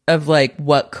of like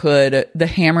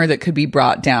the hammer that could be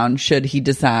brought down should he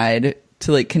decide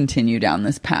to like continue down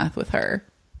this path with her.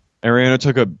 Ariana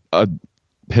took a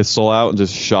pistol out and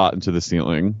just shot into the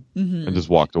ceiling and just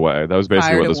walked away. That was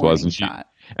basically what this was.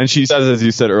 And she says, as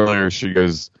you said earlier,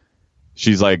 she's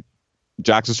like,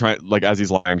 Jax is trying, like, as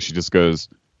he's lying, she just goes,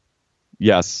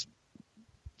 yes,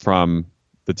 from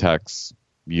the text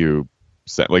you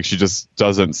sent. Like, she just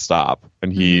doesn't stop.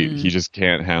 And he just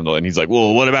can't handle it. And he's like,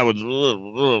 well, what about with...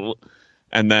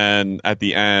 And then at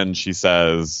the end, she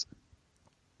says,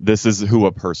 this is who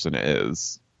a person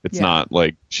is. It's not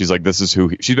like, she's like,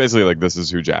 she's basically like, this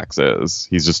is who Jax is.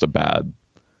 He's just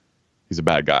he's a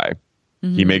bad guy.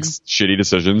 He makes shitty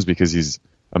decisions because he's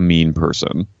a mean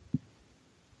person.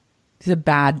 He's a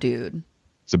bad dude.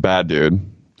 So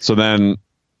then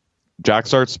Jax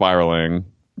starts spiraling.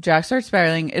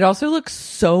 It also looks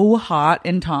so hot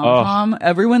in Tom Tom.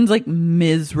 Everyone's like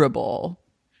miserable.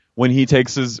 When he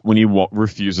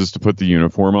refuses to put the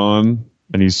uniform on,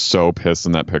 and he's so pissed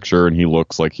in that picture, and he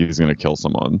looks like he's going to kill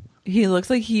someone. He looks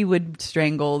like he would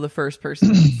strangle the first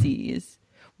person he sees.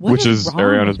 Which is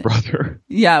Ariana's brother.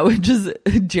 Yeah, which is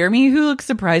Jeremy, who looks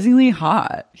surprisingly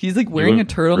hot. He's like wearing a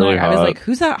turtleneck. Really I was like,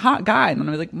 who's that hot guy? And then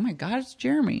I was like, oh my God, it's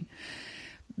Jeremy.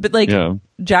 But like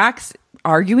Jax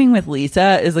arguing with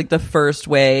Lisa is like the first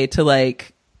way to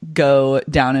like go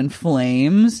down in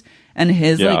flames. And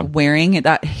his like wearing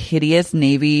that hideous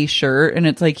navy shirt. And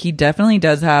it's like, he definitely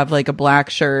does have like a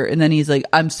black shirt. And then he's like,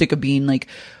 I'm sick of being like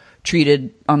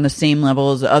treated on the same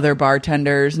level as other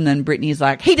bartenders. And then Brittany's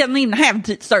like, he doesn't even have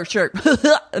a Star shirt.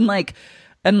 and like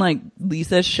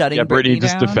Lisa's shutting Brittany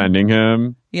just down. Defending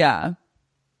him. Yeah.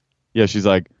 Yeah. She's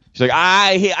like,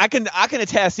 I can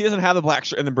attest he doesn't have the black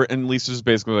shirt. And Lisa's just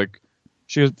basically like,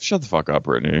 she goes, shut the fuck up,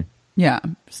 Brittany. Yeah.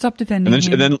 Stop defending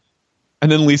him.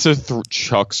 And then Lisa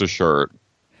chucks a shirt.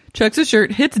 Hits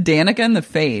Danica in the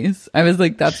face. I was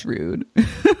like, that's rude.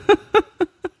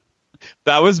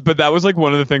 That was like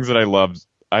one of the things that I loved.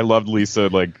 I loved Lisa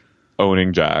like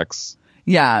owning Jax.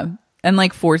 Yeah. And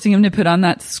like forcing him to put on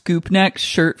that scoop neck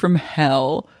shirt from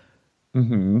hell.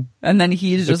 Mm-hmm. And then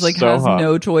he just like has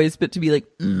no choice but to be like,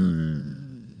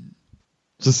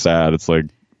 It's just sad. It's like,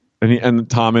 and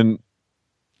Tom and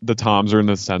the Toms are in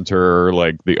the center,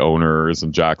 like the owners,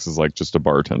 and Jax is like just a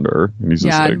bartender. And he's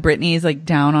just like, and Brittany's like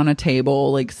down on a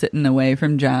table, like sitting away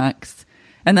from Jax.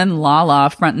 And then Lala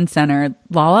front and center.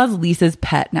 Lala's Lisa's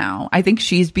pet now. I think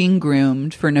she's being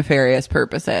groomed for nefarious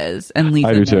purposes. And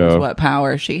Lisa knows what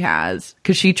power she has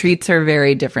because she treats her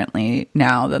very differently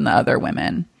now than the other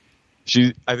women.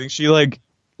 I think she like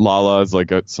Lala is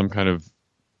like some kind of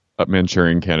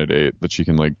Manchurian candidate that she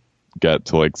can like get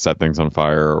to like set things on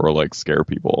fire or like scare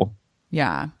people.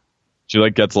 Yeah. She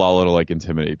like gets Lala to like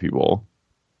intimidate people.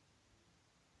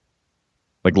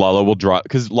 Like Lala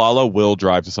will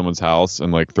drive to someone's house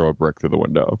and like throw a brick through the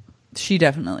window. She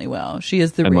definitely will. She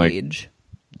is the rage.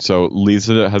 Like, so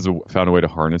Lisa has found a way to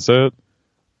harness it,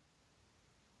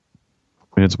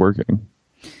 and it's working.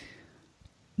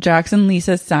 Jax and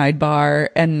Lisa sidebar,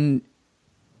 and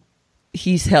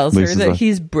he tells her that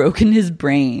he's broken his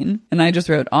brain. And I just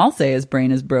wrote, I'll say his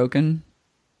brain is broken.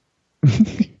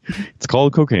 It's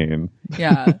called cocaine.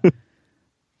 Yeah.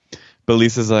 But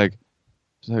Lisa's like,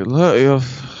 look,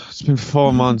 it's been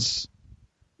 4 months.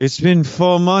 It's been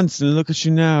 4 months, and look at you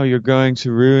now. You're going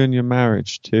to ruin your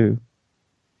marriage, too.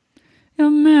 Your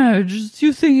marriage? Do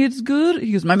you think it's good?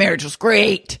 He goes, my marriage was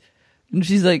great. And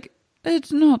she's like,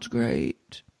 it's not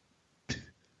great.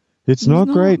 It's not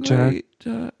great, Jax.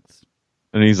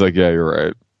 And he's like, yeah, you're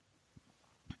right.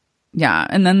 Yeah,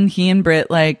 and then he and Britt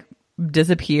like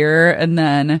disappear, and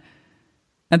then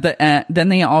at the end, then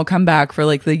they all come back for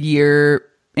like the year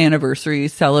anniversary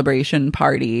celebration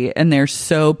party, and they're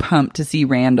so pumped to see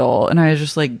Randall. And I was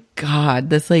just like, God,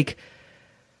 this like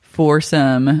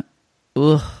foursome.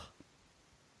 Ugh.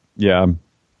 Yeah.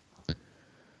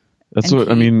 That's what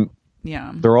I mean.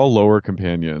 Yeah. They're all lower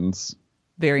companions.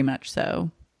 Very much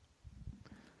so.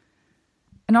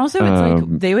 And also, it's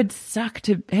like they would suck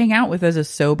to hang out with as a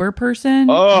sober person.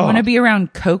 I want to be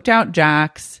around coked out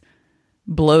Jax,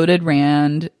 bloated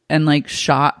Rand, and like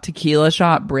tequila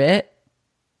shot Brit.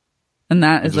 And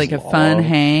that is like a fun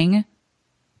hang.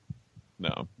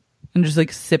 No. And just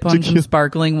like sip on some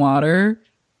sparkling water.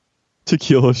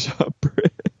 Tequila shot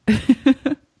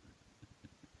bread.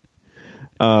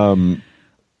 Ariana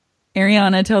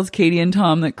tells Katie and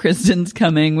Tom that Kristen's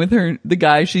coming with the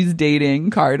guy she's dating,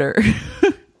 Carter.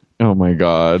 Oh my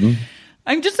God.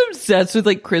 I'm just obsessed with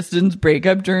like Kristen's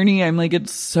breakup journey. I'm like,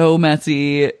 it's so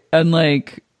messy and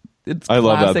like it's I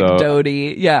love that, classic though.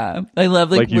 Dodie. Yeah, I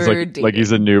love like He's we're dating. like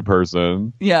he's a new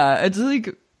person. Yeah, it's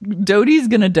like Dodie's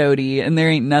gonna Dodie, and there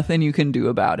ain't nothing you can do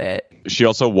about it. She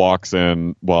also walks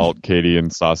in while Katie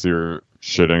and Stassi are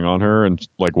shitting on her, and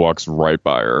like walks right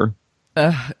by her.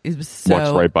 It was so. Walks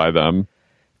right by them.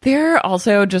 They're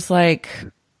also just like.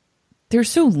 They're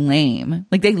so lame.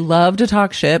 Like they love to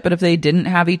talk shit, but if they didn't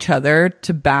have each other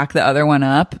to back the other one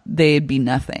up, they'd be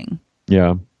nothing.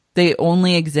 Yeah. They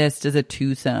only exist as a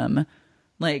twosome.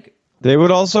 Like they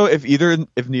would also, if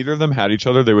neither of them had each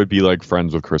other, they would be like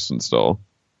friends with Kristen still.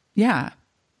 Yeah,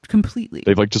 completely.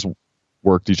 They've like just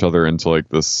worked each other into like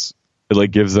this. It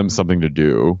like gives them something to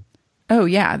do. Oh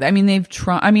yeah, I mean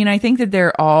I think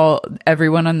that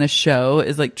everyone on the show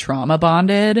is like trauma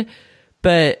bonded,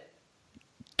 but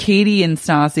Katie and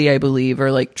Stassi, I believe,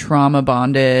 are like trauma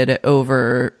bonded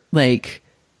over like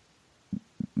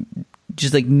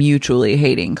just like mutually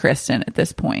hating Kristen at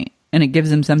this point. And it gives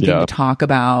them something to talk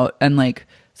about and like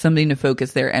something to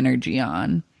focus their energy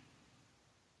on.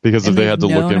 Because if they had to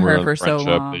look inward on for friendship,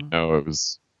 so long. they know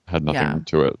had nothing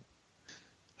to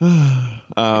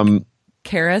it.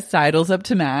 Kara sidles up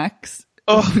to Max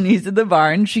when he's at the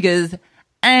bar and she goes,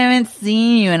 I haven't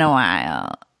seen you in a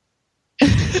while.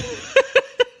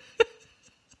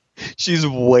 She's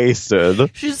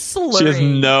wasted. She's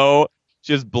slurring.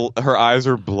 Her eyes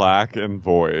are black and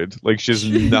void. Like she has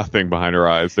nothing behind her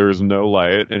eyes. There is no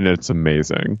light, and it's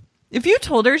amazing. If you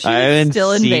told her she was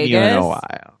still in Vegas, in a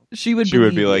while, she would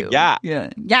be like, "Yeah,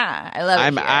 yeah, I love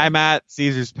it. I'm at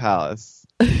Caesar's Palace."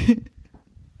 And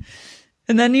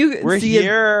then we're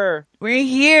here. We're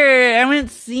here. I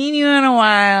haven't seen you in a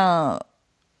while.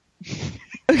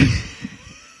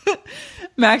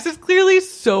 Max is clearly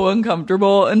so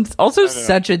uncomfortable and also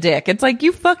such a dick. It's like,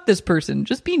 you fucked this person.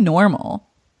 Just be normal.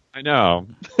 I know.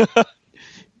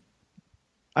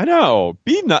 I know.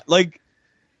 Be nice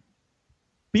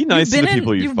to the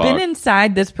people you fuck. You've been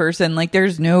inside this person. Like,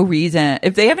 there's no reason.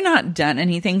 If they have not done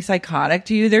anything psychotic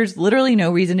to you, there's literally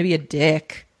no reason to be a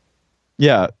dick.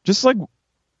 Yeah. Just like,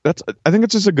 I think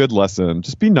it's just a good lesson.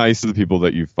 Just be nice to the people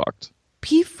that you fucked.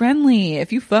 Be friendly.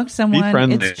 If you fuck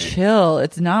someone, it's chill.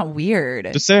 It's not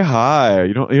weird. Just say hi.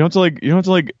 You don't have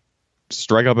to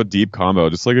strike up a deep combo.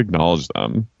 Just like acknowledge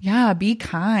them. Yeah, be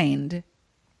kind.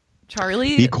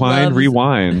 Charlie. Be kind,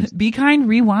 rewind. Be kind,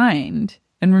 rewind.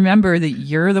 And remember that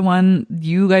you're the one,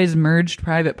 you guys merged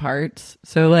private parts.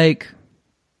 So like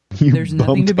there's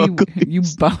nothing to be you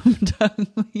bummed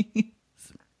uglies.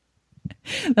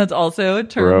 That's also a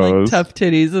term gross. Like tough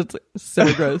titties. It's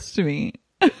so gross to me.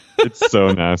 It's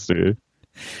so nasty.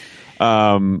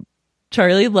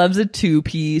 Charlie loves a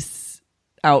 2-piece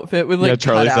outfit with like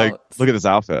Charlie's cutouts. like, look at this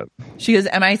outfit. She goes,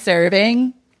 am I serving?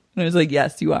 And I was like,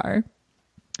 yes, you are.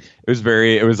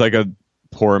 It was like a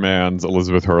poor man's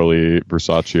Elizabeth Hurley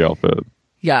Versace outfit.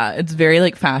 Yeah, it's very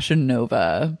like Fashion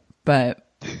Nova, but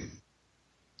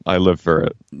I live for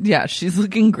it. Yeah, she's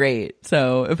looking great.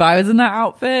 So if I was in that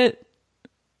outfit,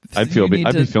 I'd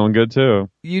be feeling good too.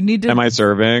 You need to. Am I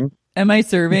serving?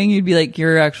 You'd be like,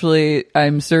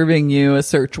 I'm serving you a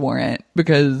search warrant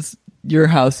because your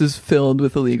house is filled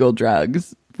with illegal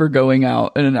drugs for going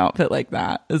out in an outfit like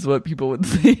that, is what people would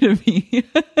say to me.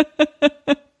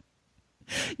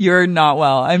 You're not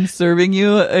well. I'm serving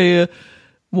you a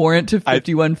warrant to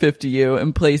 5150 you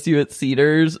and place you at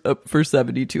Cedars for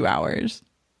 72 hours.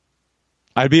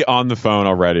 I'd be on the phone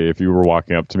already if you were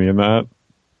walking up to me in that.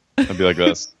 I'd be like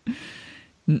this.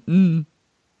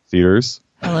 Cedars.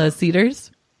 Hello, Cedars.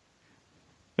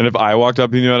 And if I walked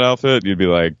up in that outfit, you'd be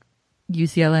like,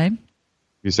 UCLA.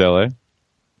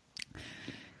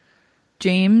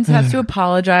 James has to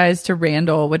apologize to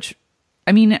Randall, which,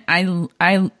 I mean,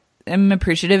 I am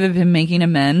appreciative of him making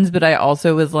amends, but I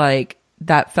also was like,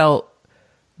 that felt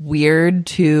weird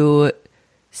to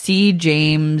see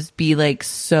James be like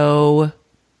so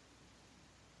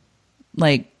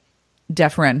like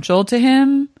deferential to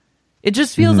him. It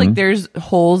just feels like there's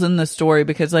holes in the story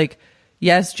because like,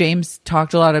 yes, James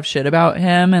talked a lot of shit about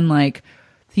him and like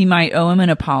he might owe him an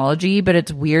apology, but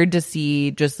it's weird to see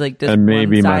just like this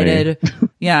one-sided,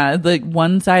 like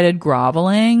one-sided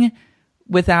groveling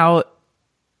without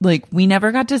like we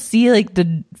never got to see like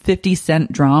the 50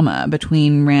 Cent drama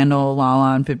between Randall,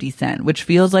 Lala, and 50 Cent, which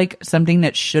feels like something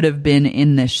that should have been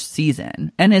in this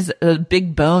season and is a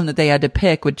big bone that they had to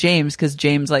pick with James because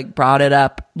James like brought it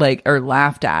up like or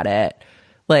laughed at it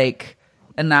like,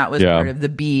 and that was part of the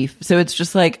beef. So it's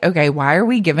just like, okay, why are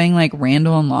we giving like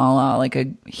Randall and Lala like a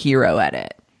hero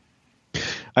edit?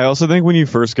 I also think when you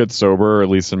first get sober, or at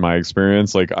least in my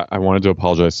experience, like I wanted to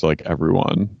apologize to like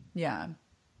everyone. Yeah.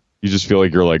 You just feel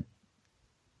like you're like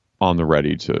on the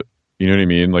ready to, you know what I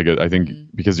mean? Like I think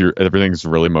because everything's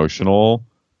really emotional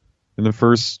in the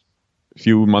first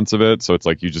few months of it, so it's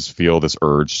like you just feel this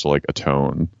urge to like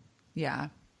atone. Yeah.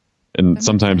 And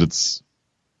sometimes it's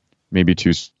maybe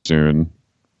too soon,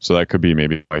 so that could be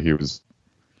maybe why he was.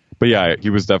 But yeah,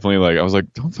 he was definitely like, I was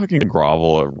like, don't fucking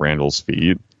grovel at Randall's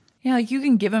feet. Yeah, like you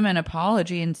can give him an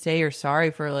apology and say you're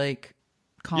sorry for like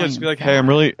calling. Yeah, just be like, him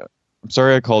hey, I'm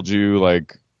sorry I called you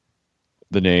like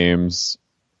the names.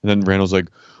 And then Randall's like,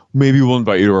 maybe we'll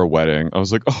invite you to our wedding. I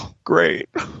was like, oh, great.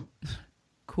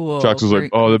 Cool. Jax was like,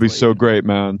 oh, that'd be so great,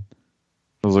 man.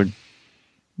 I was like,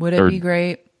 would it be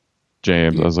great?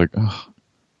 James, I was like, oh.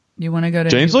 You want to go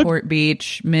to Newport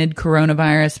Beach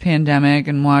mid-coronavirus pandemic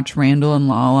and watch Randall and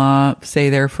Lala say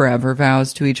their forever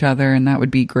vows to each other, and that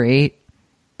would be great.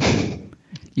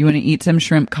 You want to eat some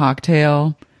shrimp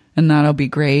cocktail, and that'll be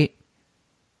great.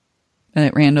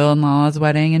 At Randall and Lala's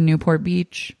wedding in Newport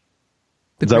Beach.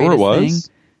 Is that where it was?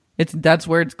 That's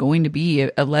where it's going to be,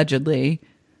 allegedly.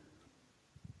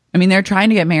 I mean, they're trying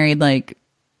to get married like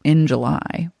in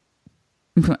July.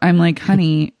 I'm like,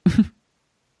 honey.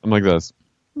 I'm like this.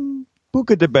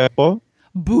 Buca de Beppo.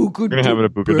 We're going to have it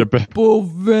at Buca de Beppo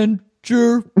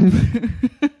venture.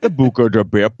 The Buca de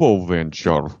Beppo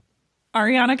venture.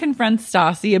 Ariana confronts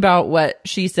Stassi about what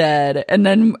she said, and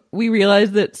then we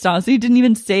realized that Stassi didn't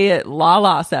even say it.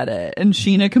 Lala said it, and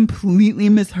Sheena completely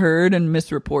misheard and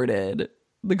misreported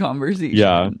the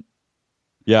conversation.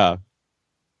 Yeah.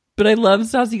 But I love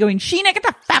Stassi going, Sheena, get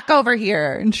the fuck over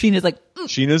here. And Sheena's like...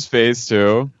 Sheena's face,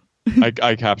 too.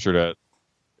 I captured it.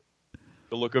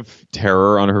 The look of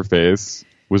terror on her face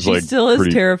was she like... still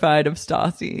is terrified of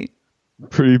Stassi.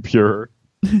 Pretty pure.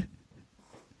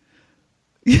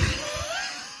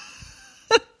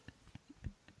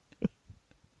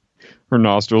 Her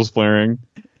nostrils flaring.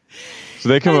 So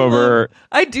they come over.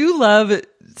 I do love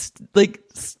like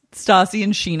Stassi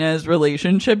and Sheena's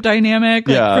relationship dynamic.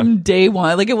 Like, from day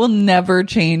one. Like it will never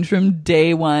change from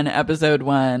day one, episode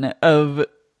 1 of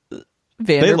Vanderpump.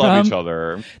 They love each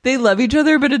other. They love each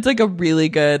other, but it's like a really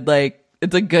good, like,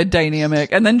 it's a good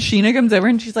dynamic. And then Sheena comes over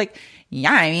and she's like,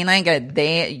 yeah, I mean, like,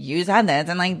 you said this,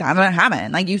 and, like, that's what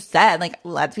happened. Like, you said, like,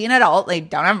 let's be an adult, like,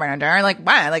 don't have furniture, like,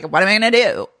 what? Like, what am I gonna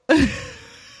do?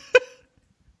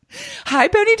 High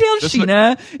ponytail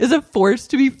Sheena is a force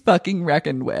to be fucking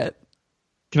reckoned with.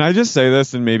 Can I just say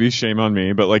this, and maybe shame on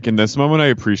me, but, like, in this moment, I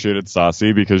appreciated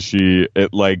Stassi because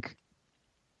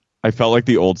I felt like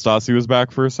the old Stassi was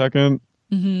back for a second.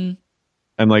 Mm-hmm.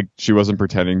 And, like, she wasn't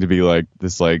pretending to be, like,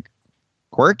 this, like,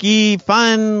 quirky,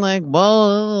 fun, like,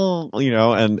 well, you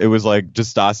know, and it was like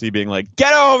just Stassi being like,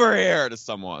 get over here to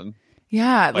someone.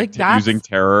 Yeah, like that's using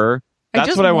terror.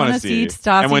 That's what I want to see.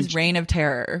 Stassi's reign of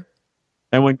terror.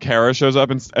 And when Kara shows up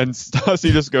and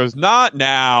Stassi just goes, not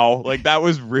now. Like that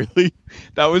was really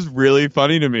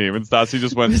funny to me when Stassi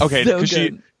just went, okay, because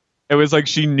it was like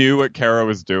she knew what Kara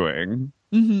was doing.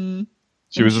 Mm-hmm.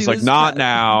 She was just like, not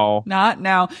now. Not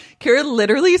now. Kara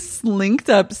literally slinked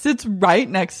up, sits right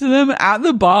next to them at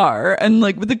the bar, and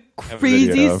like with a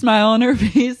crazy smile on her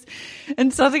face.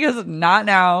 And Stassi goes, not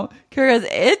now. Kara goes,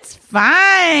 it's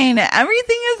fine.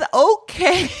 Everything is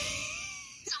okay.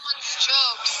 Someone's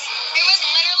jokes. It was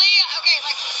literally, okay,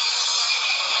 like,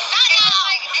 not now.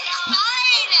 Like, it's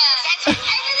fine.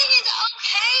 Everything is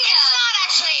okay. It's not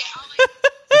actually. Oh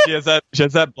my She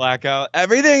has that blackout.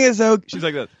 Everything is okay. She's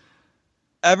like this.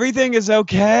 Everything is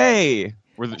okay.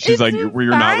 She's like, where you're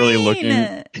not really looking.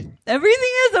 Everything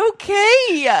is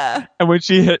okay. And when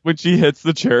she hits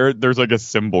the chair, there's like a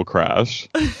cymbal crash.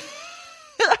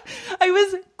 I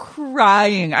was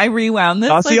crying. I rewound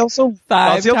this Stassi also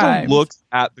 5 times. Also looks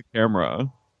at the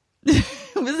camera. It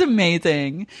was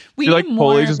amazing. We need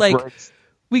more.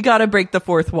 We got to break the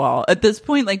fourth wall at this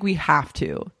point. Like we have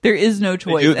to. There is no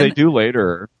choice. They do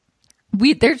later.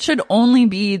 There should only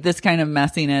be this kind of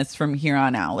messiness from here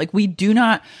on out. Like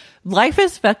life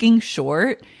is fucking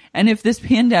short. And if this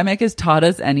pandemic has taught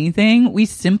us anything, we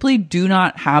simply do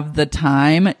not have the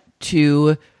time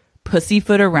to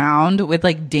pussyfoot around with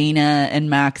like Dana and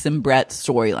Max and Brett's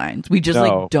storylines. We just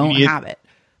don't have it.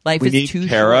 Life is too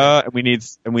Kara, short. and we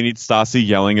need Stassi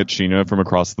yelling at Sheena from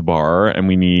across the bar, and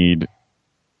we need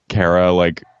Kara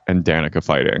like and Danica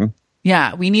fighting.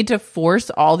 Yeah, we need to force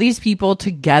all these people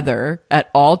together at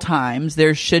all times.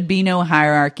 There should be no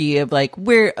hierarchy of like,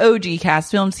 we're OG cast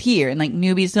films here and like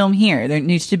newbies film here. There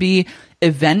needs to be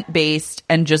event based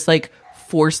and just like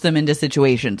force them into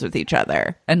situations with each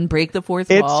other and break the fourth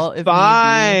wall. It's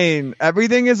fine.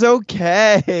 Everything is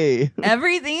okay.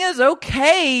 Everything is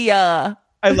okay.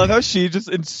 I love how she just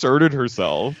inserted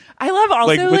herself. I love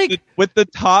also with the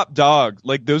top dog.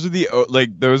 Like those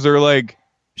are like.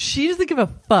 She doesn't give a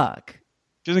fuck.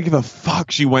 She doesn't give a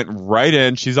fuck. She went right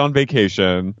in. She's on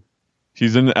vacation.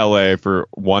 She's in LA for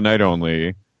one night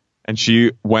only. And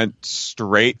she went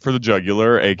straight for the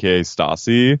jugular, aka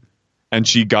Stassi. And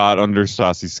she got under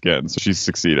Stassi's skin. So she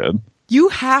succeeded. You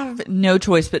have no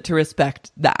choice but to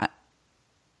respect that.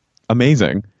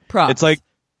 Amazing. Props.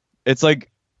 It's like,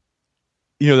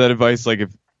 you know, that advice, like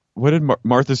what did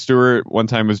Martha Stewart one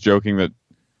time was joking that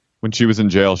when she was in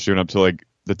jail, she went up to like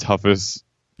the toughest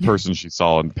person she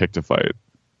saw and picked a fight.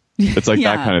 It's like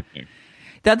that kind of thing.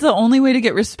 That's the only way to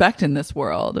get respect in this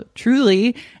world,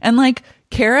 truly. And like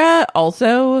Kara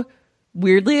also,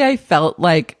 weirdly, I felt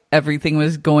like everything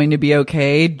was going to be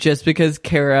okay just because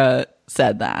Kara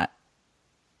said that.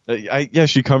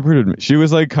 She comforted me. She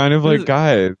was like kind of like,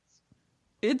 guys,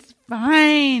 it's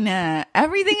fine.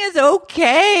 Everything is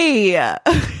okay.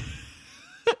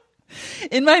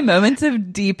 In my moments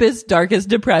of deepest, darkest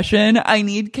depression, I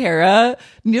need Kara. I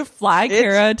need to fly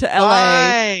Kara to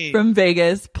LA from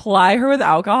Vegas, ply her with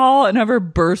alcohol, and have her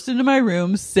burst into my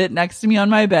room, sit next to me on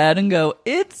my bed, and go,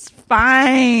 "It's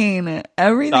fine.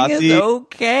 Everything is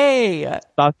okay."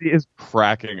 Stassi is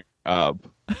cracking up.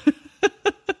 Everything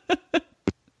is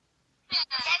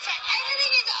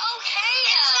okay.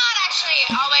 It's not actually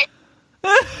always.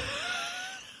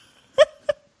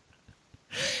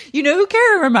 You know who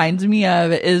Kara reminds me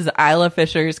of is Isla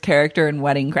Fisher's character in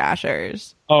Wedding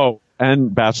Crashers. Oh,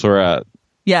 and Bachelorette.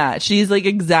 Yeah, she's like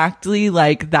exactly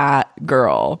like that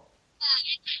girl.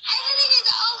 Everything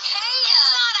is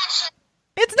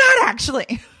okay. It's not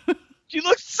actually. She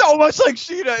looks so much like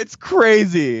Sheena. It's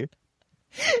crazy.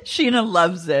 Sheena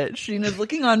loves it. Sheena's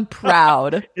looking on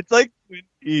proud. It's like Twin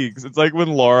Peaks. It's like when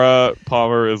Laura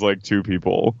Palmer is like two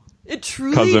people. It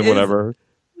truly cousin, is. whatever.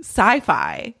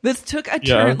 Sci-fi. This took a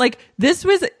turn. Like this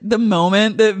was the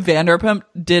moment that Vanderpump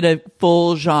did a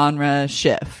full genre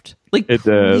shift. Like it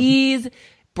please,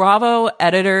 Bravo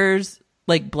editors,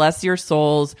 like bless your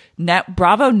souls.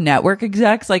 Bravo network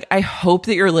execs, like I hope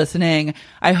that you're listening.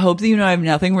 I hope that you know I have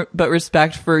nothing but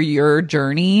respect for your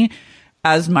journey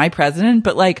as my president.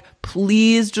 But like,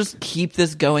 please just keep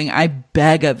this going. I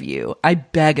beg of you. I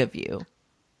beg of you.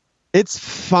 It's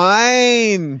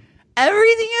fine.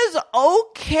 Everything is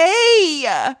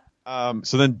okay.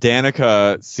 So then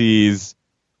Danica sees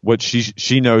what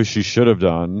she knows she should have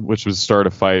done, which was start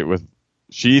a fight with.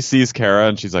 She sees Kara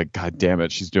and she's like, "God damn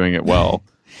it, she's doing it well."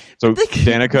 So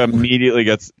Danica immediately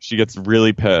gets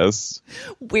really pissed.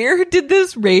 Where did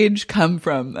this rage come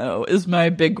from, though? Is my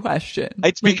big question.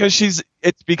 It's because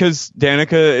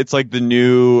Danica. It's like the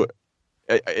new.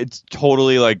 It's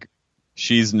totally like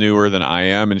she's newer than I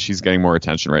am, and she's getting more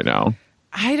attention right now.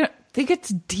 I don't think it's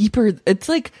deeper. It's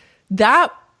like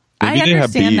that. Maybe I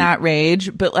understand that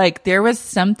rage, but like there was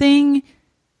something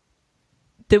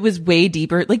that was way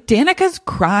deeper. Like Danica's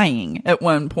crying at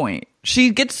one point. She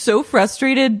gets so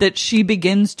frustrated that she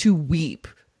begins to weep.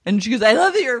 And she goes, "I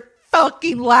love that you're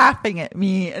fucking laughing at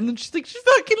me." And then she's like, she's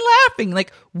fucking laughing,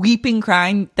 like weeping,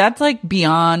 crying. That's like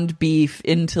beyond beef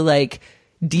into like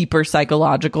deeper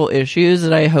psychological issues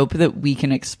that I hope that we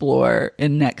can explore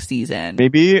in next season.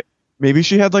 Maybe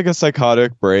she had like a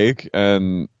psychotic break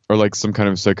or like some kind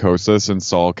of psychosis and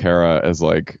saw Kara as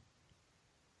like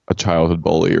a childhood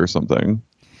bully or something.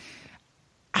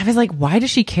 I was like, why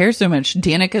does she care so much?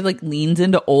 Danica like leans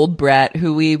into old Brett,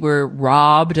 who we were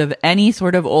robbed of any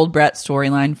sort of old Brett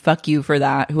storyline. Fuck you for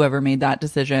that, whoever made that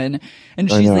decision. And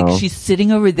she's like, she's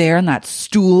sitting over there on that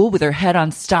stool with her head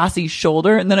on Stassi's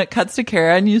shoulder. And then it cuts to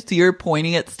Kara and you see her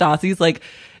pointing at Stassi's like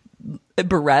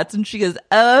barrettes and she goes,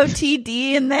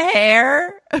 "OTD in the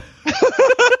hair."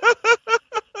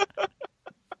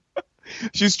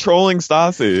 She's trolling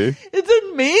Stassi.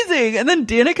 It's amazing. And then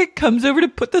Danica comes over to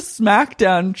put the smack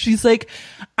down. She's like,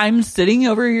 "I'm sitting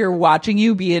over here watching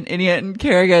you be an idiot." And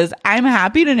Kara goes, "I'm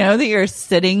happy to know that you're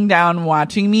sitting down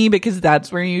watching me because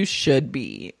that's where you should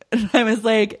be." And I was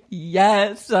like,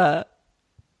 yes.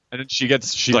 And then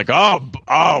she's like, oh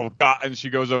God. And she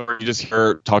goes over, you just hear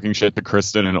her talking shit to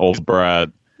Kristen and old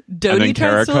Brad. Dodie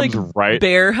tries to like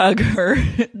bear hug her.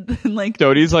 And like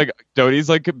Dodie's like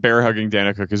bear hugging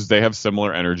Danica because they have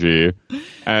similar energy.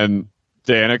 And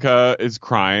Danica is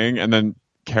crying, and then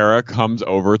Kara comes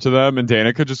over to them and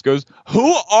Danica just goes,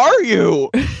 "Who are you?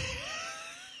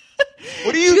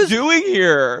 What are you doing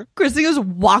here?" Kristen goes,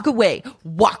 walk away.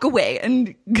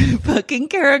 And fucking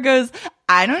Kara goes,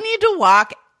 I don't need to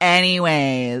walk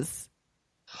anyways.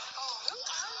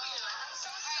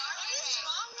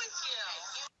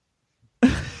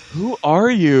 Who are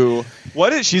you?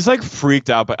 What is she's like freaked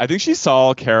out, but I think she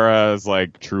saw Kara as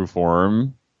like true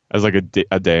form, as like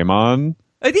a daemon.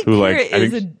 I think Kara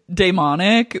is a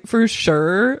demonic for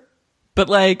sure, but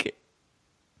like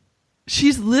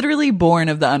she's literally born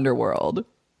of the underworld.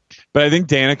 But I think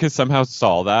Danica somehow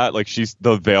saw that, like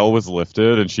the veil was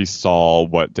lifted and she saw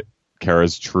what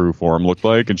Kara's true form looked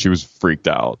like, and she was freaked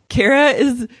out. Kara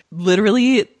is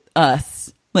literally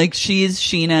us. Like she's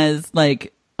Sheena's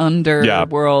like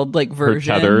underworld like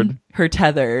version. Her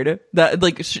tethered. That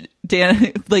like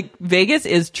like Vegas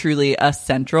is truly a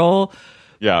central.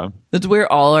 Yeah. That's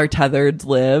where all our tethereds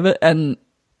live, and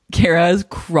Kara has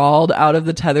crawled out of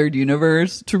the tethered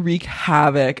universe to wreak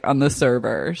havoc on the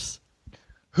servers.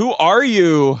 Who are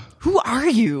you? Who are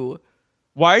you?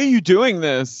 Why are you doing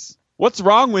this? What's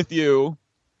wrong with you?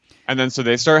 And then so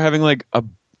they start having like a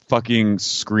fucking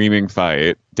screaming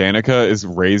fight. Danica is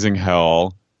raising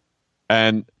hell.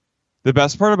 And the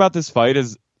best part about this fight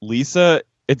is Lisa,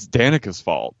 it's Danica's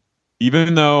fault.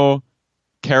 Even though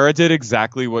Kara did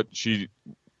exactly what she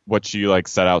like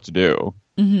set out to do.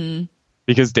 Mm-hmm.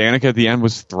 Because Danica at the end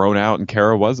was thrown out and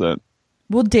Kara wasn't.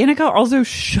 Well, Danica also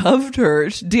shoved her.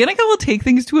 Danica will take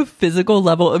things to a physical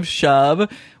level of shove,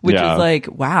 which is like,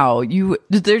 wow,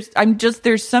 there's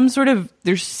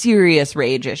serious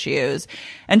rage issues.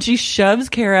 And she shoves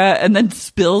Kara and then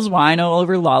spills wine all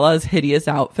over Lala's hideous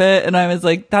outfit. And I was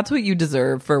like, that's what you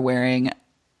deserve for wearing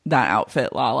that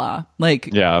outfit, Lala.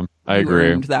 Like, yeah, I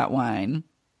agree. Earned that wine.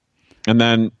 And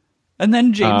then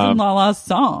James and Lala's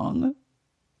song.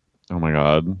 Oh my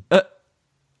God.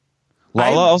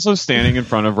 Lala also standing in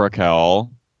front of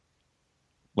Raquel,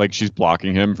 like she's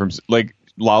blocking him from, like,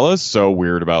 Lala is so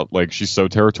weird about, like, she's so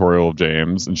territorial of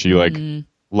James, and she like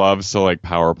loves to like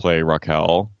power play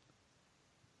Raquel,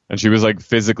 and she was like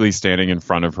physically standing in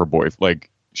front of her boyfriend, like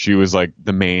she was like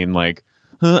the main like,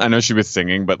 I know she was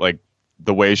singing, but like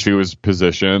the way she was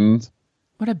positioned,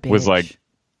 what a bitch. Was like,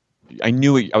 I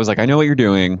knew it. I was like, I know what you're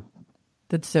doing.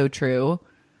 That's so true.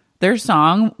 Their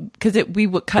song, because we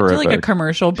cut to like a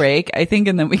commercial break, I think,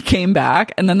 and then we came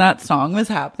back, and then that song was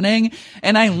happening,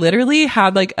 and I literally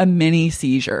had like a mini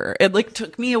seizure. It like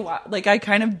took me a while, like I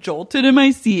kind of jolted in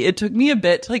my seat. It took me a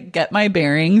bit to like get my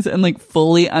bearings and like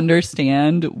fully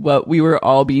understand what we were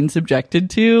all being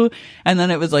subjected to, and then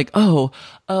it was like,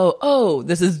 oh,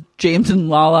 this is James and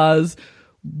Lala's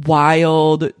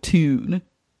wild tune.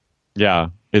 Yeah,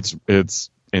 it's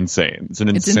insane. It's an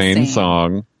insane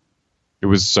song. It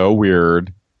was so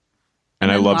weird.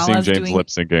 And I love seeing James lip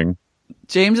syncing.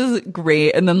 James is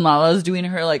great. And then Lala's doing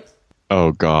her like,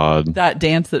 oh God, that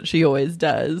dance that she always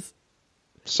does.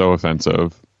 So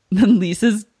offensive. Then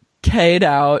Lisa's K'd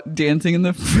out dancing in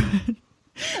the front.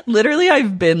 Literally,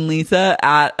 I've been Lisa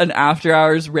at an after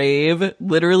hours rave,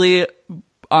 literally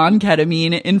on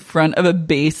ketamine in front of a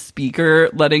bass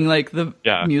speaker, letting like the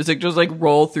music just like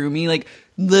roll through me, like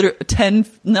literally 10,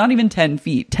 not even 10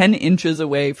 feet, 10 inches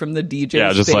away from the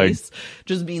DJ's face,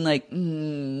 just being like,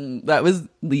 that was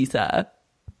Lisa.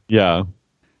 Yeah.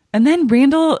 And then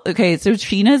Randall, okay, so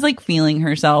Sheena's like feeling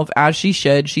herself as she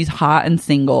should. She's hot and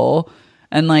single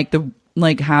and like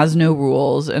has no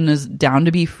rules and is down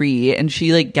to be free. And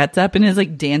she like gets up and is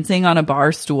like dancing on a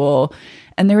bar stool.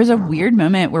 And there was a weird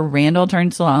moment where Randall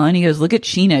turns to Lala and he goes, look at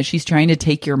Sheena. She's trying to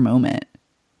take your moment.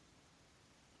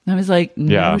 And I was like,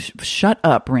 no, shut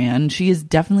up, Rand. She is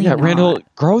definitely not. Randall,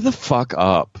 grow the fuck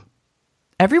up.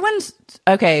 My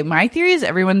theory is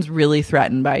everyone's really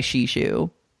threatened by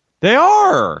Shishu. They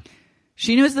are.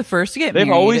 Sheena was the first to get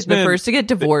married, the first to get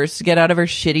divorced, to get out of her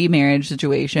shitty marriage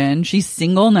situation. She's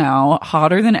single now,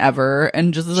 hotter than ever,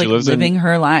 and just like living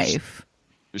her life.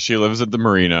 She lives at the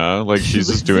marina, like she's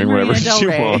just doing whatever she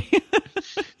wants.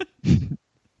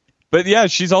 But yeah,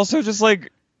 she's also just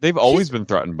like, they've always been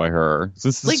threatened by her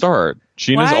since the start.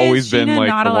 Sheena's always been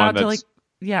like the one that's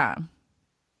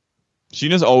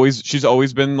she's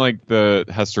always been like the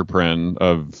Hester Prynne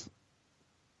of.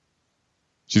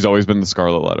 She's always been the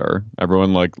Scarlet Letter.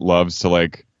 Everyone like loves to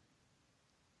like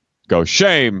go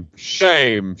shame,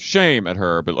 shame, shame at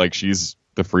her, but like she's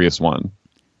the freest one.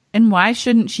 And why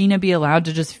shouldn't Sheena be allowed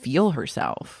to just feel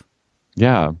herself?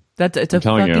 Yeah, it's a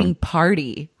fucking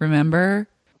party. Remember?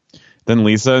 Then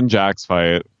Lisa and Jax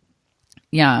fight.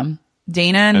 Yeah,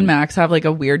 Dana and Max have like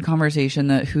a weird conversation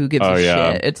that who gives a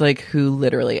shit. It's like who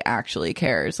literally actually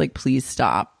cares. Like, please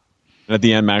stop. And at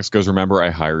the end, Max goes, "Remember, I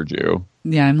hired you."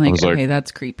 Yeah, I'm like, was like- okay,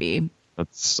 that's creepy.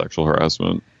 That's sexual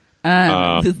harassment.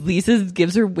 Lisa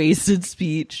gives her wasted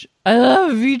speech. I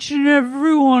love each and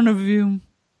every one of you.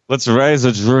 Let's raise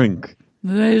a drink.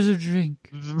 There's a drink.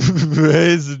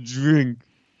 Raise a drink.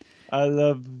 I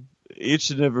love each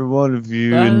and every one of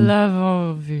you. I and love all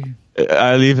of you.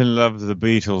 I even love the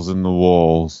beetles in the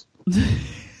walls.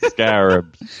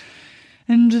 Scarabs.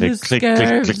 And They the click, click,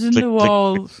 scarabs click, in click, the click,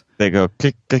 walls. They go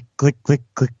click, click, click, click,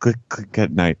 click, click, click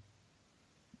at night.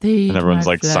 They eat And everyone's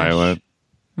my like flesh. silent.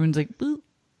 Everyone's like, boop.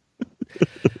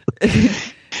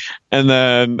 And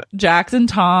then Jax and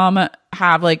Tom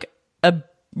have like a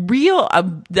real,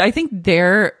 I think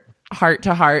their heart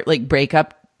to heart, like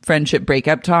friendship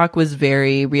breakup talk was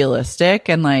very realistic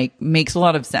and like makes a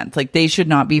lot of sense. Like they should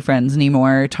not be friends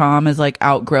anymore. Tom has like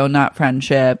outgrown that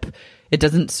friendship. It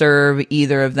doesn't serve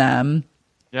either of them.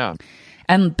 yeah,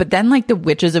 But then like the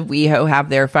witches of WeHo have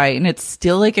their fight and it's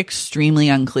still like extremely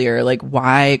unclear like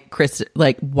why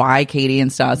Katie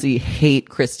and Stassi hate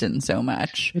Kristen so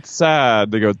much. it's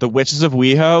sad. They go, "The witches of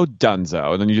WeHo,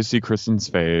 Dunzo," and then you just see Kristen's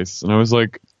face, and I was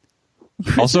like,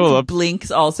 also I love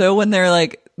Blinks also when they're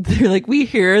like we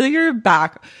hear that you're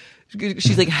back.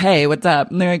 She's like, "Hey, what's up?"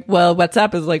 And they're like, "Well, what's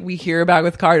up?" is like we hear her back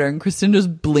with Carter, and Kristen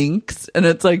just blinks and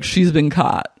it's like she's been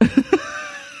caught.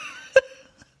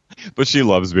 but she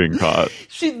loves being caught.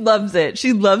 She loves it.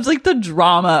 She loves like the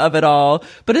drama of it all.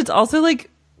 But it's also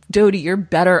like, Dodie, you're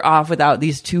better off without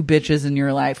these two bitches in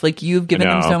your life. Like you've given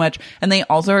them know. so much. And they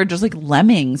also are just like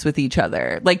lemmings with each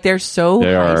other. Like they're so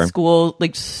They high are. school,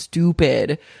 like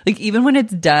stupid. Like even when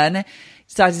it's done,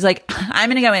 Stassi's like, "I'm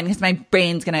going to go in because my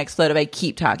brain's going to explode if I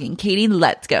keep talking. Katie,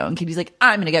 let's go." And Katie's like,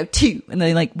 "I'm going to go too." And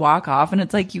they like walk off and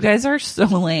it's like, you guys are so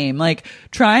lame. Like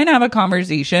try and have a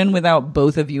conversation without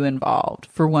both of you involved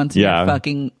for once in Yeah. your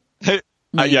fucking Yeah,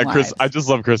 main Chris. lives. I just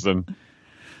love Kristen.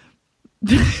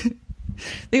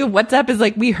 They go, "What's up?" is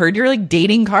like, "We heard you're like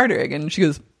dating Carter." And she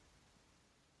goes,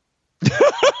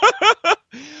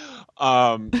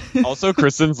 Also,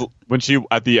 Kristen's when she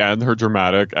at the end her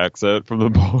dramatic exit from the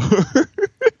bar.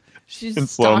 she In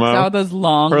stalks slow-mo. out those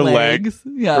long Her legs. legs,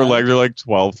 Yeah. her legs are like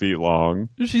 12 feet long.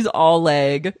 She's all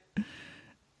leg.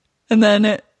 And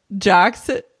then Jax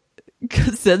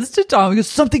says to Tom, he goes,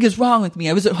 "Something is wrong with me.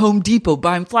 I was at Home Depot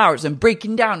buying flowers and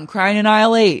breaking down and crying in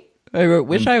aisle 8. I wrote,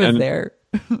 wish I was And- there."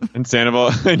 And Sandoval,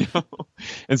 I know.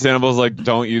 And Sandoval's like,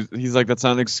 "Don't use." He's like, "That's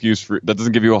not an excuse for. That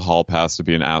doesn't give you a hall pass to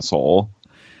be an asshole."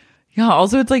 Yeah.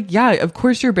 Also, it's like, yeah, of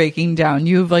course you're breaking down.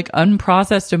 You have like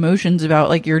unprocessed emotions about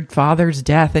like your father's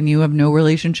death and you have no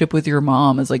relationship with your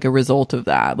mom as like a result of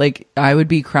that. Like I would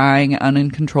be crying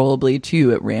uncontrollably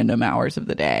too at random hours of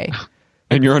the day.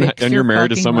 And you're Fix and your you're married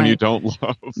to fucking someone you life. don't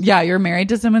love. Yeah, you're married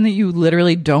to someone that you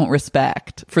literally don't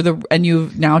respect and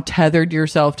you've now tethered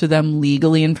yourself to them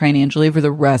legally and financially for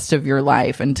the rest of your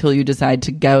life until you decide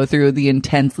to go through the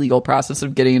intense legal process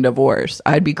of getting a divorce.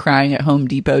 I'd be crying at Home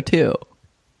Depot too.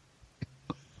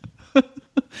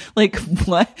 Like,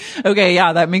 what? Okay,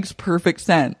 yeah, that makes perfect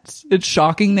sense. It's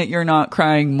shocking that you're not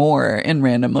crying more in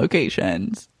random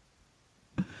locations.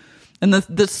 And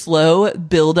the slow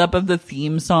buildup of the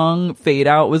theme song fade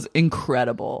out was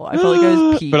incredible. I felt like I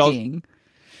was peaking.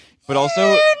 But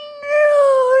also,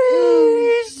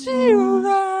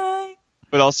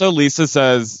 but also, Lisa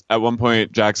says at one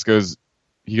point, Jax goes,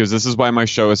 "This is why my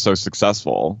show is so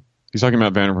successful." He's talking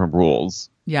about Vanderpump Rules.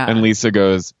 Yeah. And Lisa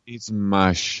goes, "It's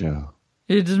my show.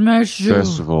 It's my show.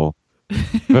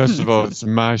 First of all, it's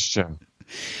my show."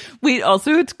 Wait,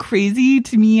 also, it's crazy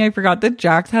to me. I forgot that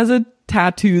Jax has a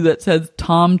tattoo that says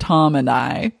Tom, Tom, and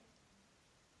I.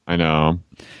 I know.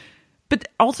 But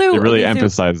also, They really okay, so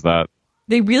emphasize that.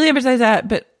 they really emphasize that,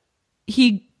 but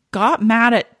he got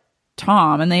mad at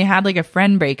Tom and they had like a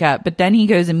friend breakup, but then he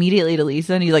goes immediately to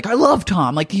Lisa and he's like, "I love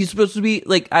Tom." Like he's supposed to be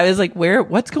like, I was like,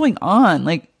 what's going on?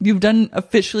 Like you've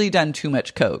officially done too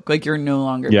much coke. Like you're no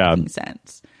longer making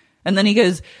sense. And then he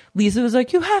goes, Lisa was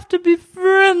like, "You have to be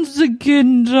friends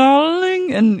again,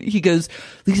 darling." And he goes,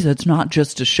 "Lisa, it's not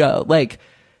just a show." Like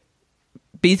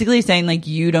basically saying like,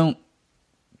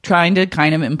 trying to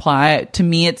kind of imply, to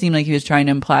me it seemed like he was trying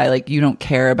to imply like you don't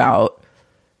care about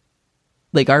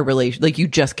like our relation, like you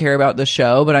just care about the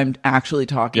show, but I'm actually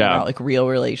talking about like real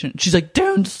relation. She's like,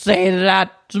 "Don't say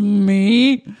that to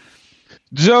me."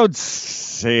 Don't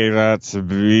say that to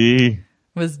me.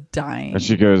 Was dying. And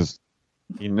she goes,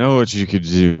 "You know what you could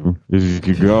do is you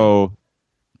could go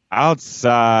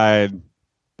outside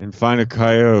and find a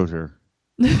coyote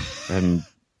and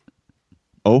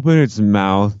open its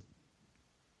mouth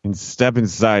and step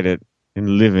inside it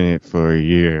and live in it for a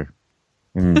year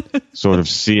and sort of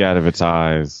see out of its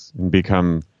eyes and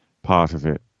become part of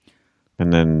it.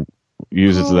 And then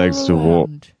use its legs to walk.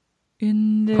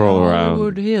 In the Crawl around.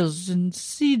 Hollywood Hills and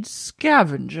seed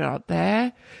scavenge out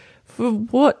there for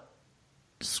what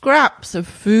scraps of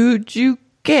food you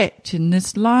get in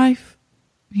this life.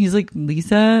 He's like,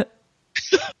 Lisa.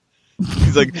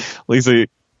 He's like, Lisa,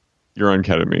 you're on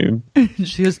ketamine.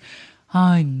 She goes,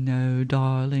 I know,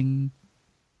 darling.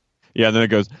 Yeah, and then it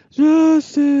goes, and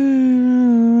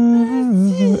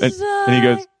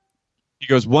he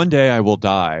goes, one day I will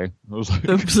die. I was like,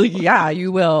 I was like, yeah,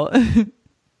 you will.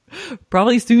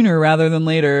 Probably sooner rather than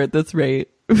later at this rate.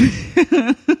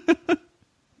 and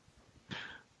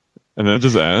then it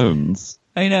just ends.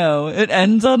 I know. It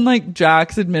ends on like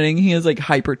Jax admitting he has like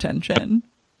hypertension.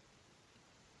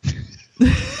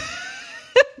 What's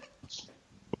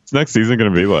next season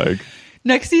going to be like?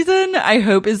 Next season, I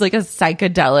hope, is like a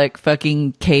psychedelic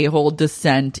fucking K-hole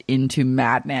descent into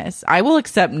madness. I will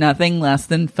accept nothing less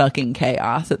than fucking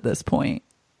chaos at this point.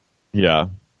 Yeah.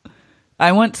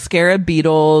 I want Scarab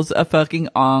Beetles, a fucking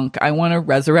Ankh. I want to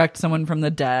resurrect someone from the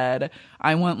dead.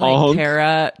 I want like Ankh?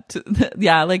 Kara to,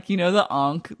 yeah, like, you know, the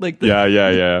Ankh, like the,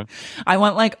 Yeah. I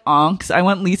want like Ankhs. I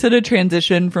want Lisa to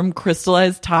transition from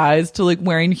crystallized ties to like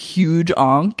wearing huge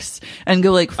Ankhs and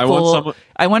go like full.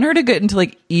 I want her to get into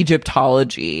like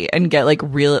Egyptology and get like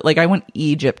real, like I want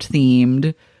Egypt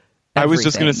themed. I was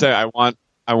just going to say, I want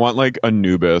like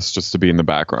Anubis just to be in the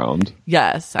background.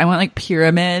 Yes. I want like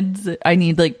pyramids. I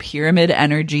need like pyramid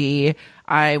energy.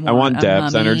 I want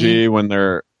Devs mummy. energy when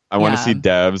they're, I want to Yeah. see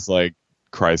Devs like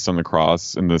Christ on the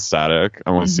cross in the static.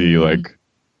 I want to see like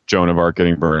Joan of Arc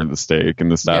getting burned at the stake in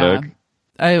the static.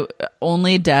 Yeah. I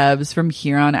only Devs from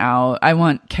here on out. I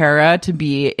want Kara to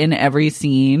be in every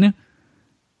scene.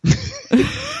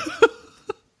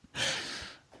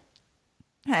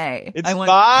 Hey, It's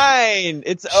fine.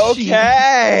 It's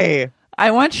okay.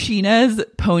 I want Sheena's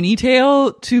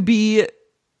ponytail to be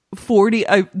 40,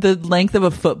 the length of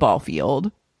a football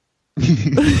field.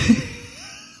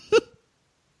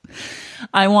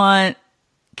 I want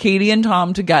Katie and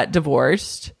Tom to get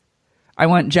divorced. I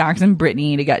want Jax and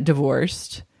Brittany to get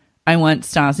divorced. I want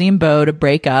Stassi and Bo to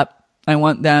break up. I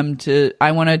want to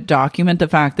document the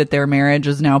fact that their marriage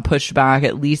is now pushed back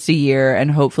at least a year and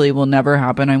hopefully will never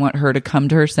happen. I want her to come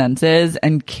to her senses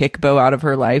and kick Bo out of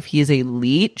her life. He is a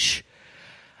leech.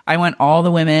 I want all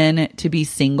the women to be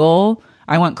single.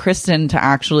 I want Kristen to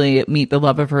actually meet the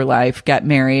love of her life, get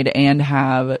married, and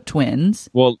have twins.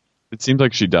 Well, it seems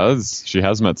like she does. She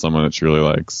has met someone that she really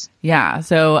likes. Yeah,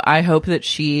 so I hope that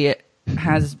she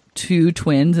has 2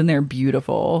 twins and they're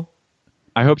beautiful.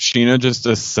 I hope Sheena just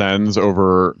ascends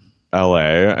over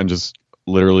LA and just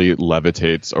literally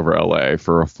levitates over LA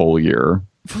for a full year.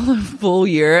 Full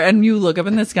year, and you look up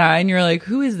in the sky and you're like,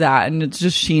 who is that? And it's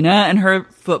just Sheena, and her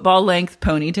football length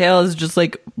ponytail is just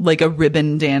like a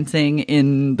ribbon dancing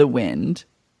in the wind.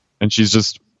 And she's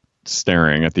just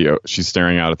staring at she's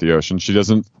staring out at the ocean. She's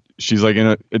like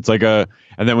and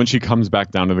then when she comes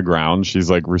back down to the ground, she's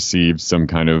like received some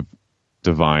kind of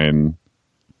divine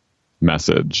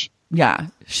message. Yeah,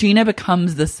 Sheena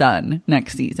becomes the sun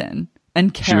next season,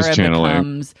 and Kara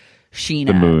becomes Sheena.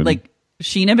 The moon. Like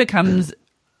Sheena becomes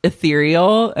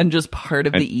ethereal and just part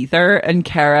of the ether, and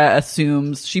Kara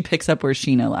assumes she picks up where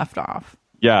Sheena left off.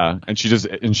 Yeah, and she's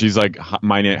like, hi,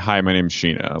 my name's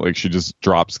Sheena. Like she just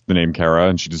drops the name Kara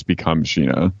and she just becomes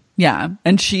Sheena. Yeah,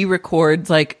 and she records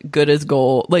like good as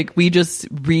gold. Like we just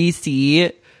we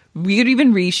could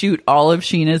even reshoot all of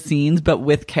Sheena's scenes, but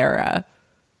with Kara.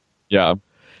 Yeah.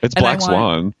 It's And Black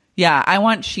Swan. Yeah, I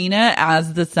want Sheena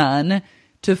as the sun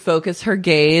to focus her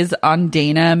gaze on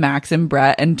Dana, Max, and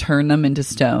Brett and turn them into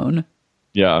stone.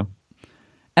 Yeah.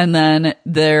 And then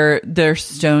their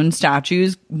stone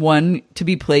statues, one to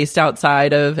be placed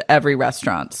outside of every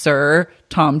restaurant. Sir,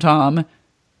 Tom Tom,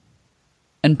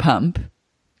 and Pump.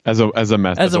 As a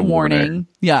warning.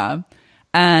 Yeah.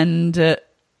 And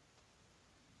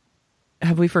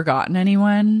have we forgotten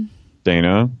anyone?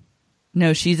 Dana?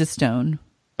 No, she's a stone.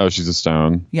 Oh, she's a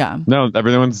stone. Yeah. No,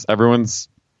 everyone's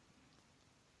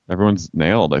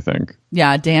nailed, I think.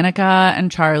 Yeah, Danica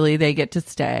and Charlie, they get to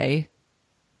stay.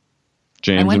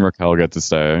 James and Raquel get to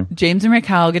stay. James and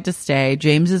Raquel get to stay.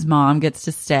 James's mom gets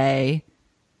to stay.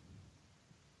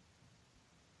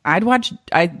 I'd watch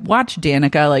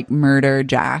Danica like murder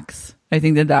Jax. I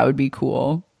think that would be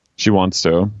cool. She wants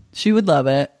to. She would love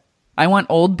it. I want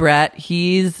old Brett.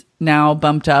 He's now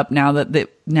bumped up now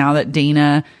that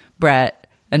Dana, Brett,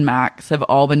 and Max have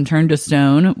all been turned to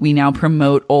stone. We now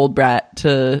promote old Brett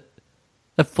to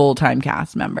a full-time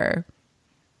cast member.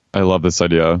 I love this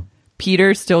idea.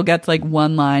 Peter still gets like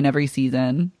one line every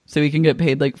season, so he can get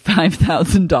paid like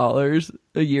 $5,000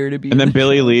 a year to be. And then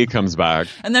Billy Lee comes back.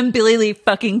 And then Billy Lee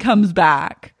fucking comes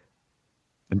back.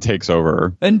 and takes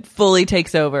over. And fully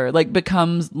takes over. Like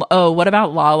becomes, what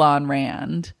about Lala and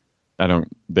Rand?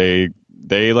 They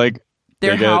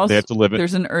House, they have to live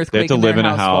there's an earthquake they have to live and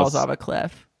their in a house falls house. off a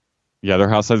cliff. Yeah, their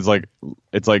house has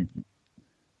it's like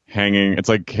hanging. It's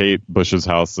like Kate Bush's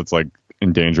house that's like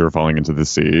in danger of falling into the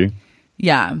sea.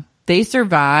 Yeah. They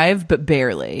survive, but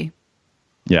barely.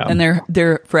 Yeah. And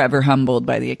they're forever humbled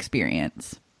by the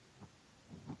experience.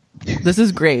 This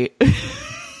is great.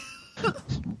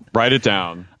 Write it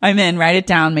down. I'm in. Write it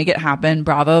down. Make it happen.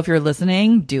 Bravo, if you're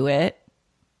listening, do it.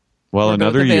 Well,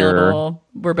 another year.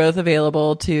 We're both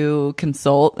available to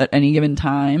consult at any given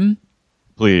time.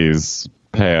 Please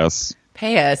pay us.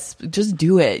 Pay us. Just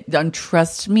do it. Don't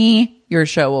trust me. Your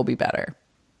show will be better.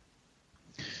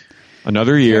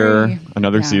 Another year,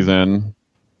 another season.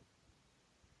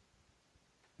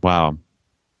 Wow.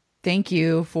 Thank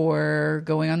you for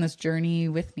going on this journey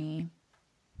with me.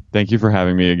 Thank you for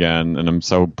having me again. And I'm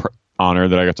so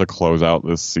honored that I got to close out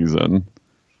this season.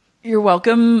 You're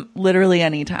welcome literally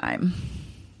anytime.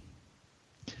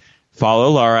 Follow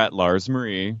Laura at Lars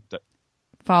Marie.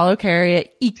 Follow Carrie at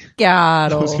I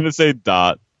Icaro. was going to say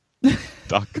 .com.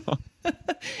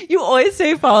 You always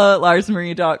say follow at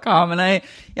larsmarie.com, and I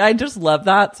just love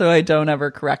that, so I don't ever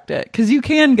correct it. Because you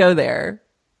can go there.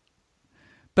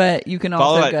 But you can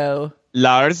also go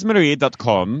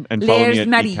larsmarie.com and follow me at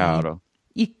Icaro.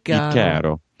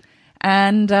 Icaro.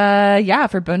 And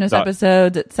for bonus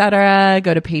episodes, etc.,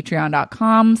 go to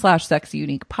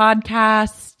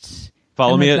patreon.com/sexyuniquepodcast.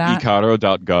 Follow me at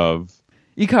icaro.gov.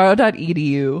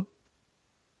 Icaro.edu.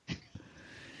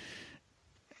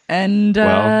 And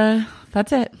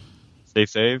that's it. Stay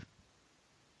safe.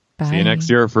 Bye. See you next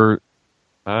year for...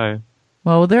 Bye.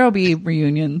 Well, there'll be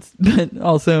reunions, but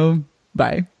also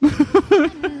bye.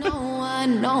 I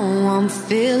know I'm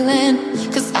feeling,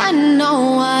 'cause I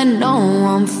know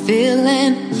I'm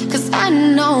feeling, 'cause I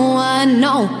know.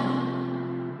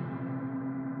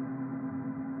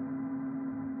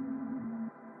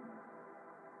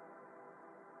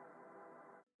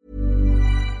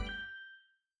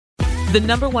 The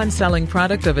number one selling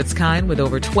product of its kind with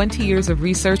over 20 years of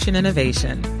research and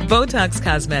innovation. Botox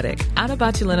Cosmetic, out of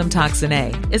botulinum toxin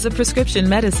A, is a prescription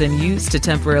medicine used to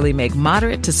temporarily make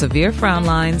moderate to severe frown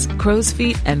lines, crow's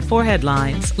feet, and forehead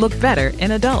lines look better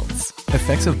in adults.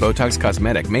 Effects of Botox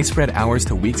Cosmetic may spread hours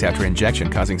to weeks after injection,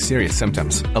 causing serious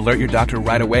symptoms. Alert your doctor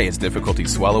right away as difficulty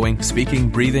swallowing, speaking,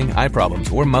 breathing, eye problems,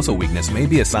 or muscle weakness may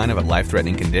be a sign of a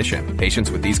life-threatening condition.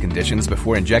 Patients with these conditions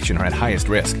before injection are at highest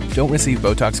risk. Don't receive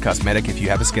Botox Cosmetic if you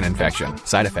have a skin infection.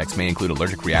 Side effects may include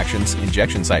allergic reactions,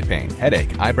 injection site pain,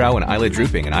 headache, eyebrow and eyelid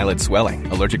drooping, and eyelid swelling.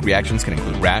 Allergic reactions can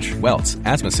include rash, welts,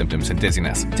 asthma symptoms, and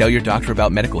dizziness. Tell your doctor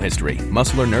about medical history,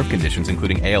 muscle or nerve conditions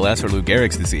including ALS or Lou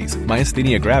Gehrig's disease,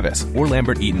 myasthenia gravis, or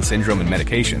Lambert-Eaton syndrome and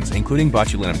medications, including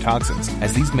botulinum toxins,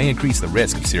 as these may increase the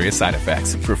risk of serious side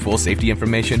effects. For full safety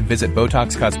information, visit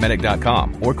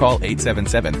BotoxCosmetic.com or call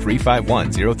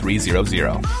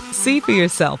 877-351-0300. See for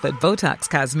yourself at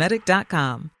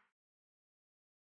BotoxCosmetic.com.